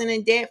 100,000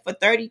 in debt for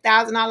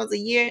 $30,000 a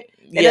year,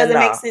 it doesn't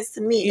make sense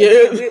to me.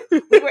 Yeah.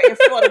 We were in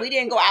Florida. We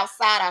didn't go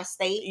outside our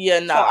state. Yeah,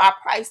 no. So our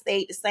price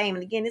stayed the same.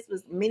 And again, this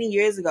was many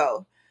years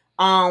ago,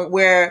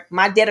 where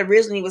my debt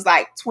originally was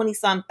like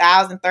 20-some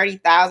thousand,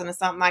 30,000 or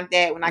something like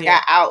that. When I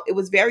got out, it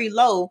was very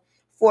low.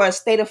 For a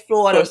state of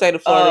Florida,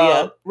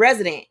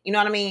 resident, you know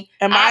what I mean?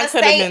 And mine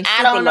could have been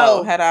super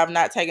low had I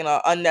not taken an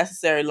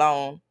unnecessary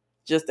loan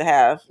just to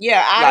have.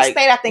 Yeah, out of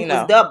state, I think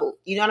was double.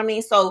 You know what I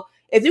mean? So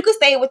if you could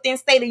stay within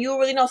state, and you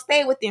really know,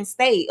 stay within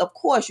state. Of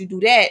course, you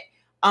do that.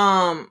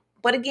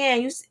 But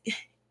again,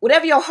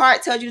 whatever your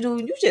heart tells you to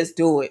do, you just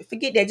do it.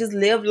 Forget that. Just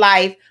live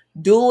life,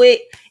 do it,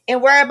 and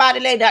worry about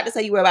it later. Not to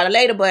say you worry about it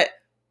later, but.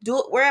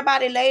 Worry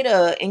about it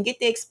later and get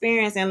the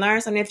experience and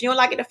learn something. If you don't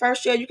like it the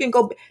first year, you can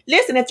go.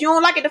 Listen, if you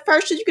don't like it the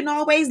first year, you can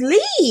always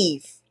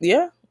leave.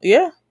 Yeah.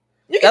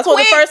 That's what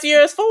the first year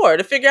is for,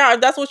 to figure out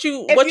if that's what you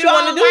want to do. If you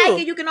don't like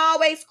it, you can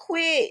always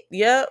quit.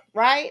 Yep.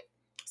 Right?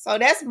 So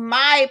that's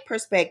my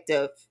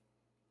perspective,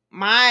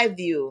 my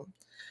view.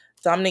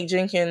 Dominic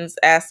Jenkins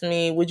asked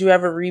me, would you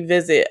ever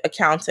revisit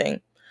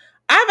accounting?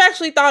 I've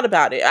actually thought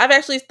about it. I've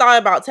actually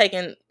thought about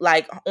taking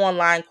like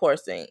online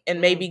coursing and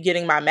maybe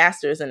getting my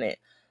master's in it.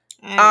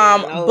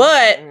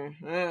 But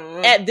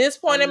at this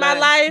point in my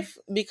life,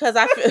 because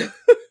I feel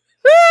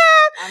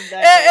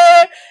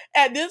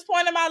at this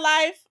point in my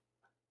life,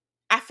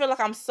 I feel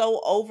like I'm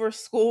so over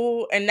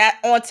school, and that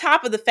on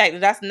top of the fact that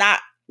that's not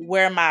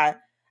where my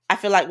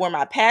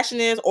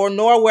passion is, or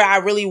nor where I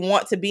really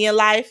want to be in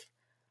life.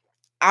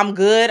 I'm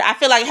good. I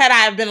feel like had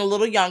I been a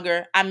little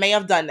younger, I may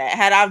have done that.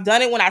 Had I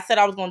done it when I said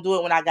I was going to do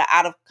it when I got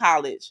out of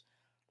college,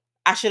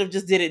 I should have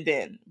just did it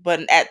then.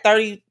 But at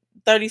 37?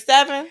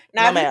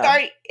 Now,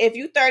 if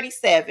you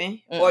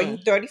 37 or you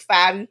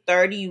 35, you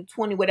 30, you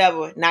 20,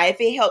 whatever. Now, if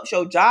it helps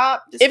your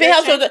job, you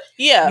better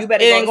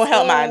it ain't gonna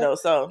help mine though.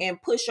 So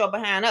and push your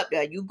behind up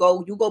there. You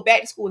go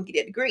back to school and get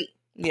that degree.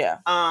 Yeah.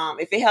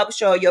 If it helps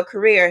your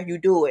career, you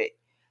do it.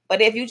 But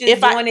if you just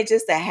doing it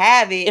just to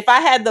have it, if I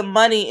had the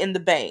money in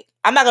the bank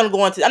I'm not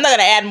going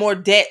to add more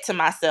debt to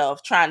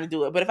myself trying to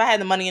do it. But if I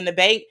had the money in the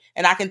bank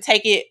and I can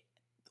take it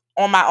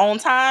on my own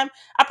time,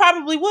 I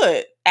probably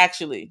would,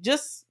 actually,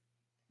 just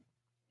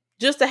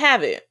to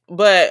have it.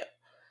 But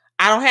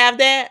I don't have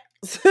that,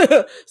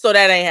 so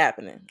that ain't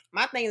happening.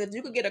 My thing is, if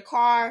you could get a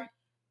car,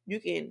 you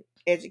can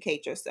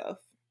educate yourself.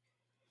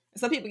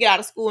 Some people get out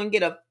of school and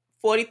get a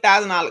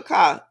 $40,000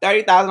 car,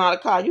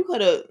 $30,000 car. You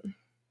could have.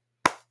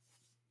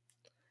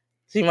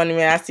 G Money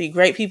Man, I see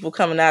great people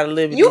coming out of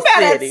Liberty City. You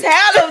better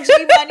tell them, G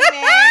Money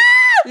Man.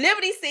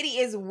 Liberty City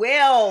is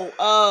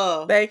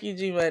well. Thank you,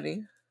 G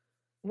Money.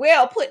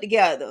 Well put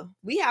together.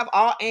 We have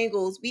all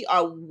angles. We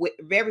are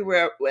very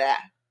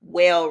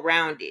well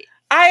rounded.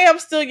 I am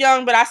still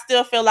young, but I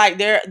still feel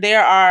like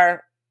I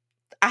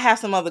have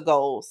some other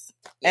goals,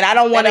 and I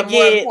don't want to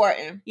get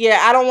important. Yeah,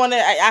 I don't want to.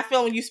 I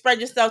feel when you spread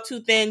yourself too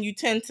thin, you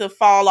tend to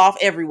fall off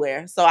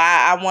everywhere. So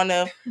I want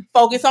to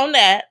focus on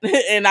that,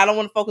 and I don't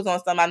want to focus on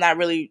something I'm not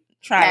really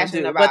trying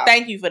to do. About. But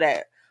thank you for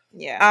that.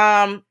 Yeah.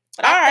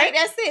 But I think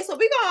that's it. So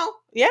we're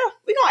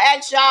gonna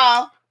ask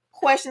y'all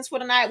questions for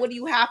tonight. What do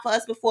you have for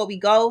us before we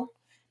go?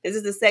 This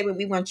is the segment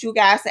we want you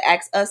guys to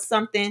ask us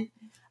something.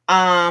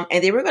 And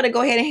then we're gonna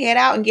go ahead and head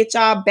out and get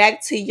y'all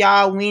back to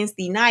y'all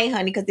Wednesday night,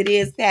 honey, because it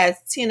is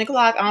past 10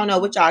 o'clock. I don't know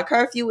what y'all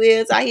curfew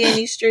is out here in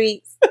these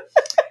streets.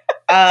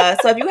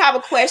 So if you have a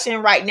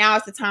question right now,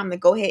 it's the time to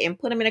go ahead and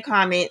put them in the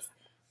comments.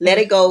 Let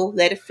it go,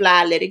 let it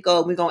fly, let it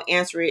go. We're gonna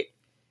answer it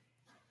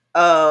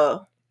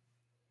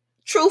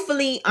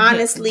truthfully,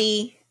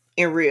 honestly,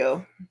 and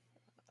real.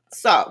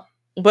 So,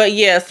 but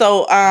yeah,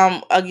 so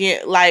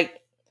again, like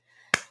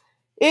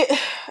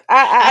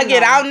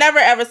I'll never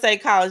ever say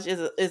college is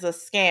a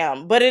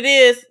scam, but it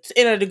is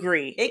in a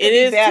degree. It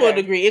is to a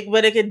degree,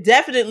 but it could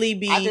definitely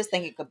be. I just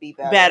think it could be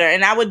better.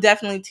 And I would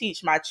definitely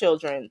teach my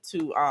children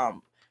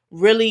to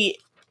really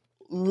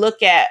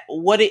look at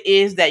what it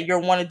is that you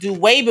want to do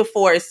way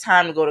before it's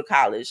time to go to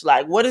college.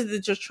 Like, what is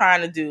it you're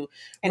trying to do?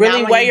 And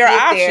really weigh your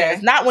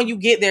options. Not when you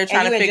get there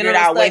trying to figure it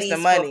out,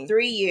 wasting money.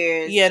 3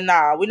 years. Yeah,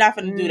 nah, we're not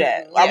going to do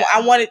that. Yeah.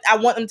 I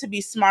want them to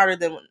be smarter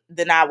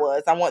than I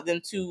was. I want them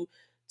to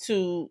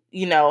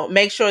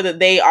make sure that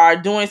they are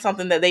doing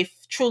something that they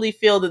truly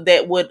feel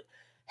that would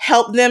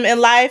help them in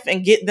life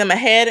and get them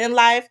ahead in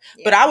life.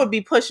 Yeah. But I would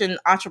be pushing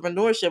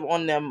entrepreneurship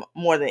on them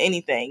more than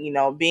anything,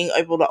 being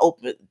able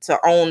to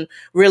own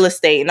real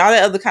estate and all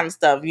that other kind of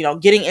stuff,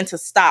 getting into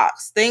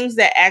stocks, things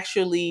that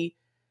actually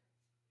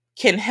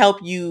can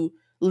help you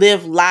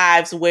live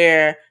lives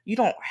where you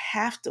don't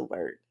have to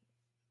work.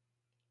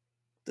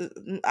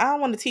 I don't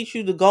want to teach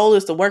you the goal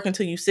is to work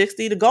until you're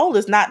 60. The goal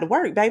is not to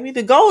work, baby.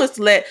 The goal is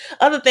to let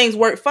other things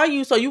work for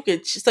you so you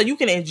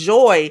can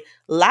enjoy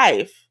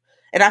life.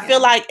 And I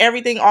feel like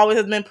everything always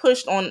has been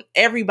pushed on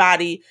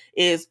everybody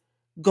is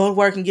go to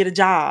work and get a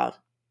job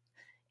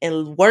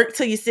and work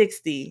till you're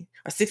 60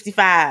 or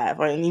 65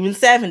 or even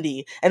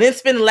 70 and then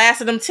spend the last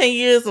of them 10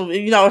 years,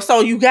 or so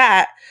you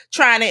got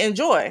trying to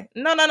enjoy.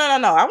 No.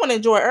 I want to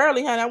enjoy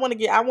early, honey.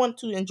 I want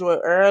to enjoy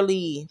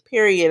early,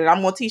 period. And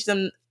I'm going to teach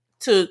them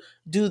to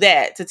do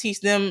that, to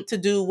teach them to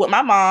do what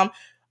my mom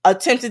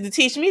attempted to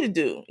teach me to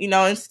do,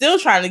 and still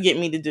trying to get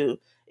me to do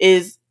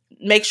is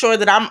make sure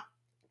that I'm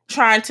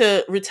trying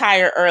to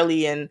retire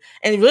early and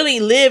really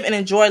live and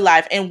enjoy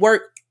life and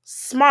work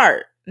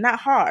smart, not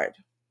hard.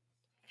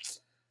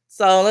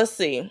 So let's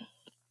see.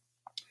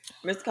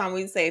 Mr.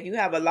 Conway say, if you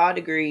have a law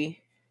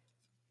degree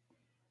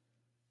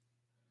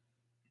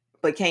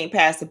but can't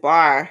pass the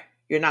bar,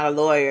 you're not a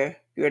lawyer.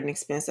 You're an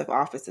expensive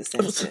office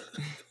assistant.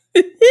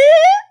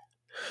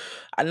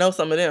 I know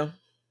some of them.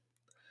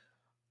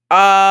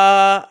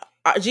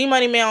 G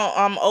Money Man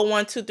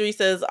 0123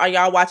 says, are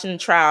y'all watching the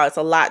trial? It's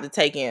a lot to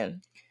take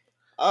in.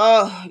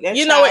 Oh,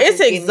 it's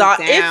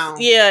exhausting.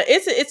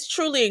 It's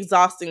truly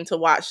exhausting to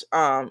watch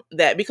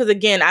that, because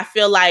again, I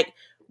feel like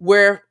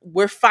we're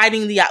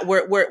fighting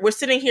we're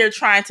sitting here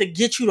trying to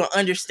get you to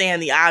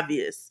understand the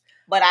obvious.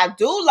 But I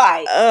do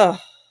like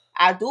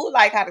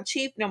how the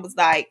chief was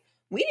like,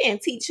 we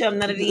didn't teach him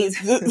none of these.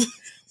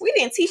 We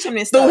didn't teach him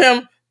this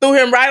stuff. Threw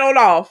him right on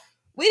off.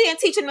 We didn't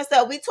teach him this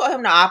stuff. We taught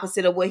him the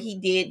opposite of what he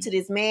did to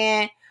this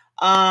man.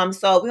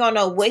 So we don't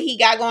know what he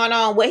got going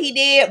on, what he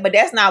did, but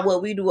that's not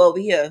what we do over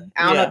here.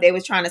 I don't know if they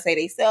was trying to say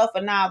they self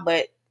or not,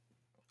 but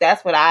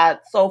that's what I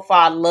so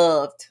far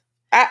loved.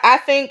 I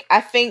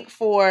think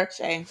for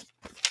Shay.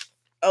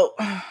 Oh,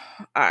 all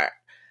right.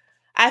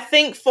 I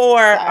think for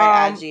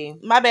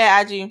IG. My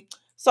bad, IG.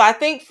 So I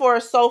think for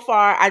so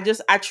far,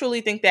 I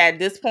truly think that at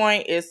this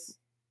point is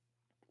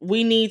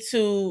we need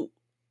to,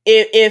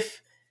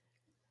 if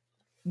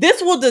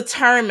this will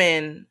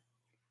determine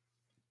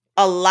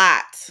a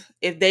lot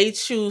if they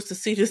choose to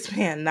see this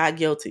man not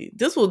guilty.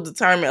 This will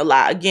determine a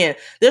lot. Again,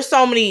 there's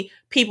so many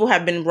people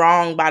have been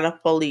wronged by the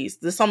police.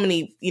 There's so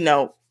many,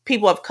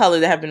 people of color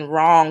that have been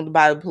wronged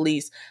by the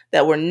police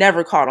that were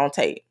never caught on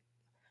tape.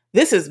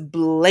 This is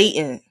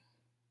blatant.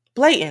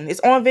 It's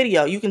on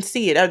video. You can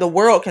see it, or the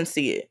world can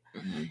see it.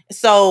 Mm-hmm.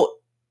 So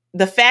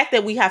the fact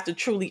that we have to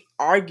truly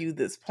argue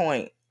this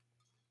point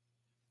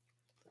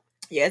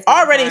Yes,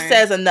 already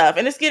says enough,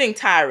 and it's getting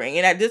tiring.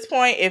 And at this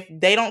point, if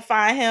they don't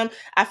find him,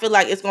 I feel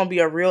like it's gonna be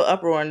a real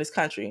uproar in this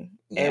country,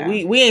 and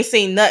we ain't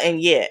seen nothing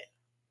yet.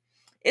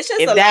 It's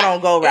just if that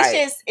don't go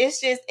right. It's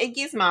just it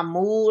gets my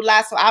mood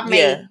lot. So I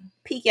may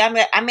peek.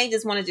 I may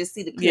just want to just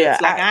see the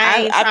clips. Like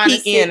I ain't trying to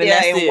sit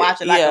there and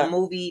watch it like a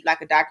movie,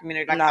 like a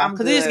documentary. Like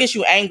because it just gets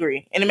you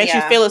angry and it makes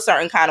you feel a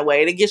certain kind of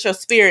way. It gets your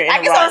spirit.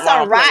 I guess on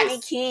some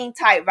Rodney King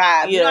type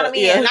vibe. You know what I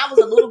mean? And I was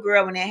a little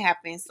girl when that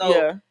happened.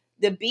 So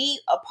to be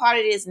a part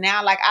of this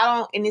now, like I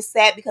don't, and it's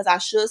sad because I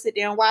should sit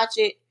there and watch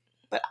it,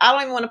 but I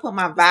don't even want to put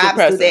my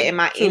vibes through that and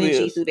my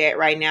energy through that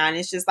right now. And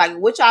it's just like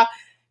what y'all.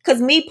 Because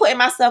me putting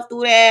myself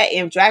through that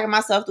and dragging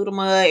myself through the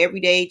mud every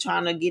day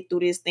trying to get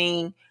through this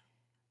thing,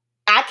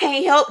 I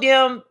can't help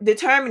them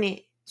determine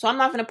it. So I'm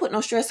not going to put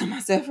no stress on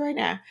myself right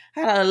now.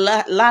 I got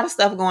a lot of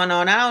stuff going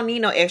on. I don't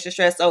need no extra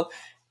stress. So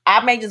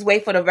I may just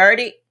wait for the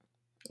verdict.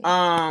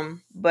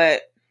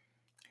 But...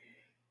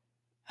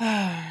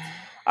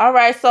 All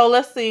right, so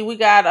let's see. We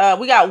got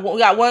one. We're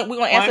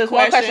gonna answer this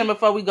one question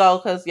before we go,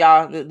 because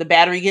y'all the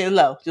battery getting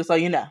low. Just so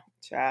you know.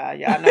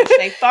 Y'all know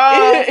Shay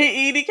Fall.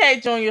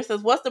 EDK Jr.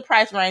 says, "What's the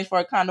price range for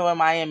a condo in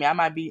Miami? I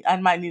might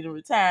need a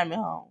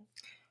retirement home."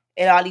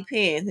 It all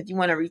depends. If you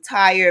want to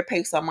retire,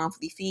 pay some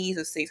monthly fees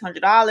of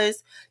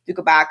 $600, you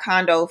could buy a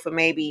condo for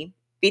maybe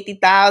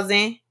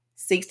 $50,000,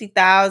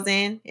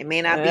 $60,000. It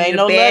may not be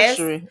the best,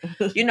 luxury.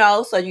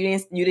 So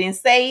you didn't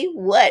say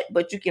what,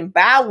 but you can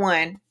buy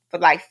one for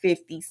like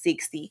 $50,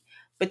 $60,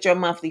 but your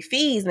monthly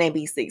fees may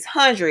be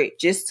 $600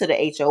 just to the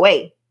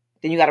HOA.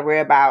 Then you got to worry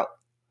about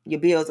your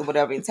bills or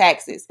whatever in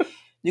taxes.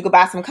 You could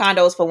buy some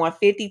condos for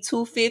 $150,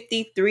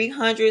 $250,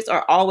 $300s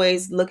are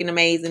always looking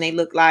amazing. They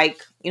look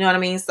like, you know what I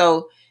mean?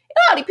 So it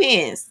all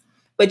depends.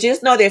 But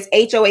just know there's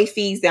HOA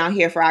fees down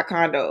here for our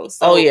condos.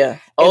 So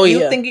if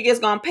you think you're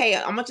just gonna pay,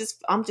 I'm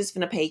just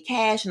gonna pay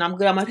cash and I'm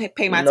good. I'm gonna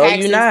pay my taxes.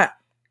 No, you're not.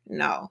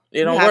 No,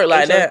 it don't work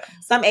like that.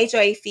 Some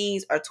HOA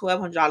fees are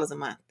 $1,200 a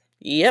month.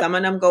 Yep. Some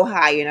of them go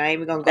higher, and I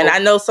ain't even gonna go. And I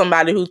know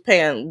somebody who's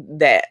paying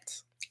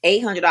that.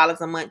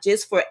 $800 a month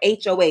just for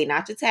HOA,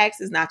 not your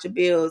taxes, not your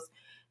bills,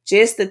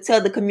 just to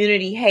tell the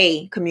community,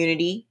 hey,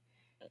 community,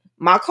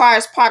 my car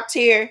is parked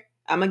here.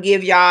 I'm gonna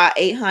give y'all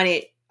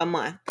 $800 a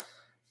month.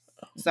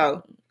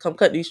 So come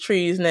cut these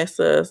trees next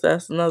to us.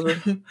 That's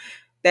another.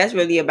 That's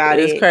really about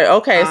it. It's crazy.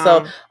 Okay,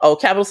 so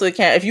Capital City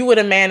Camp. If you were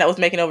a man that was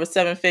making over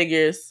 7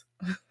 figures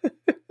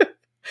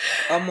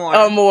or more,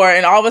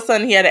 and all of a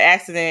sudden he had an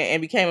accident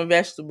and became a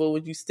vegetable,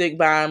 would you stick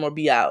by him or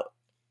be out?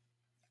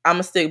 I'm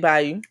gonna stick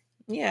by you.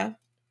 Yeah.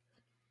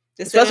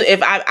 Especially if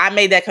I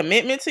made that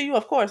commitment to you,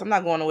 of course, I'm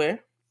not going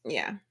nowhere.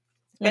 Yeah.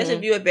 Especially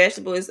if you're a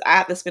vegetable, I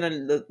have to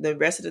spend the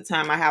rest of the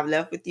time I have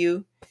left with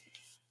you.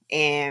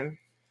 And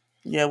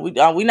yeah, we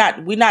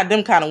not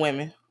them kind of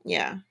women.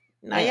 Yeah.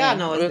 Now y'all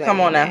know it's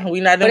come on now. We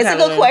not them kind of women.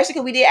 But it's a good question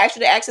because we did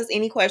actually ask us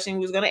any question.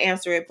 We was going to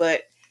answer it,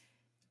 but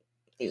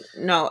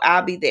no,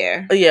 I'll be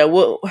there. Yeah,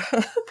 well,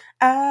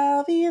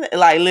 I'll be there.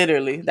 Like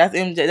literally. That's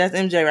MJ. That's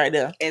MJ right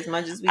there. As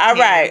much as we can. All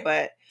right.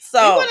 But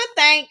so we want to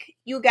thank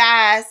you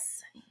guys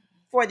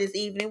for this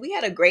evening. We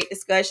had a great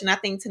discussion. I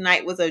think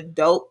tonight was a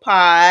dope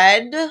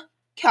podcast.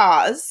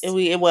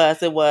 It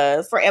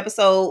was for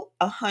episode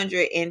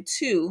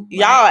 102. Right?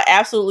 Y'all are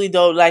absolutely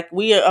dope. Like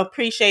we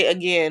appreciate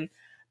again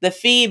the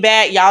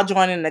feedback. Y'all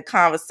joining the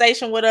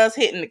conversation with us,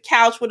 hitting the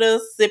couch with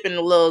us, sipping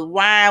a little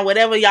wine,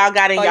 whatever y'all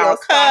got in y'all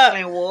cup.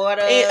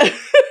 Water.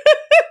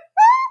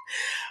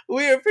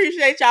 We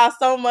appreciate y'all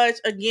so much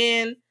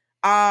again.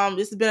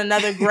 This has been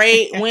another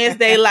great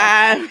Wednesday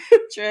live.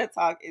 Trill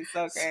talk is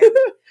so crazy.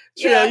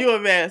 Trill, you a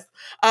mess.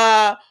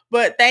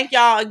 But thank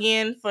y'all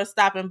again for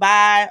stopping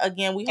by.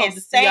 Again, we hope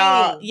to see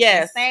y'all.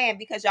 Yes, staying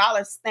because y'all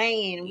are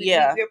staying. We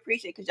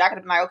appreciate it because y'all could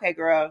have been like, okay,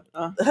 girl,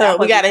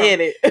 we gotta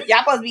hit it. Y'all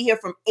supposed to be here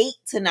from 8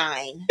 to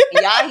 9,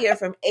 and y'all here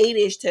from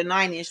 8ish to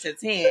 9ish to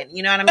 10.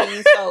 You know what I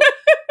mean? So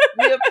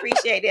we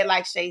appreciate that,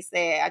 like Shay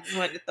said. I just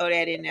wanted to throw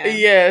that in there.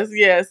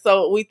 Yes.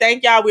 So we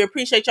thank y'all. We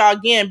appreciate y'all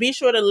again. Be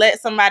sure to let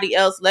some of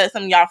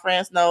y'all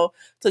friends know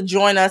to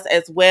join us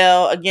as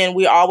well. Again,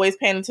 we're always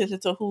paying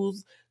attention to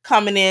who's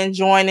coming in,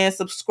 joining,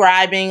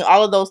 subscribing,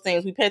 all of those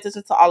things. We pay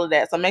attention to all of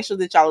that. So make sure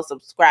that y'all are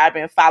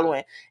subscribing,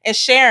 following, and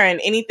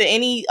sharing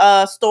any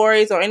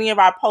stories or any of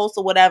our posts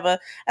or whatever,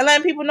 and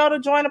letting people know to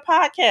join the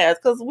podcast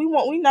because we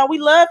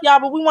love y'all,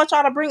 but we want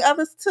y'all to bring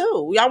others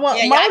too. Y'all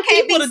want more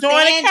people to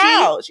join the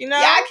couch.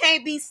 Y'all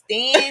can't be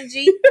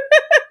stingy.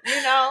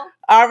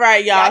 All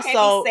right, y'all.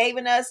 Can't be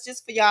saving us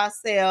just for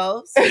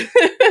yourselves.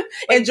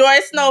 Enjoy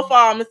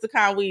Snowfall, Mr.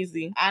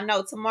 Conweezy. I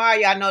know tomorrow,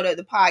 y'all know that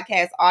the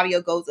podcast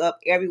audio goes up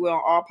everywhere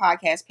on all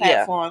podcast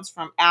platforms,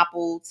 from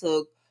Apple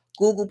to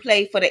Google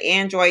Play for the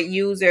Android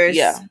users.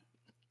 Yeah.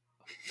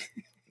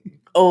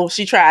 Oh,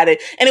 she tried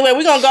it. Anyway,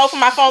 we're gonna go for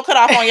my phone cut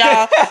off on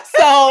y'all.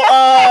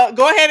 So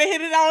go ahead and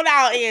hit it on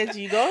out,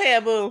 Angie. Go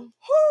ahead, boo.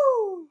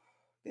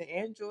 The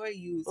Android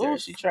users. Oh,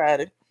 she tried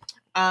it.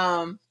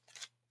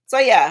 So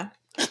yeah.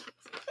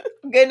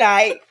 Good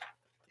night.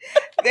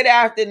 Good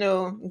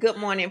afternoon. Good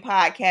morning,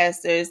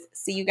 podcasters.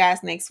 See you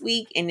guys next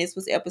week. And this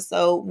was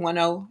episode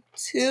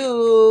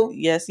 102.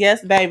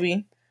 Yes,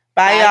 baby.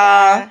 Bye,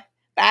 y'all.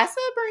 Bye,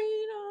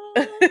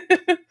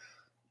 Sabrina.